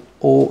 She's saying,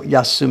 "O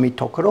yasumi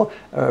tokoro,"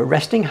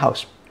 resting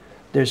house.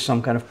 There's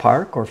some kind of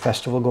park or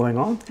festival going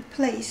on. A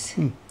place.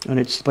 And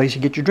it's the place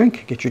you get your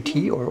drink, get your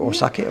tea or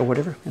sake or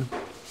whatever. You know.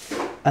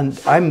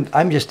 And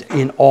I'm just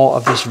in awe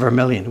of this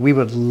vermilion. We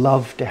would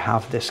love to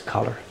have this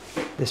color,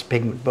 this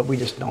pigment, but we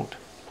just don't.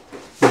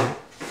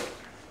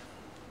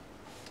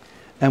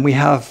 And we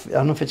have, I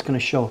don't know if it's going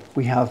to show,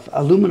 we have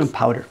aluminum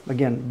powder.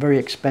 Again, very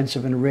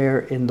expensive and rare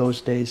in those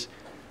days,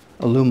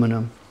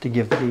 aluminum to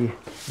give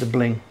the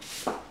bling.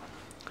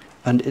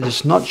 And it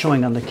is not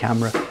showing on the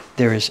camera.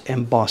 There is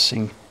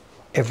embossing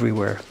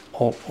everywhere,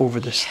 all over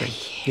this thing.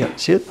 Yeah,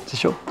 see it? To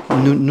show?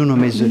 Nuno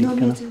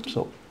mezuri.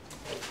 So.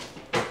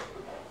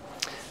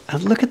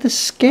 And look at the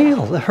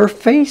scale. Her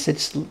face,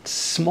 it's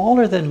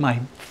smaller than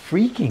my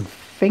freaking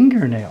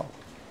fingernail.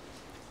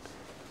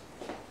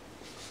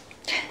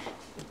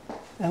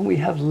 And we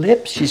have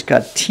lips. She's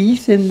got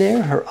teeth in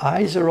there. Her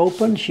eyes are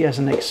open. She has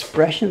an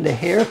expression, the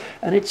hair,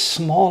 and it's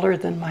smaller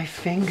than my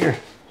finger.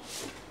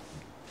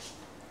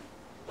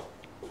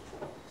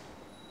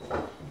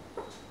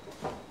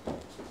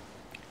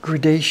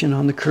 Gradation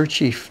on the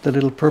kerchief, the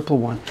little purple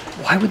one.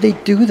 Why would they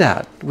do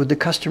that? Would the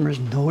customers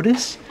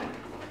notice?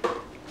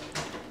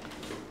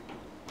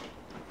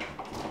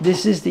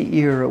 This is the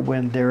era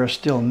when there are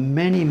still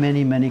many,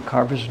 many, many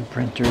carvers and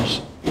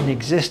printers in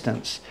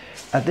existence.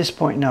 at this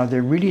point now,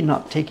 they're really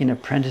not taking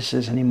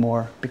apprentices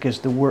anymore because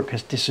the work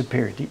has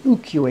disappeared. The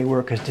ukiyo-e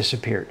work has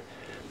disappeared,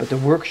 but the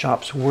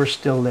workshops were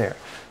still there.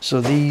 So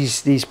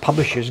these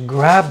publishers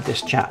grabbed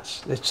this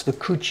chance. It's the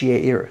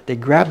kuchi-e era. They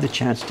grabbed the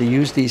chance to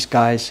use these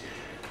guys,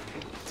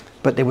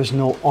 but there was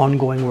no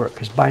ongoing work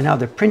because by now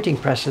the printing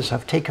presses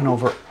have taken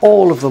over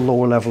all of the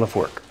lower level of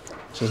work.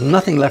 So there's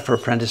nothing left for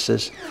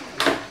apprentices,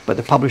 but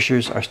the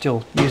publishers are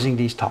still using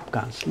these top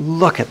guns.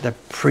 Look at the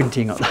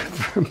printing on that.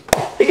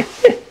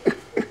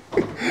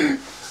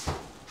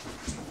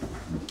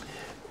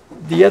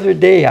 The other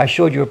day, I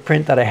showed you a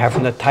print that I have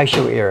from the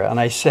Taisho era, and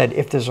I said,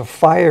 if there's a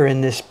fire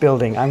in this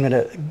building, I'm going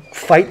to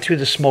fight through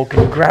the smoke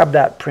and grab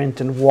that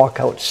print and walk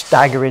out,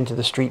 stagger into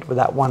the street with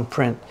that one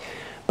print.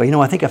 But you know,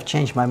 I think I've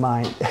changed my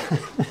mind.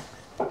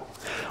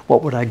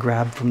 What would I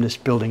grab from this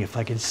building if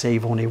I could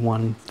save only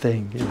one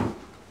thing? You know?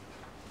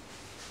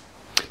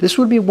 This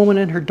would be a woman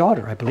and her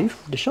daughter, I believe,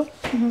 the show.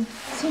 I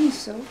think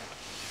so.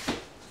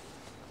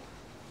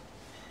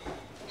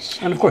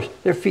 And of course,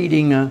 they're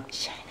feeding...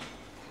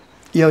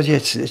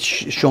 yes, it's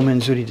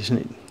shomenzuri, isn't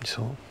it?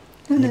 So,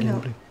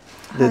 No.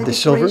 The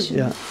silver,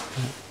 yeah.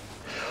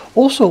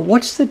 Also,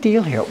 what's the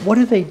deal here? What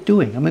are they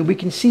doing? I mean, we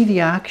can see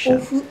the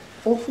action.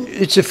 Ofu.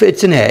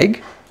 It's an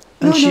egg.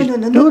 No,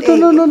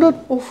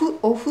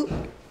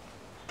 Ofu.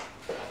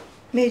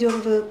 Made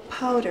of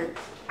powder.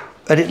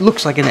 But it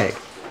looks like an egg.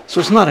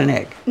 So it's not an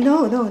egg.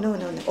 No.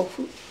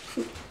 Ofu.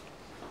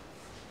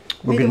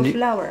 Made of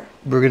flour.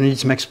 We're going to need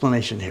some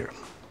explanation here.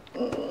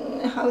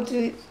 How do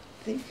you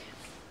think?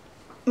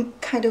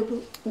 Kind of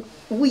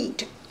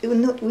wheat,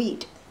 not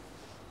wheat.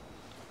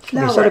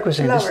 Flour.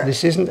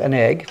 This isn't an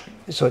egg,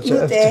 so it's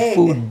a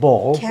food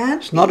ball.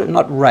 It's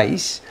not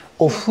rice.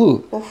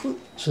 Ofu.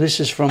 So this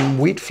is from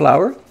wheat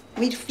flour.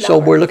 Wheat flour. So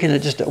we're looking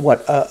at just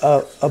what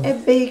a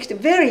baked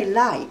very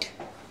light.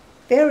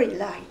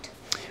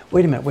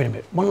 Wait a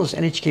minute. One of those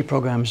NHK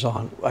programs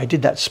on. I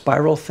did that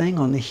spiral thing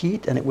on the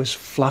heat, and it was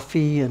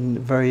fluffy and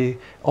very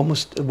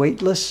almost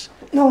weightless.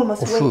 No,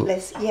 almost Ofu.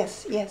 weightless.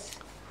 Yes.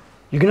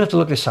 You're going to have to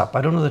look this up.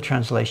 I don't know the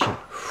translation.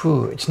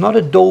 It's not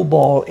a dough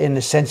ball in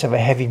the sense of a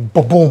heavy,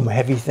 boom,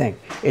 heavy thing.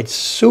 It's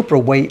super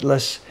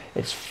weightless.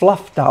 It's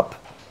fluffed up.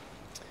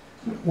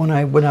 When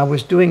I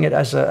was doing it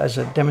as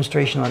a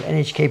demonstration on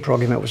NHK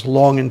program, it was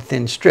long and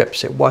thin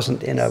strips. It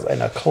wasn't in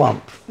a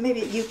clump.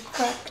 Maybe you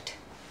cracked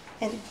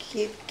and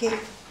gave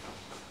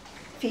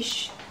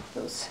fish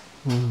those.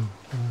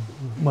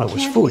 Well, it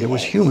was food. It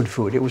was human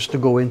food. It was to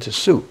go into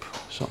soup.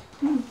 So.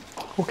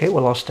 Okay,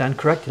 well, I'll stand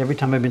corrected. Every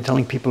time I've been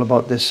telling people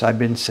about this, I've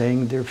been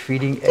saying they're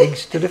feeding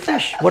eggs to the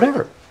fish.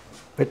 Whatever.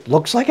 It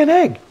looks like an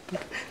egg.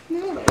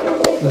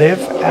 Live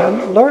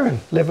and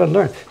learn.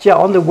 So yeah,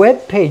 on the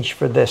web page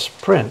for this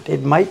print,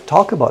 it might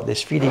talk about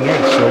this feeding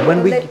eggs. So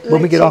when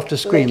we get off the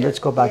screen, let's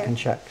go back and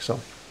check. So.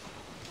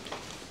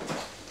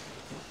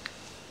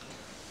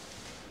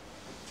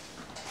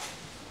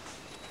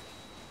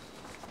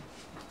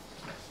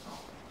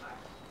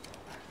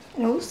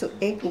 And also,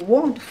 egg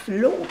won't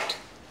float.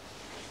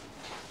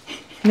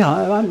 Yeah,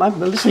 I'm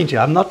listening to you.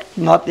 I'm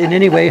not in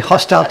any way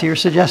hostile to your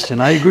suggestion.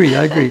 I agree.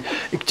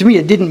 To me,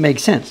 it didn't make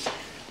sense.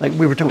 Like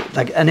we were talking,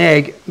 like an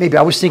egg, maybe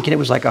I was thinking it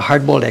was like a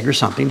hard-boiled egg or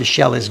something. The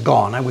shell is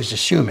gone, I was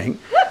assuming.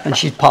 And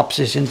she pops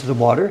this into the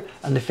water,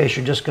 and the fish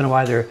are just going to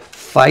either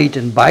fight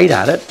and bite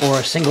at it, or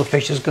a single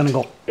fish is going to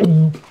go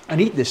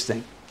and eat this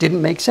thing.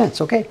 Didn't make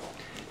sense. Okay,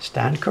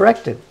 stand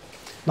corrected.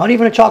 Not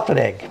even a chocolate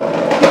egg.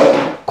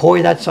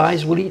 Koi that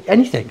size will eat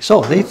anything.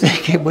 So they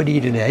think it would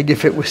eat an egg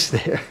if it was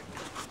there.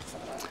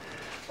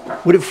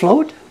 Would it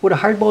float? Would a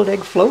hard-boiled egg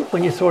float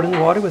when you throw it in the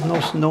water with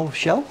no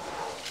shell?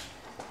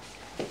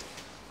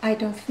 I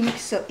don't think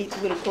so. It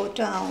will go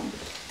down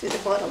to the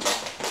bottom.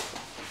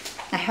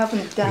 I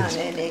haven't done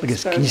any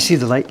experiment. Can you see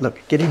the light? Look,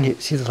 get in here.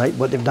 See the light?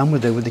 What they've done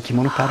with the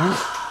kimono pattern?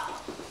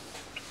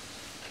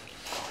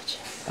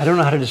 I don't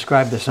know how to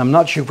describe this. I'm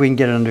not sure if we can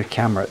get it under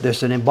camera.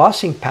 There's an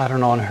embossing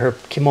pattern on her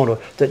kimono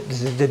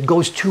that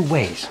goes two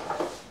ways.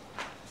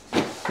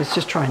 Let's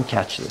just try and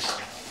catch this,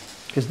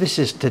 because this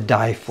is to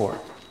die for.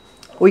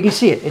 We can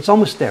see it. It's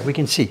almost there. We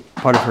can see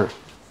part of her.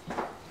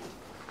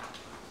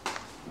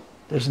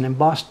 There's an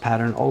embossed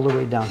pattern all the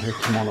way down her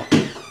kimono.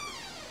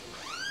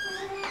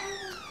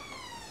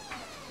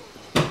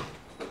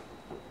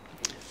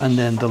 And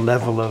then the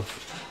level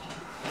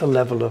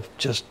of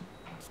just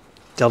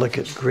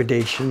delicate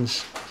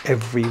gradations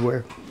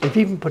everywhere. They've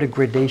even put a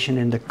gradation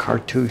in the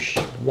cartouche.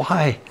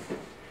 Why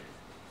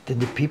did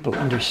the people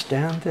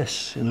understand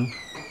this, you know?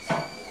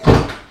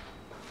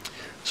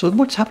 So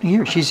what's happening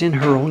here? She's in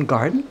her own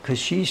garden because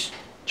she's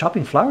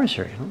chopping flowers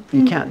here, you know?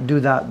 You can't do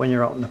that when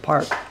you're out in the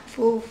park.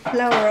 Full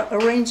flower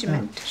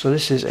arrangement. Yeah. So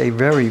this is a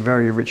very,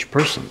 very rich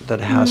person that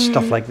has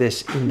stuff like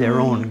this in their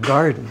own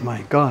garden.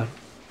 My God.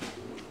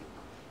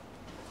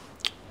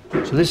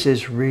 So this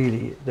is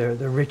really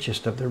the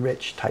richest of the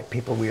rich type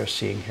people we are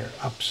seeing here.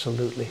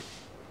 Absolutely.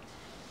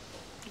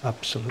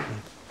 Absolutely.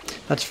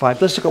 That's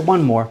 5. Let's look at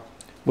one more.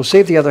 We'll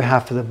save the other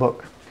half of the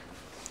book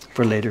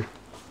for later.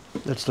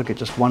 Let's look at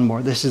just one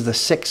more. This is the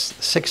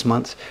 6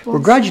 months. We're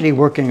gradually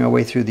working our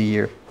way through the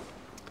year.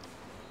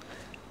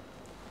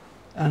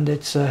 And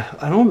it's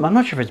I'm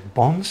not sure if it's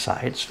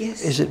bonsai.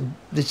 Yes.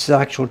 It's the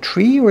actual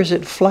tree, or is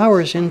it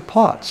flowers in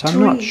pots? I'm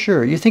not Tree.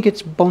 sure. You think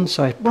it's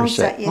bonsai per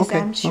se? Bonsai, yes, okay.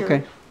 I'm sure.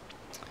 Okay.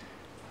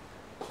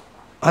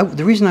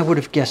 The reason I would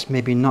have guessed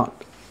maybe not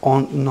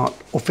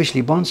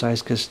officially bonsai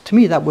is because to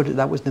me that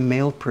was the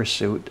male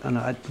pursuit, and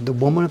the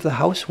woman of the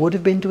house would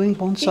have been doing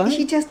bonsai.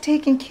 He just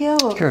taking care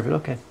of. Care of it.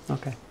 Okay.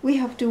 Okay. We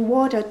have to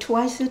water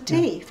twice a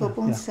day for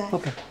bonsai. Yeah.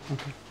 Okay.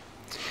 Okay.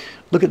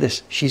 Look at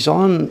this. She's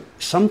on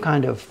some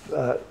kind of,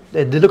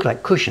 they look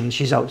like cushions.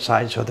 She's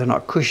outside, so they're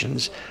not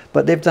cushions.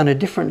 But they've done a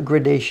different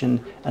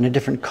gradation and a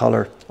different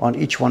color on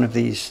each one of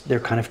these.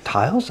 They're kind of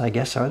tiles, I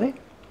guess, are they?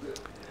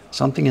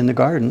 Something in the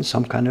garden,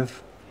 some kind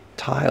of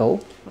tile.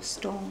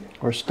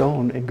 Or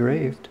stone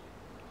engraved.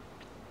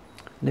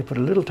 And they put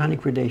a little tiny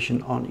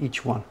gradation on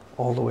each one,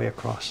 all the way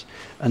across.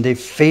 And they've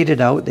faded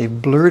out,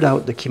 they've blurred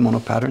out the kimono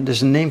pattern.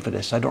 There's a name for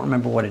this. I don't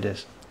remember what it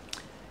is.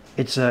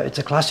 It's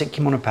a classic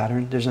kimono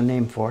pattern. There's a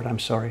name for it. I'm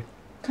sorry.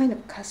 Kind of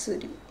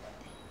kasuri.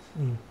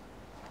 Mm.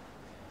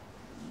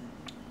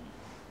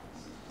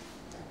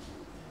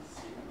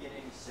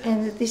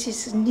 And this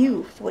is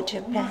new for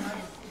Japan.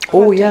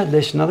 Oh yeah,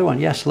 there's another one.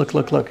 Yes, look,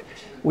 look, look.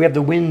 We have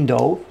the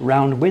window,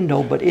 round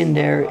window, but in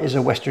there is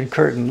a Western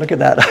curtain. Look at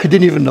that. I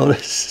didn't even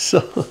notice.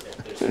 So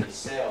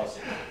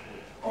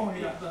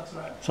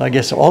I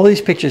guess all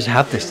these pictures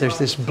have this. There's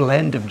this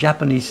blend of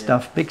Japanese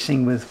stuff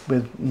mixing with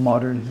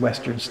modern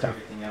Western stuff.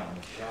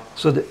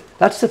 So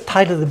that's the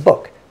title of the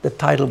book. The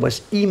title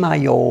was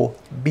Imayo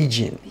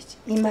Bijin.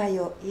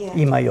 Imayo, yeah.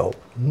 Imayo,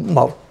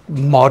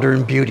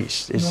 modern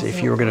beauties, is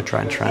if you were going to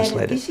try and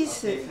translate and it.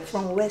 this is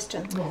from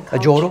Western culture. A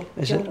joro,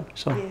 is it? Joro,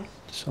 So, yeah.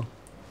 so.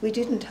 We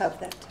didn't have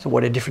that. So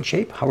what, a different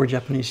shape? How were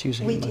Japanese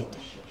using it? We did.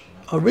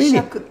 Oh, really?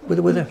 Shaku. With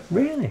a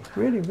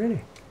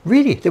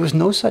really? There was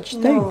no such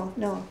thing?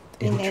 No.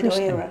 In Edo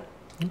era.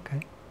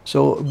 Okay.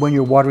 So when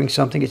you're watering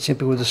something, it's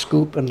simply with a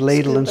scoop and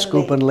ladle and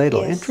scoop and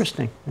ladle. Yes.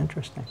 Interesting.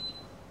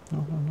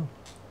 No.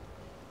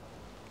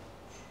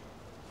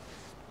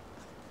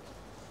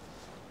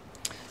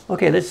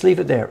 Okay, let's leave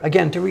it there.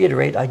 Again, to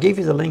reiterate, I gave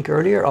you the link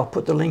earlier. I'll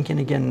put the link in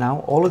again now.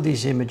 All of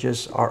these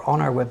images are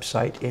on our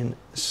website in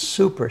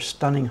super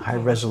stunning high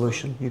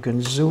resolution. You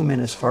can zoom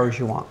in as far as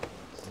you want.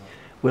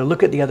 We'll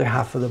look at the other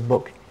half of the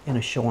book in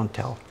a show and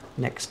tell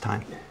next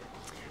time.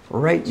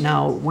 Right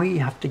now, we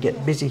have to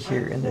get busy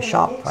here in the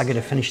shop. I got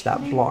to finish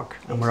that block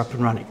and we're up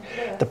and running.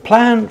 The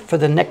plan for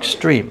the next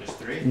stream,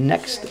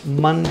 next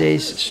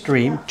Monday's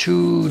stream,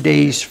 2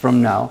 days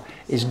from now,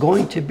 is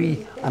going to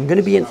be, I'm going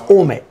to be in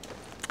Ome.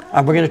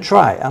 And we're going to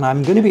try, and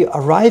I'm going to be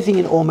arriving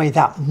in Ome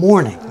that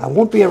morning. I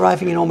won't be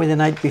arriving in Ome the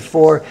night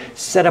before,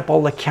 set up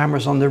all the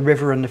cameras on the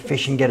river and the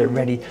fish and get it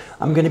ready.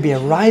 I'm going to be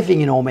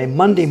arriving in Ome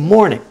Monday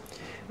morning,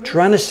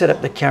 trying to set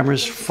up the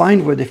cameras,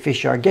 find where the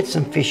fish are, get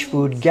some fish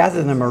food,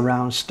 gather them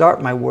around,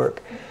 start my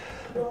work.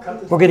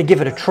 We're going to give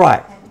it a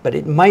try, but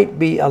it might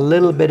be a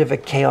little bit of a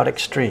chaotic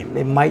stream.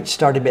 It might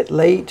start a bit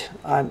late.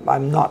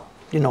 I'm not,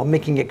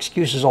 making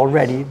excuses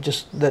already.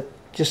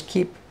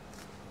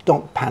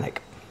 Don't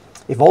panic.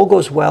 If all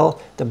goes well,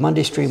 the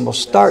Monday stream will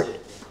start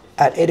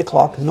at 8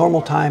 o'clock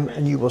normal time,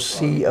 and you will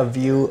see a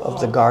view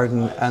of the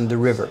garden and the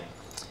river.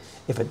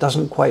 If it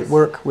doesn't quite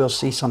work, we'll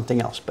see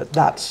something else, but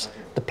that's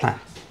the plan.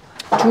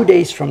 2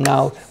 days from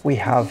now, we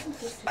have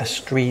a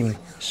stream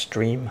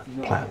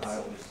planned.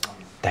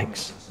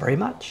 Thanks very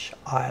much.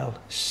 I'll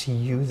see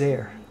you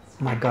there.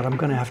 My God, I'm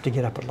going to have to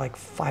get up at like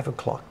 5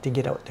 o'clock to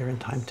get out there in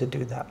time to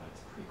do that.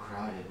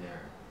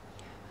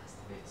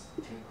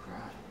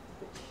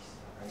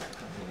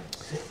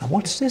 And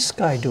what's this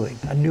guy doing?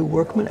 A new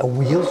workman? A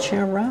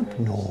wheelchair ramp?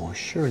 No,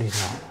 surely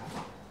not.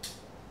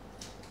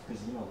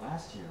 Because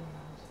last year when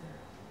I was there,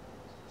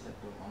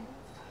 when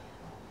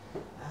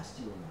I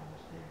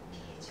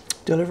was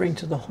there, Delivering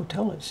to the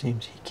hotel, it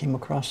seems. He came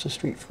across the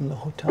street from the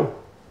hotel.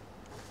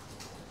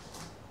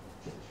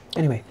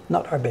 Anyway,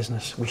 not our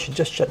business. We should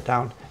just shut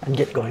down and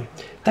get going.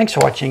 Thanks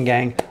for watching,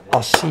 gang.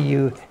 I'll see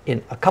you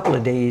in a couple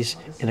of days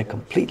in a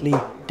completely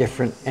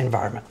different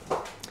environment.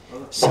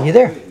 See you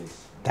there.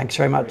 Thanks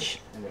very much,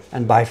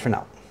 and bye for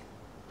now.